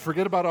 Wait, but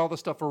forget about all the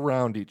stuff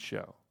around each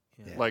show,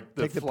 Yeah. like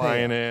the Take the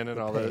flying payout. in and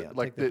The all payout. that,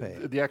 like Take the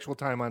payout. the actual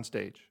time on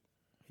stage.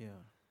 Yeah.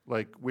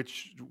 Like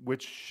which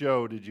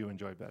show did you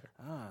enjoy better?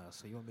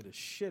 So you want me to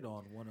shit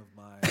on one of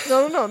my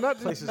No, not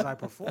places I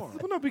perform?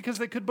 Well, no, because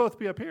they could both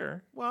be up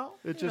here. Well,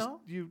 It just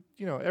you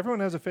know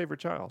everyone has a favorite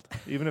child,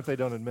 even if they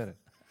don't admit it.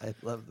 I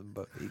love them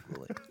both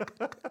equally.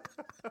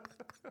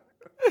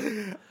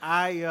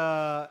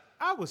 I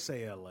would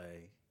say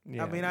L.A.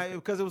 Yeah. I mean,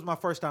 because it was my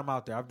first time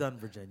out there. I've done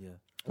Virginia.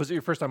 Was it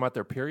your first time out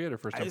there? Period, or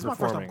first time It's my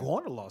performing? first time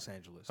going to Los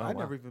Angeles. I'd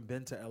wow. never even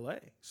been to L.A.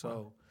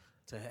 So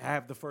to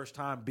have the first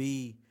time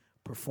be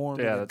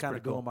performing Yeah, and that's kind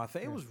of pretty doing cool. my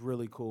thing, it was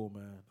really cool,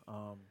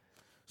 man.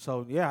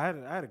 So yeah,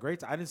 I had a great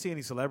time. I didn't see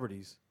any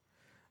celebrities.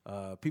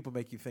 People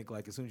make you think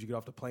like as soon as you get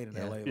off the plane in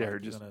L.A., Yeah, like, you're you're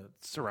just gonna,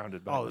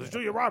 surrounded by. oh, it's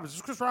Julia Roberts,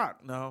 it's Chris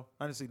Rock. No,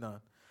 I didn't see none.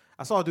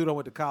 I saw a dude I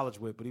went to college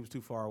with, but he was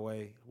too far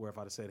away. Where if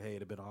I'd have said, hey,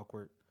 it'd have been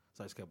awkward.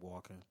 So I just kept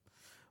walking.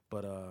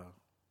 But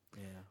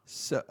yeah.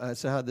 So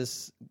how'd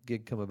this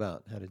gig come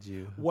about? How did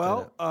you?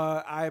 Well,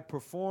 I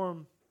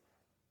performed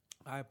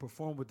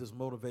with this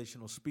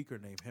motivational speaker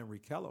named Henry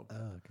Kellum. Oh,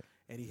 okay.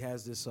 And he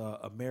has this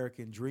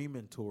American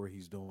Dreaming tour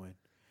he's doing.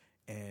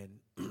 And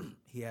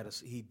he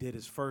did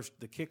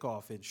the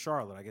kickoff in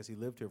Charlotte. I guess he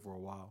lived here for a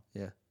while.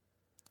 Yeah.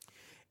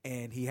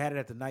 And he had it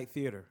at the Night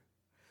Theater.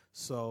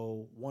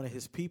 So one of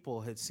his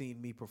people had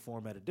seen me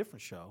perform at a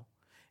different show.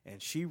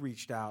 And she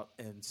reached out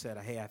and said,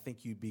 hey, I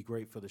think you'd be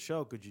great for the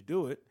show. Could you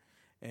do it?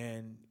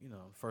 And,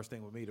 first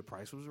thing with me, the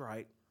price was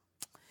right.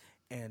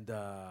 And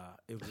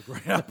it was a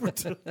great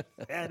opportunity.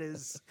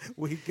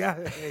 We got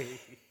it. Hey,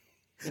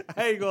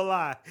 I ain't going to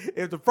lie.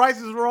 If the price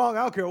is wrong,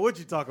 I don't care what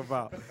you talk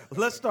about.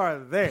 Let's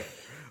start there.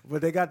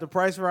 but they got the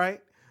price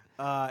right,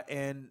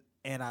 and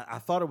I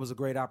thought it was a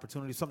great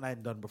opportunity, something I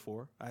hadn't done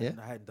before. I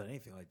hadn't done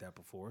anything like that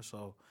before,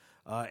 so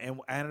and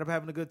I ended up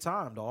having a good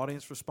time. The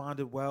audience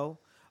responded well.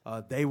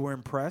 They were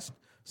impressed.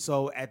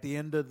 So at the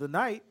end of the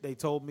night, they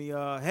told me,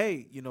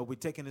 hey, we're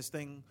taking this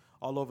thing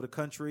all over the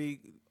country,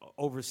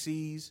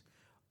 overseas.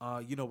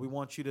 We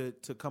want you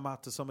to come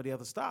out to some of the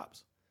other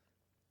stops.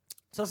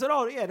 So I said,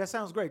 oh, yeah, that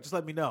sounds great. Just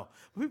let me know.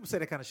 People say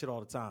that kind of shit all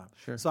the time.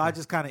 Sure. So I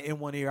just kind of in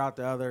one ear, out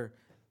the other.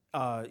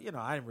 I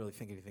didn't really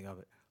think anything of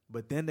it.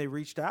 But then they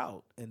reached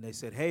out, and they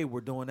said, hey,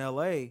 we're doing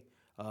L.A.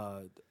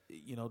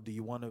 Do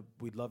you want to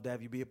 – we'd love to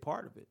have you be a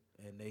part of it.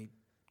 And they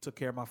took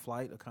care of my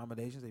flight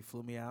accommodations. They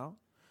flew me out.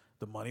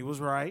 The money was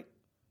right,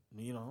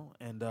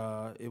 and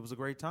it was a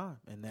great time.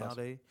 And now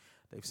they've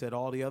said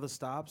all the other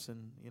stops,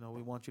 and,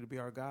 we want you to be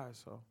our guy.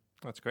 So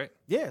that's great.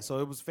 Yeah, so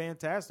it was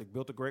fantastic.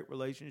 Built a great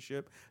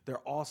relationship.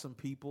 They're awesome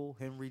people.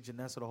 Henry,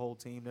 Janessa, the whole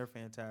team, they're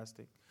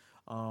fantastic.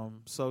 A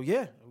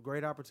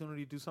great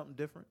opportunity to do something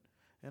different,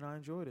 and I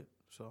enjoyed it.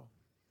 So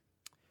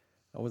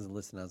I wasn't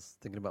listening. I was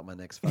thinking about my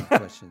next 5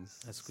 questions.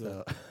 That's good.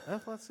 So.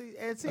 That's what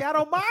I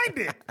don't mind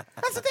it.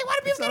 That's the thing. Why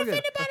do people get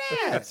offended by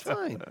that? That's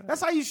fine.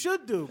 That's how you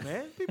should do,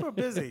 man. People are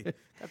busy.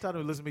 Got time to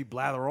listen to me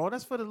blather on.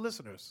 That's for the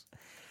listeners.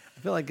 I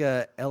feel like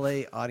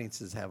L.A.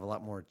 audiences have a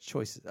lot more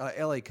choices.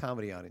 L.A.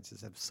 comedy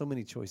audiences have so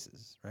many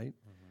choices, right?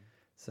 Mm-hmm.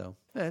 So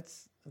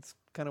that's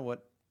kind of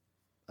what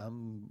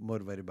I'm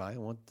motivated by. I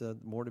want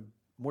more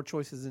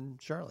choices in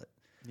Charlotte.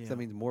 Yeah. So that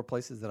means more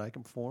places that I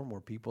can perform, more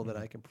people that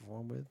I can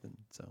perform with, and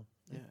so.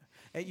 Yeah.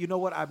 And you know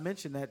what? I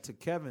mentioned that to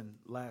Kevin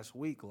last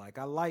week. Like,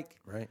 I like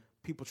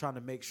people trying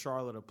to make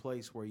Charlotte a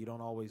place where you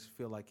don't always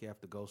feel like you have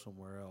to go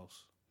somewhere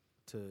else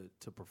to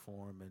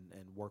perform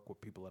and work with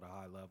people at a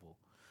high level.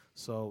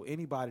 So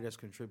anybody that's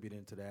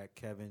contributing to that,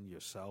 Kevin,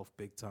 yourself,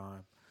 big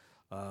time,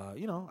 I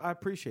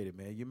appreciate it,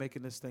 man. You're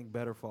making this thing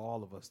better for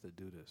all of us that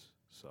do this.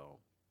 So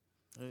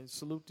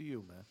salute to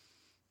you, man.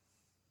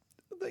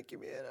 Well, thank you,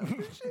 man. I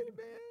appreciate it,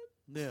 man.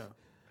 Yeah.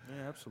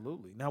 Yeah,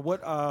 absolutely. Now,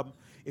 what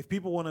if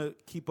people want to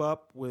keep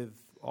up with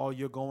all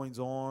your goings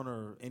on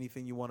or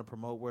anything you want to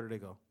promote? Where do they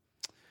go?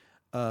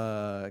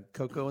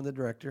 Coco and the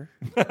director.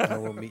 I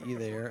will meet you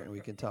there, and we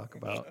can talk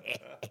about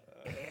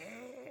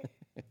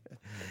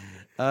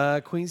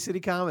Queen City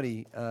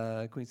Comedy.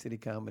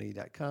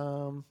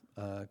 QueenCityComedy.com.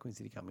 Queen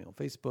City Comedy on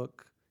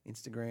Facebook,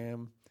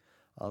 Instagram,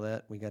 all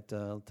that. We got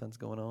tons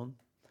going on.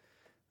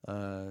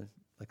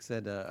 Like I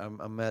said,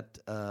 I'm at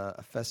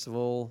a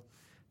festival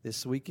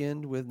this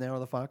weekend with Now Are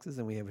the Foxes,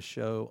 and we have a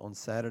show on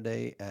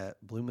Saturday at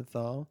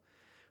Blumenthal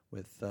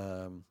with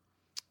Don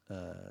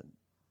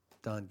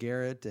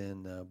Garrett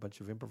and a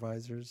bunch of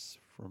improvisers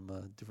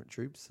from different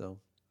troupes. So,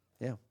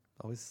 yeah,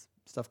 always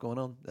stuff going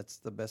on. That's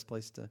the best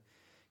place to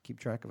keep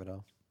track of it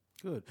all.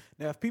 Good.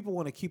 Now, if people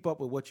want to keep up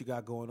with what you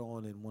got going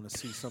on and want to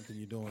see something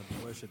you're doing,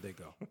 where should they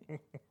go?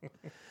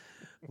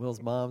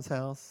 Will's mom's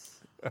house.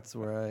 That's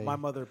where my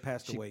mother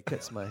passed away. She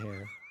cuts my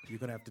hair. You're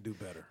gonna have to do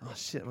better. Oh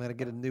shit! I'm gonna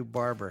get a new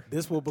barber.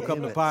 This will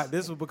become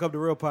This will become the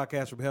real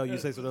podcast from hell. You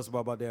say something else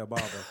about my damn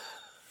barber.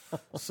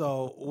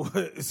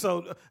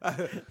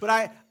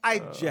 But I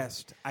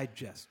jest.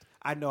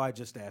 I know I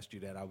just asked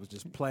you that. I was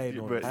just playing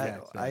on it.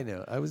 I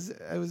know. I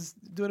was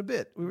doing a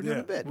bit. We were doing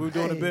a bit. We were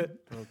doing a bit.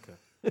 Okay.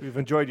 We've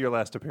enjoyed your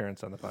last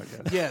appearance on the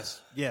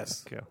podcast.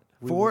 Yes. Okay.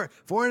 Four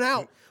and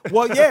out.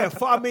 Well, yeah.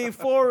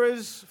 Four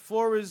is.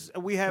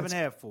 We haven't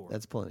had 4.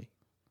 That's plenty.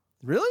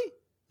 Really?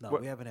 No,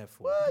 we haven't had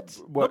 4. What?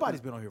 Nobody's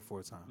been on here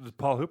 4 times.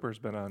 Paul Hooper's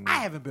been on. I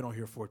haven't been on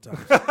here 4 times.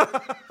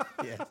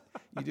 Yeah,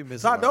 you do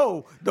miss. So I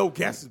know no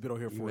guest has been on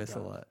here 4 times. You miss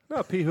a lot.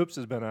 No, P. Hoops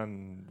has been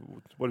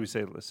on. What do we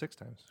say? 6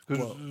 times.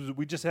 Because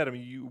we just had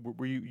him.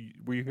 Were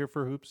you here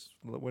for Hoops?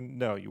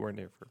 No, you weren't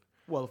here for.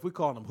 Well, if we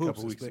call them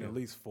Hoops, it's been at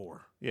least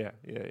 4. Yeah.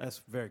 That's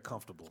very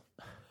comfortable.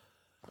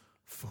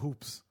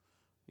 Hoops.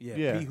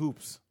 Yeah. P.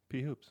 Hoops.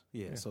 P. Hoops.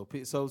 Yeah. So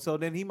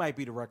then he might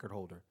be the record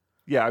holder.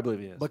 Yeah, I believe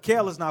he is. But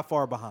Cale is not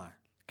far behind.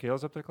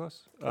 Cale's up there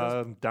close.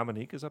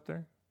 Dominique is up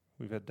there.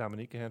 We've had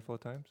Dominique a handful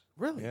of times.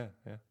 Really? Yeah.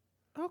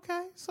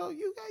 Okay, so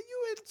you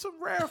in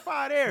some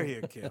rarefied air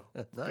here, Cale.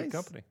 Nice. Good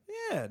company.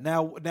 Yeah.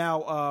 Now,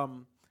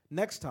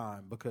 next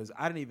time, because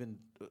I didn't even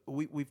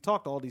we've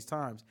talked all these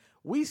times.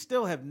 We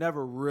still have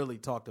never really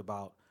talked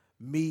about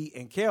me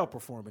and Cale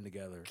performing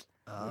together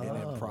in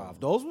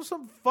improv. Those were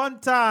some fun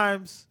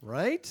times,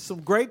 right?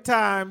 Some great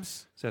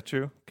times. Is that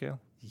true, Cale?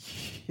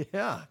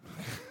 Yeah.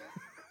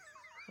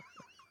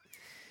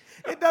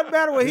 It doesn't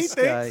matter what he thinks.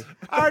 Guy.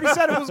 I already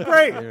said it was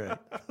great. Right.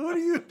 What are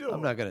you doing?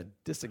 I'm not going to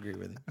disagree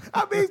with him.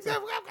 I mean,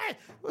 okay,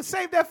 we'll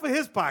save that for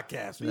his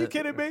podcast. Are you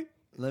kidding me?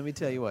 Let me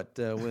tell you what.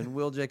 When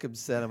Will Jacobs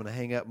said I'm going to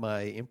hang up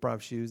my improv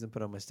shoes and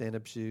put on my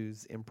stand-up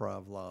shoes,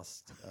 improv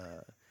lost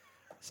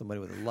somebody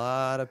with a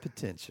lot of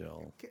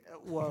potential.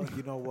 Well,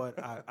 you know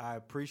what? I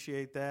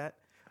appreciate that.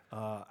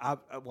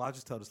 I'll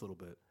just tell this a little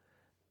bit.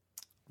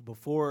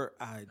 Before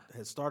I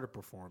had started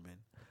performing,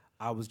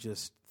 I was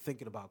just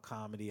thinking about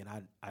comedy, and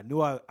I knew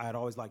I'd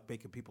always liked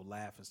making people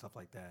laugh and stuff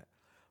like that,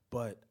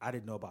 but I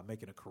didn't know about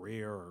making a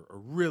career or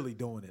really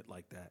doing it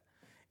like that.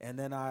 And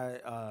then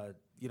I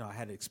I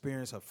had an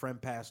experience. A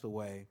friend passed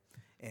away,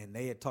 and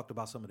they had talked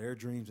about some of their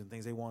dreams and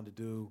things they wanted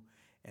to do.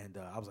 And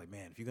I was like,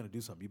 man, if you're going to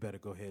do something, you better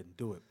go ahead and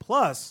do it.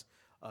 Plus,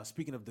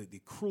 speaking of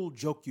the cruel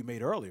joke you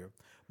made earlier,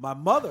 my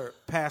mother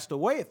passed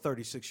away at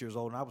 36 years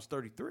old, and I was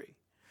 33.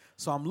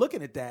 So I'm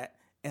looking at that,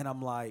 and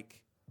I'm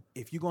like,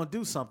 if you're going to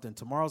do something,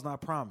 tomorrow's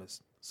not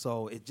promised.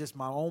 So it just,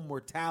 my own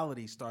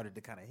mortality started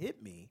to kind of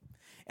hit me.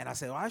 And I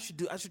said, well, I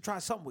should try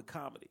something with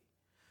comedy.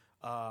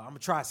 I'm going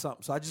to try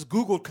something. So I just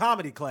Googled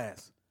comedy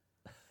class,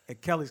 and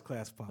Kelly's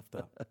class popped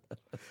up.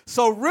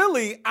 So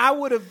really, I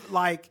would have,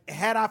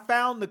 had I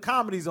found the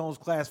Comedy Zone's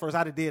class first,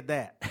 I'd have did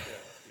that.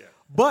 Yeah.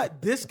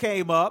 But this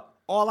came up.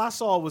 All I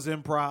saw was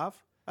improv.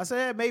 I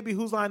said, hey, maybe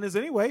Whose Line Is It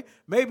Anyway?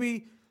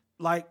 Maybe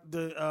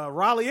the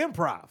Raleigh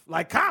Improv,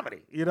 like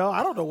comedy. I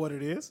don't know what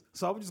it is.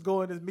 So I would just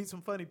go in and meet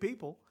some funny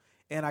people.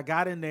 And I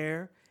got in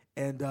there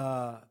and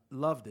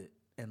loved it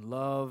and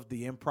loved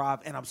the improv.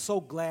 And I'm so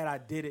glad I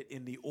did it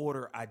in the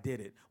order I did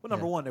it. Well,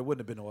 number one, there wouldn't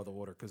have been no other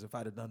order, because if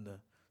I'd have done the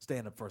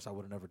stand-up first, I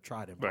would have never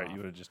tried improv. Right, you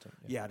would have just done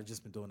I'd have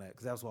just been doing that,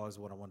 because that was always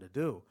what I wanted to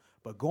do.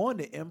 But going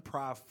to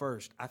improv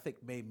first, I think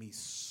made me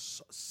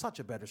such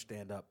a better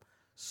stand-up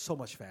so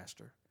much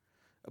faster,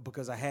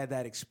 because I had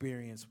that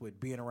experience with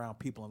being around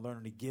people and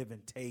learning to give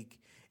and take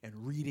and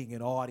reading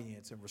an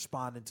audience and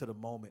responding to the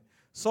moment.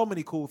 So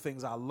many cool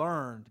things I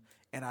learned,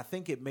 and I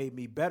think it made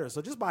me better.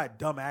 So just by a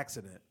dumb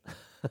accident,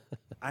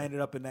 I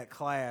ended up in that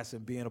class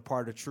and being a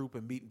part of the troupe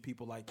and meeting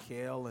people like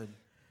Cale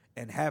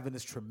and having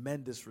this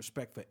tremendous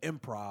respect for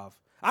improv.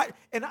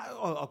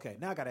 Okay,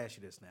 now I got to ask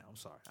you this now. I'm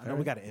sorry. I know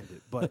we got to end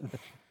it, but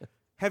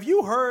have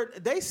you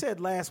heard, they said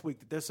last week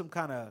that there's some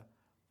kind of,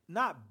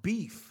 not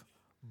beef,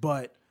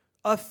 but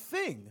a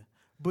thing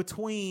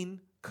between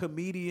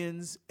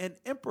comedians and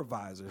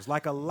improvisers,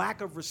 like a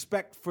lack of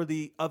respect for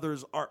the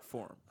other's art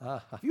form.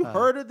 Have you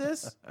heard of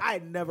this? I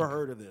had never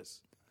heard of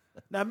this.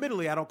 Now,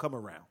 admittedly, I don't come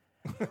around,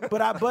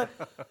 but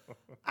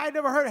I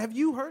never heard. Have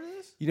you heard of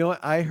this? You know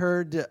what? I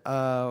heard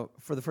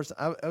for the first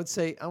time. I would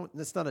say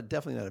that's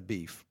definitely not a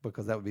beef,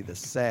 because that would be the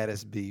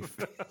saddest beef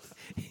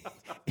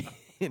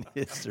in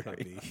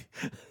history.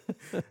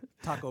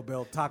 Taco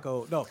Bell,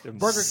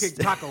 Burger King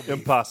taco beef.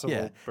 Impossible.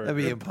 Yeah, burger.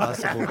 that'd be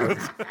impossible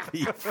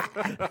beef.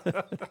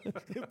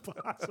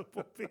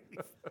 Impossible beef.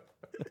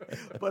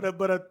 But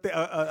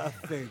a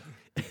thing.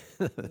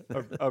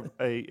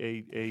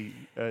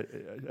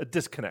 A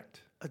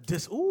disconnect.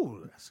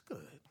 Ooh, that's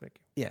good. Thank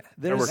you. Yeah,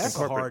 That's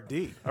a hard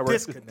D.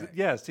 Disconnect.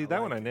 Yeah, see,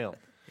 that one I nailed.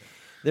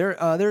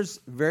 There's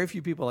very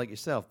few people like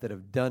yourself that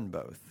have done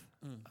both.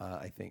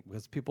 I think,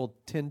 because people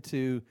tend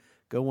to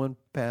go one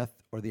path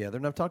or the other,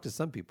 and I've talked to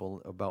some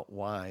people about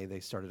why they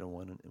started on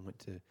one and went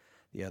to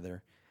the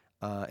other,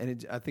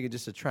 and I think it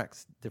just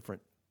attracts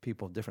different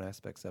people, different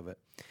aspects of it.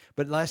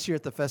 But last year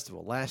at the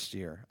festival, I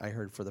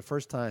heard for the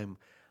first time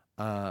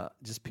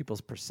just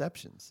people's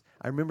perceptions.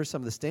 I remember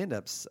some of the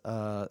stand-ups,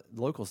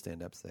 local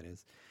stand-ups, that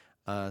is,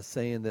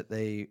 saying that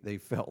they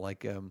felt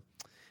like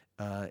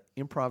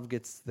improv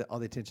gets all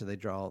the attention, they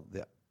draw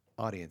the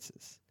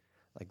audiences,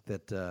 like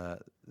that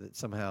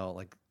somehow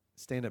like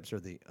stand-ups are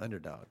the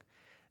underdog.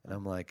 And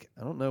I'm like,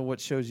 I don't know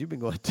what shows you've been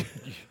going to,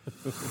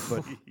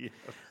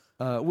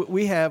 but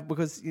we have,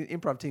 because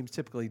improv teams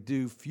typically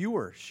do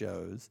fewer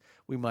shows.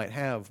 We might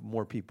have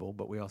more people,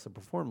 but we also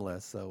perform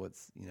less, so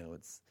it's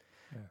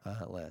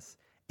less.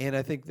 And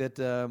I think that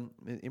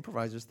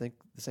improvisers think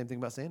the same thing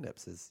about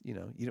stand-ups. Is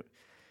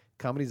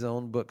Comedy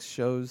Zone books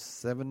shows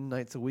 7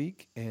 nights a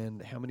week,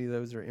 and how many of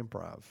those are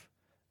improv?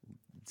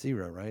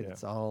 0, right? Yeah.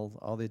 It's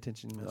all the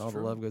attention, that's all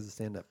true. The love goes to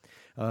stand-up.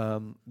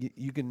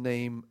 You can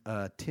name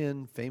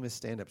 10 famous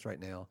stand-ups right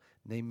now.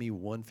 Name me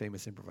one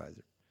famous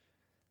improviser.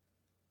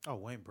 Oh,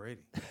 Wayne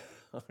Brady.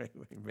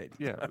 Wayne Brady.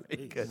 Yeah,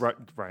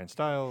 Ryan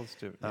Stiles.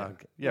 Too. Yeah,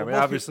 okay. Yeah.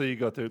 Well, obviously you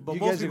go through. But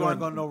most people aren't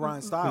going to know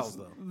Ryan Stiles,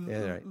 though.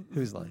 Yeah, right.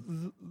 Whose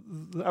line?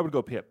 I would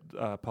go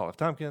Paul F.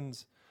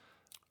 Tompkins.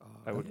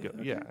 I would go.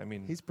 Yeah, I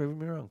mean, he's proving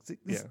me wrong. See,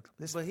 this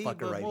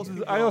fucker right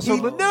here. I also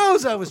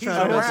knows I was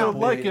trying to. I also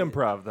like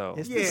improv, though.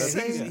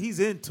 He's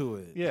into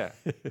it. Yeah,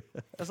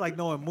 that's like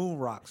knowing moon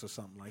rocks or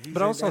something. Like,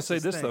 but also say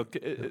this thing.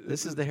 though.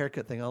 This is the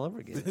haircut thing all over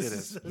again. It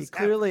is. He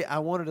clearly, I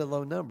wanted a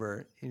low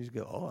number, and you just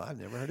go, "Oh, I've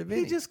never heard of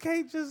any." He just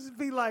can't just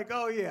be like,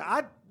 "Oh yeah,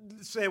 I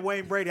said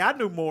Wayne Brady. I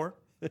knew more."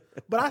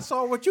 But I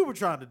saw what you were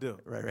trying to do.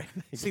 Right.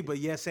 See, but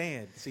he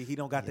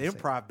don't got the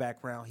improv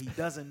background. He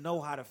doesn't know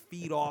how to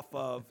feed off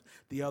of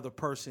the other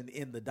person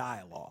in the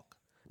dialogue.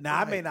 Now,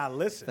 I may not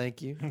listen.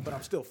 Thank you. But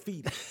I'm still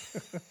feeding.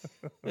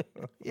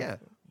 Yeah.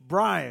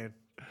 Brian,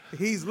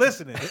 he's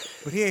listening,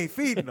 but he ain't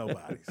feeding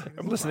nobody.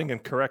 I'm listening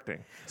and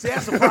correcting. See,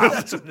 that's the problem.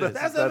 that's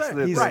the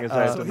thing is I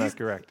have to not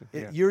correct.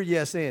 You're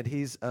yes and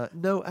he's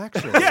no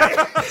actually.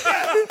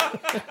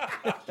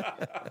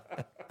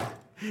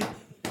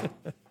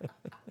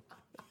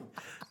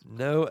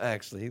 No,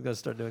 actually, he's going to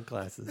start doing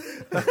classes.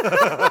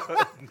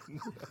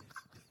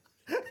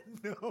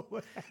 No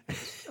way.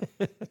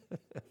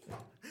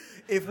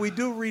 If we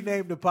do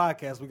rename the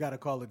podcast, we got to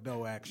call it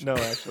No Action. No,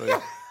 actually.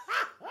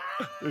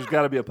 There's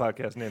got to be a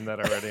podcast named that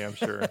already, I'm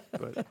sure.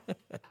 But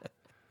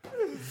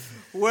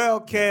Well,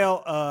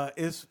 Cale,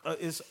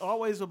 it's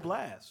always a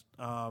blast.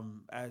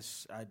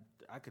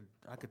 I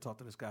could talk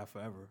to this guy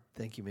forever.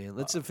 Thank you, man.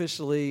 Let's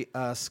officially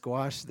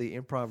squash the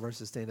improv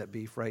versus stand-up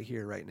beef right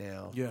here, right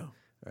now. Yeah.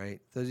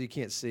 Right. Those of you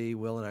can't see,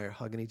 Will and I are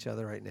hugging each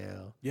other right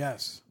now.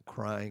 Yes.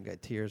 Crying,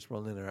 got tears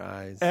rolling in our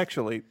eyes.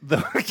 Actually,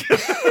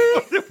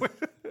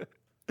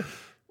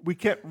 we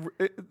can't.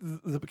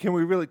 Can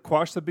we really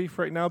quash the beef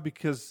right now?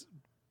 Because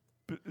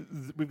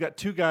we've got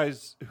two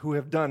guys who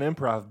have done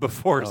improv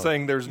before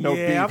saying there's no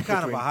beef. Yeah, I'm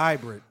kind of a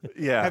hybrid.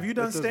 Yeah. Have you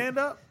done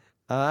stand-up?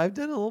 I've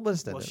done a little bit of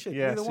stand-up. Well, shit,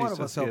 Yeah, neither one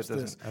of us helps it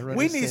this. doesn't.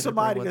 We need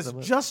somebody that's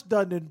just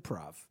done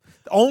improv,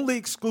 only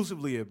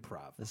exclusively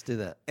improv, Let's do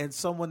that. and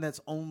someone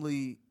that's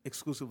only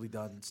exclusively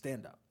done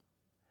stand-up.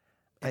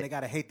 And they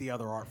got to hate the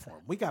other art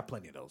form. We got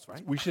plenty of those,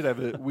 right? We should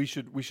have we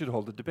should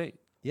hold a debate.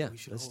 Yeah, We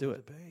should let's hold do a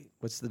it. debate.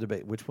 What's the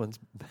debate? Which one's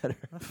better?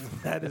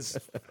 That is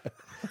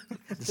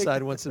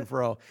Decide once and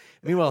for all.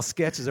 Meanwhile,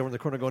 Sketch is over in the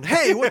corner going,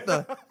 "Hey, what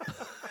the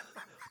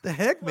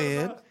heck,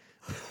 man?"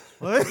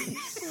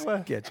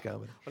 Sketch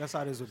comedy. But that's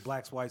how it is with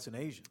blacks, whites, and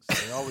Asians.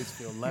 They always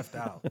feel left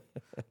out.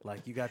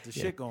 Like you got the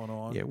shit going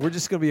on. Yeah, we're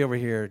just gonna be over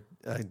here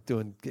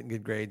getting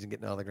good grades and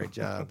getting all the great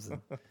jobs, and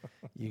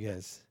you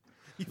guys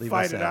leave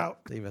fight us it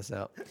out. Leave us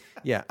out.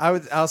 Yeah,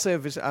 I'll say I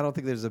don't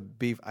think there's a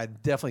beef. I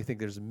definitely think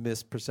there's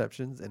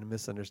misperceptions and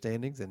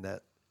misunderstandings, and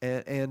that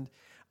and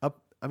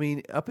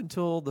up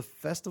until the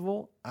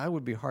festival, I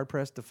would be hard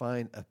pressed to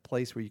find a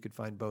place where you could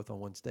find both on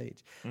one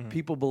stage. Mm-hmm.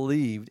 People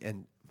believed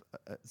and.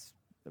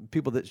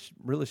 People that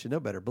really should know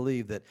better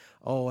believe that,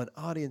 an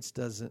audience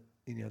doesn't,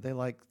 they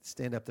like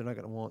stand-up. They're not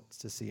going to want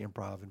to see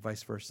improv and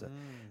vice versa.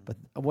 But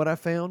what I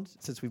found,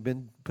 since we've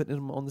been putting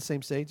them on the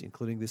same stage,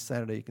 including this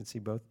Saturday, you can see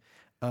both,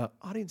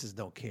 audiences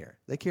don't care.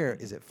 They care,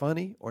 is it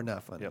funny or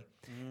not funny? Yep.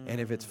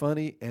 And if it's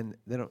funny, and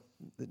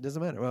it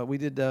doesn't matter. Well, we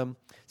did some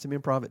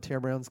improv at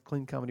Tara Brown's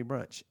Clean Comedy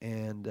Brunch,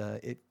 and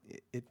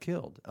it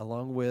killed,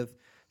 along with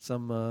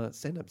some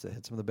stand-ups that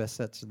had some of the best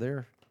sets of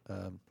their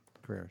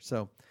career.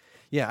 So...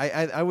 yeah,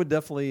 I would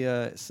definitely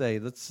say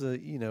let's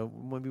maybe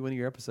one of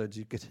your episodes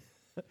you could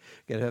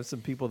have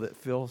some people that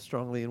feel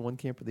strongly in one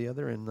camp or the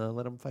other and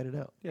let them fight it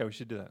out. Yeah, we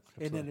should do that.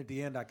 Absolutely. And then at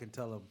the end, I can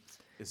tell them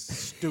it's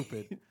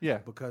stupid. Yeah,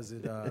 because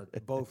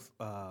both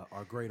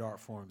are great art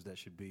forms that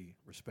should be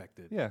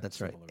respected. Yeah, that's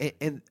right.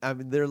 And I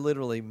mean, there are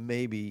literally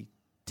maybe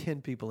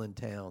 10 people in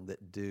town that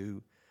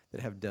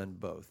have done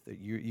both.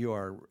 You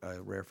are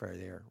a rare fire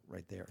there,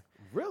 right there.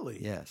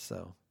 Really? Yeah.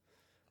 So.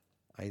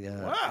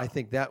 I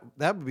think that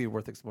would be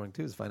worth exploring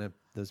too. Is find out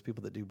those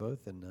people that do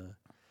both and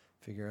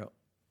figure out.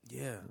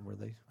 Yeah, where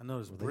they. I know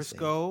there's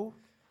Briscoe.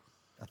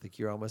 I think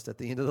you're almost at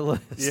the end of the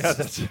list. Yeah,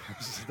 that's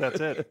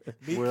it.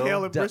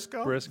 Cale and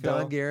Briscoe.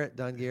 Don Garrett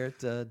does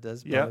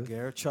both. Don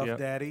Garrett, Chuff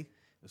Daddy.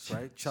 That's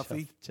right,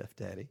 Chuffy. Chuff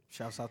Daddy.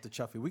 Shouts out to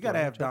Chuffy. We got to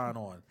have Don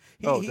on.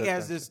 He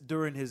has this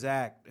during his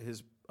act.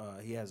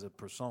 He has a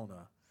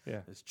persona.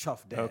 Yeah, it's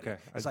Chuff Daddy. Okay,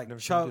 it's like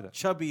that.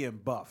 chubby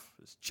and buff.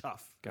 It's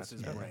Chuff. Gotcha.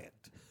 That's his brand.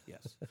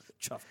 Yes,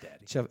 Chuff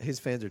Daddy. His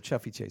fans are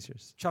Chuffy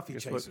Chasers. Chuffy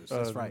Chasers.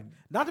 That's right.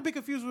 Not to be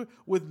confused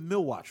with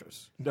Mill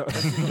Watchers. No,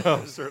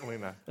 certainly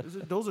not.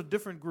 Those are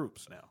different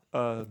groups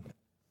now.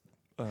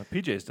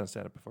 PJ's done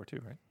stand up before too,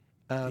 right?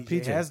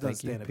 PJ has done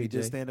stand up. He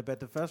did stand up at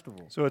the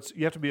festival. So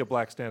you have to be a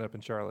black stand up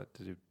in Charlotte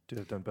to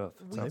have done both.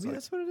 Maybe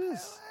that's what it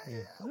is. Yeah.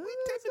 We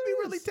tend to be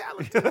really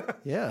talented.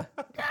 Yeah.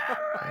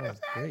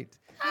 Great.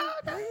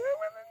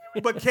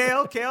 But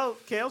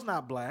Cale's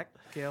not black.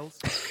 Cale's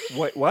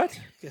Wait, what?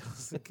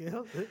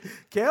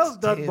 Cale's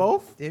done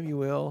both. Damn you,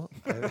 Will.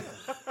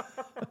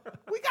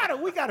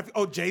 We got.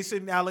 Oh,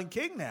 Jason Allen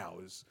King now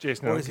is.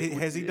 Jason or Allen King.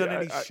 Has he done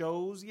any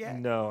shows yet?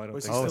 No, I don't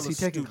think so. Is he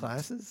taking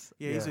classes?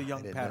 Yeah, he's a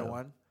young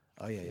Padawan.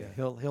 Oh yeah.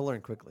 He'll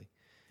learn quickly.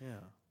 Yeah.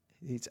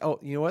 You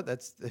know what?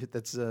 That's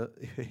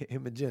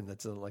him and Jen.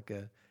 That's like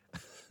a.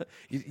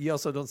 You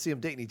also don't see them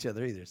dating each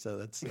other either, so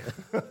that's.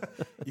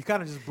 You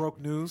kind of just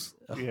broke news.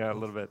 Yeah, a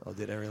little bit. Oh,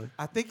 did I really?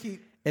 I think he.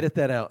 Edit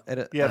that out.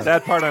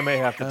 That part I may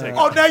have to take.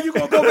 Oh, now you're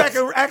going to go back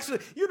and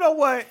actually, you know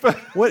what?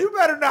 You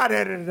better not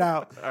edit it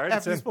out. All right,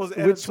 after you're supposed to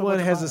edit which one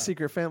has a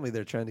secret family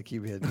they're trying to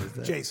keep hidden?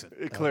 Jason.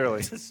 Clearly.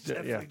 It's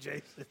definitely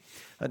Jason.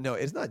 No,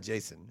 it's not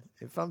Jason.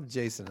 If I'm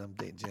Jason, I'm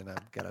dating Jen.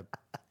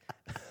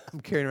 I'm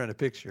carrying around a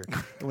picture.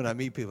 And when I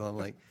meet people, I'm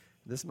like,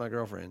 this is my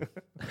girlfriend.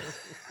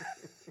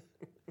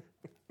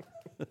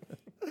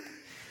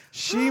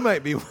 She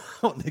might be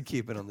wanting to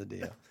keep it on the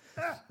DL.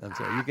 I'm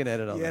sorry. You can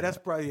edit all that. Yeah, that's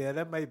probably,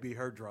 that may be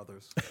her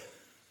druthers.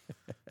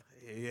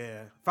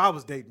 Yeah. If I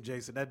was dating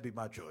Jason, that'd be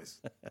my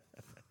choice.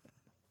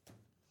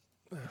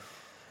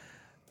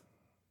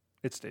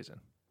 It stays in.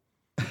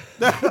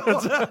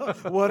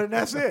 Well, then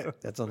that's it.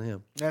 That's on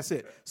him. That's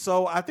it.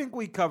 So I think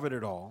we covered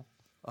it all.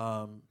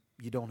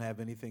 You don't have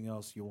anything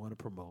else you want to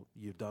promote.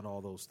 You've done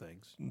all those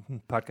things. Mm-hmm.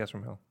 Podcast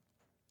from Hell.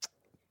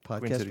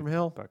 Podcast from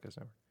Hell. Podcast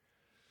Network.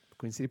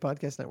 Queen City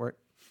Podcast Network.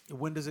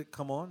 When does it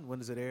come on? When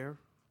does it air?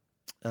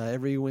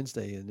 Every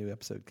Wednesday, a new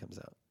episode comes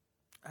out.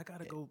 I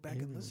gotta go back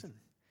and listen.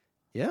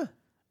 Yeah,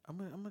 I'm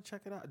gonna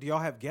check it out. Do y'all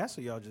have guests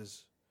or y'all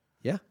just?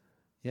 Yeah.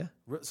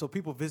 So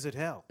people visit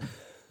hell.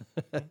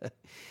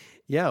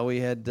 Yeah, we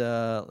had,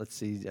 let's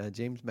see,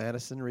 James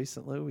Madison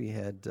recently. We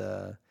had...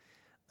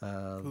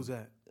 Who's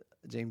that?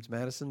 James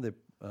Madison, the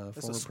former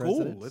It's a school,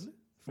 president. isn't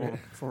it?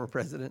 Former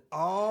president.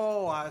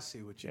 Oh, I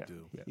see what you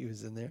do. He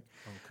was in there.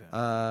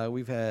 Okay.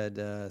 We've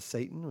had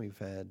Satan. We've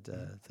had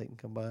Satan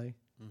come by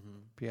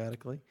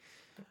periodically.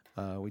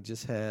 We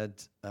just had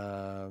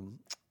the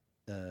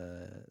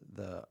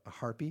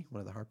Harpy.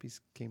 One of the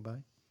Harpies came by.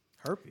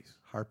 Herpes.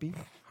 Harpy.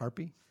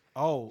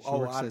 Oh, She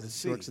works out at, of the she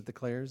sea. works at the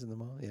Claire's in the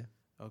mall. Yeah.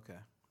 Okay.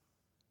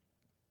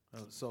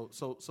 So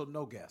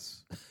no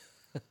guess.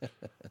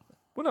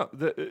 Well,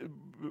 no,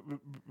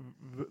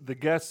 the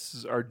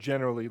guests are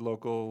generally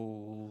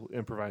local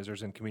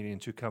improvisers and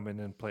comedians who come in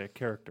and play a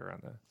character on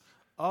the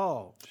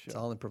Oh. It's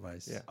all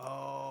improvised. Yeah.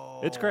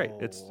 Oh. It's great.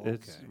 It's okay.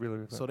 really,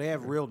 really fun. So they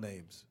have real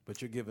names,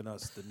 but you're giving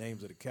us the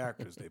names of the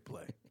characters they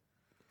play.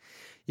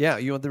 Yeah,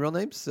 you want the real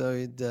names? So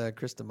we had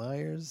Krista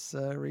Myers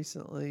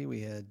recently.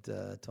 We had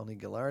Tony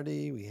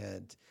Gillardi. We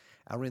had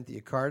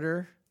Arinthia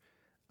Carter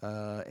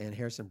and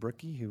Harrison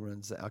Brookie, who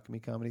runs the Alchemy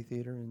Comedy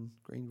Theater in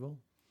Greenville.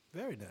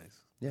 Very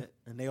nice. Yeah.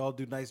 And they all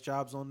do nice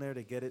jobs on there.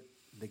 They get it.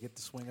 They get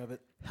the swing of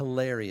it.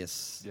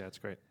 Hilarious. Yeah, it's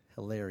great.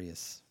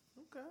 Hilarious.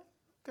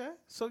 Okay.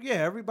 So, yeah,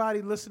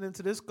 everybody listening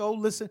to this, go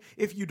listen.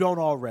 If you don't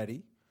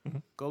already,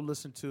 go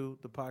listen to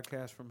the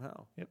podcast from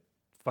hell. Yep.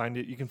 Find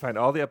it. You can find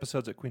all the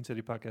episodes at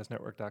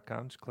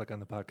QueenCityPodcastNetwork.com. Just click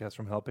on the Podcast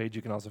from Hell page.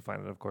 You can also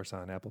find it, of course,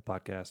 on Apple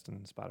Podcasts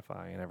and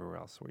Spotify and everywhere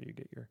else where you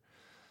get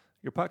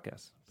your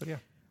podcasts. But, yeah.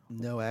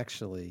 No,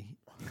 actually,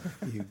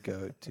 you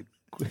go to...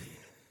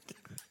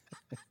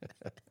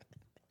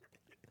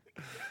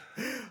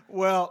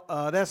 Well,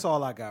 that's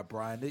all I got,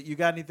 Brian. You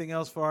got anything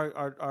else for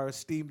our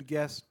esteemed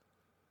guest?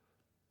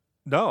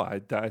 No, I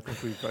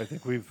think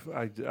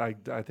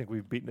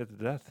we've beaten it to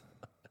death.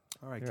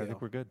 All right, Yeah, Cale. I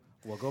think we're good.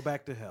 Well, go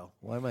back to hell.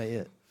 Why am I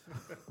it?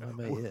 Why am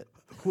I it?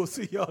 We'll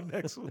see y'all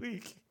next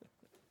week.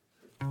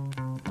 The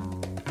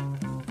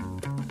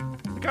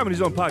Comedy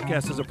Zone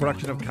podcast is a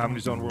production of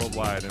Comedy Zone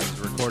Worldwide and is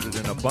recorded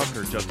in a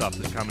bunker just off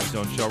the Comedy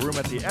Zone showroom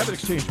at the Abbott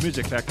Exchange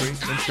Music Factory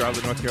in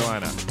Charlotte, North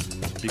Carolina.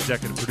 The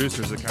executive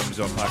producers of the Comedy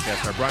Zone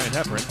podcast are Brian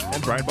Heffron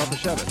and Brian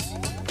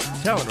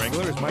Baltashevitz. Talent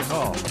wrangler is Mike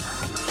Hall.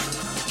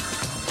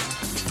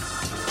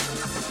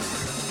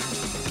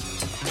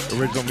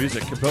 Original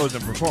music composed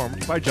and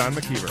performed by John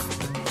McKeever.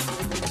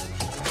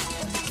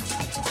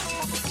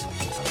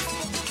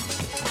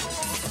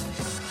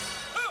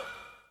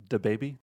 Da baby.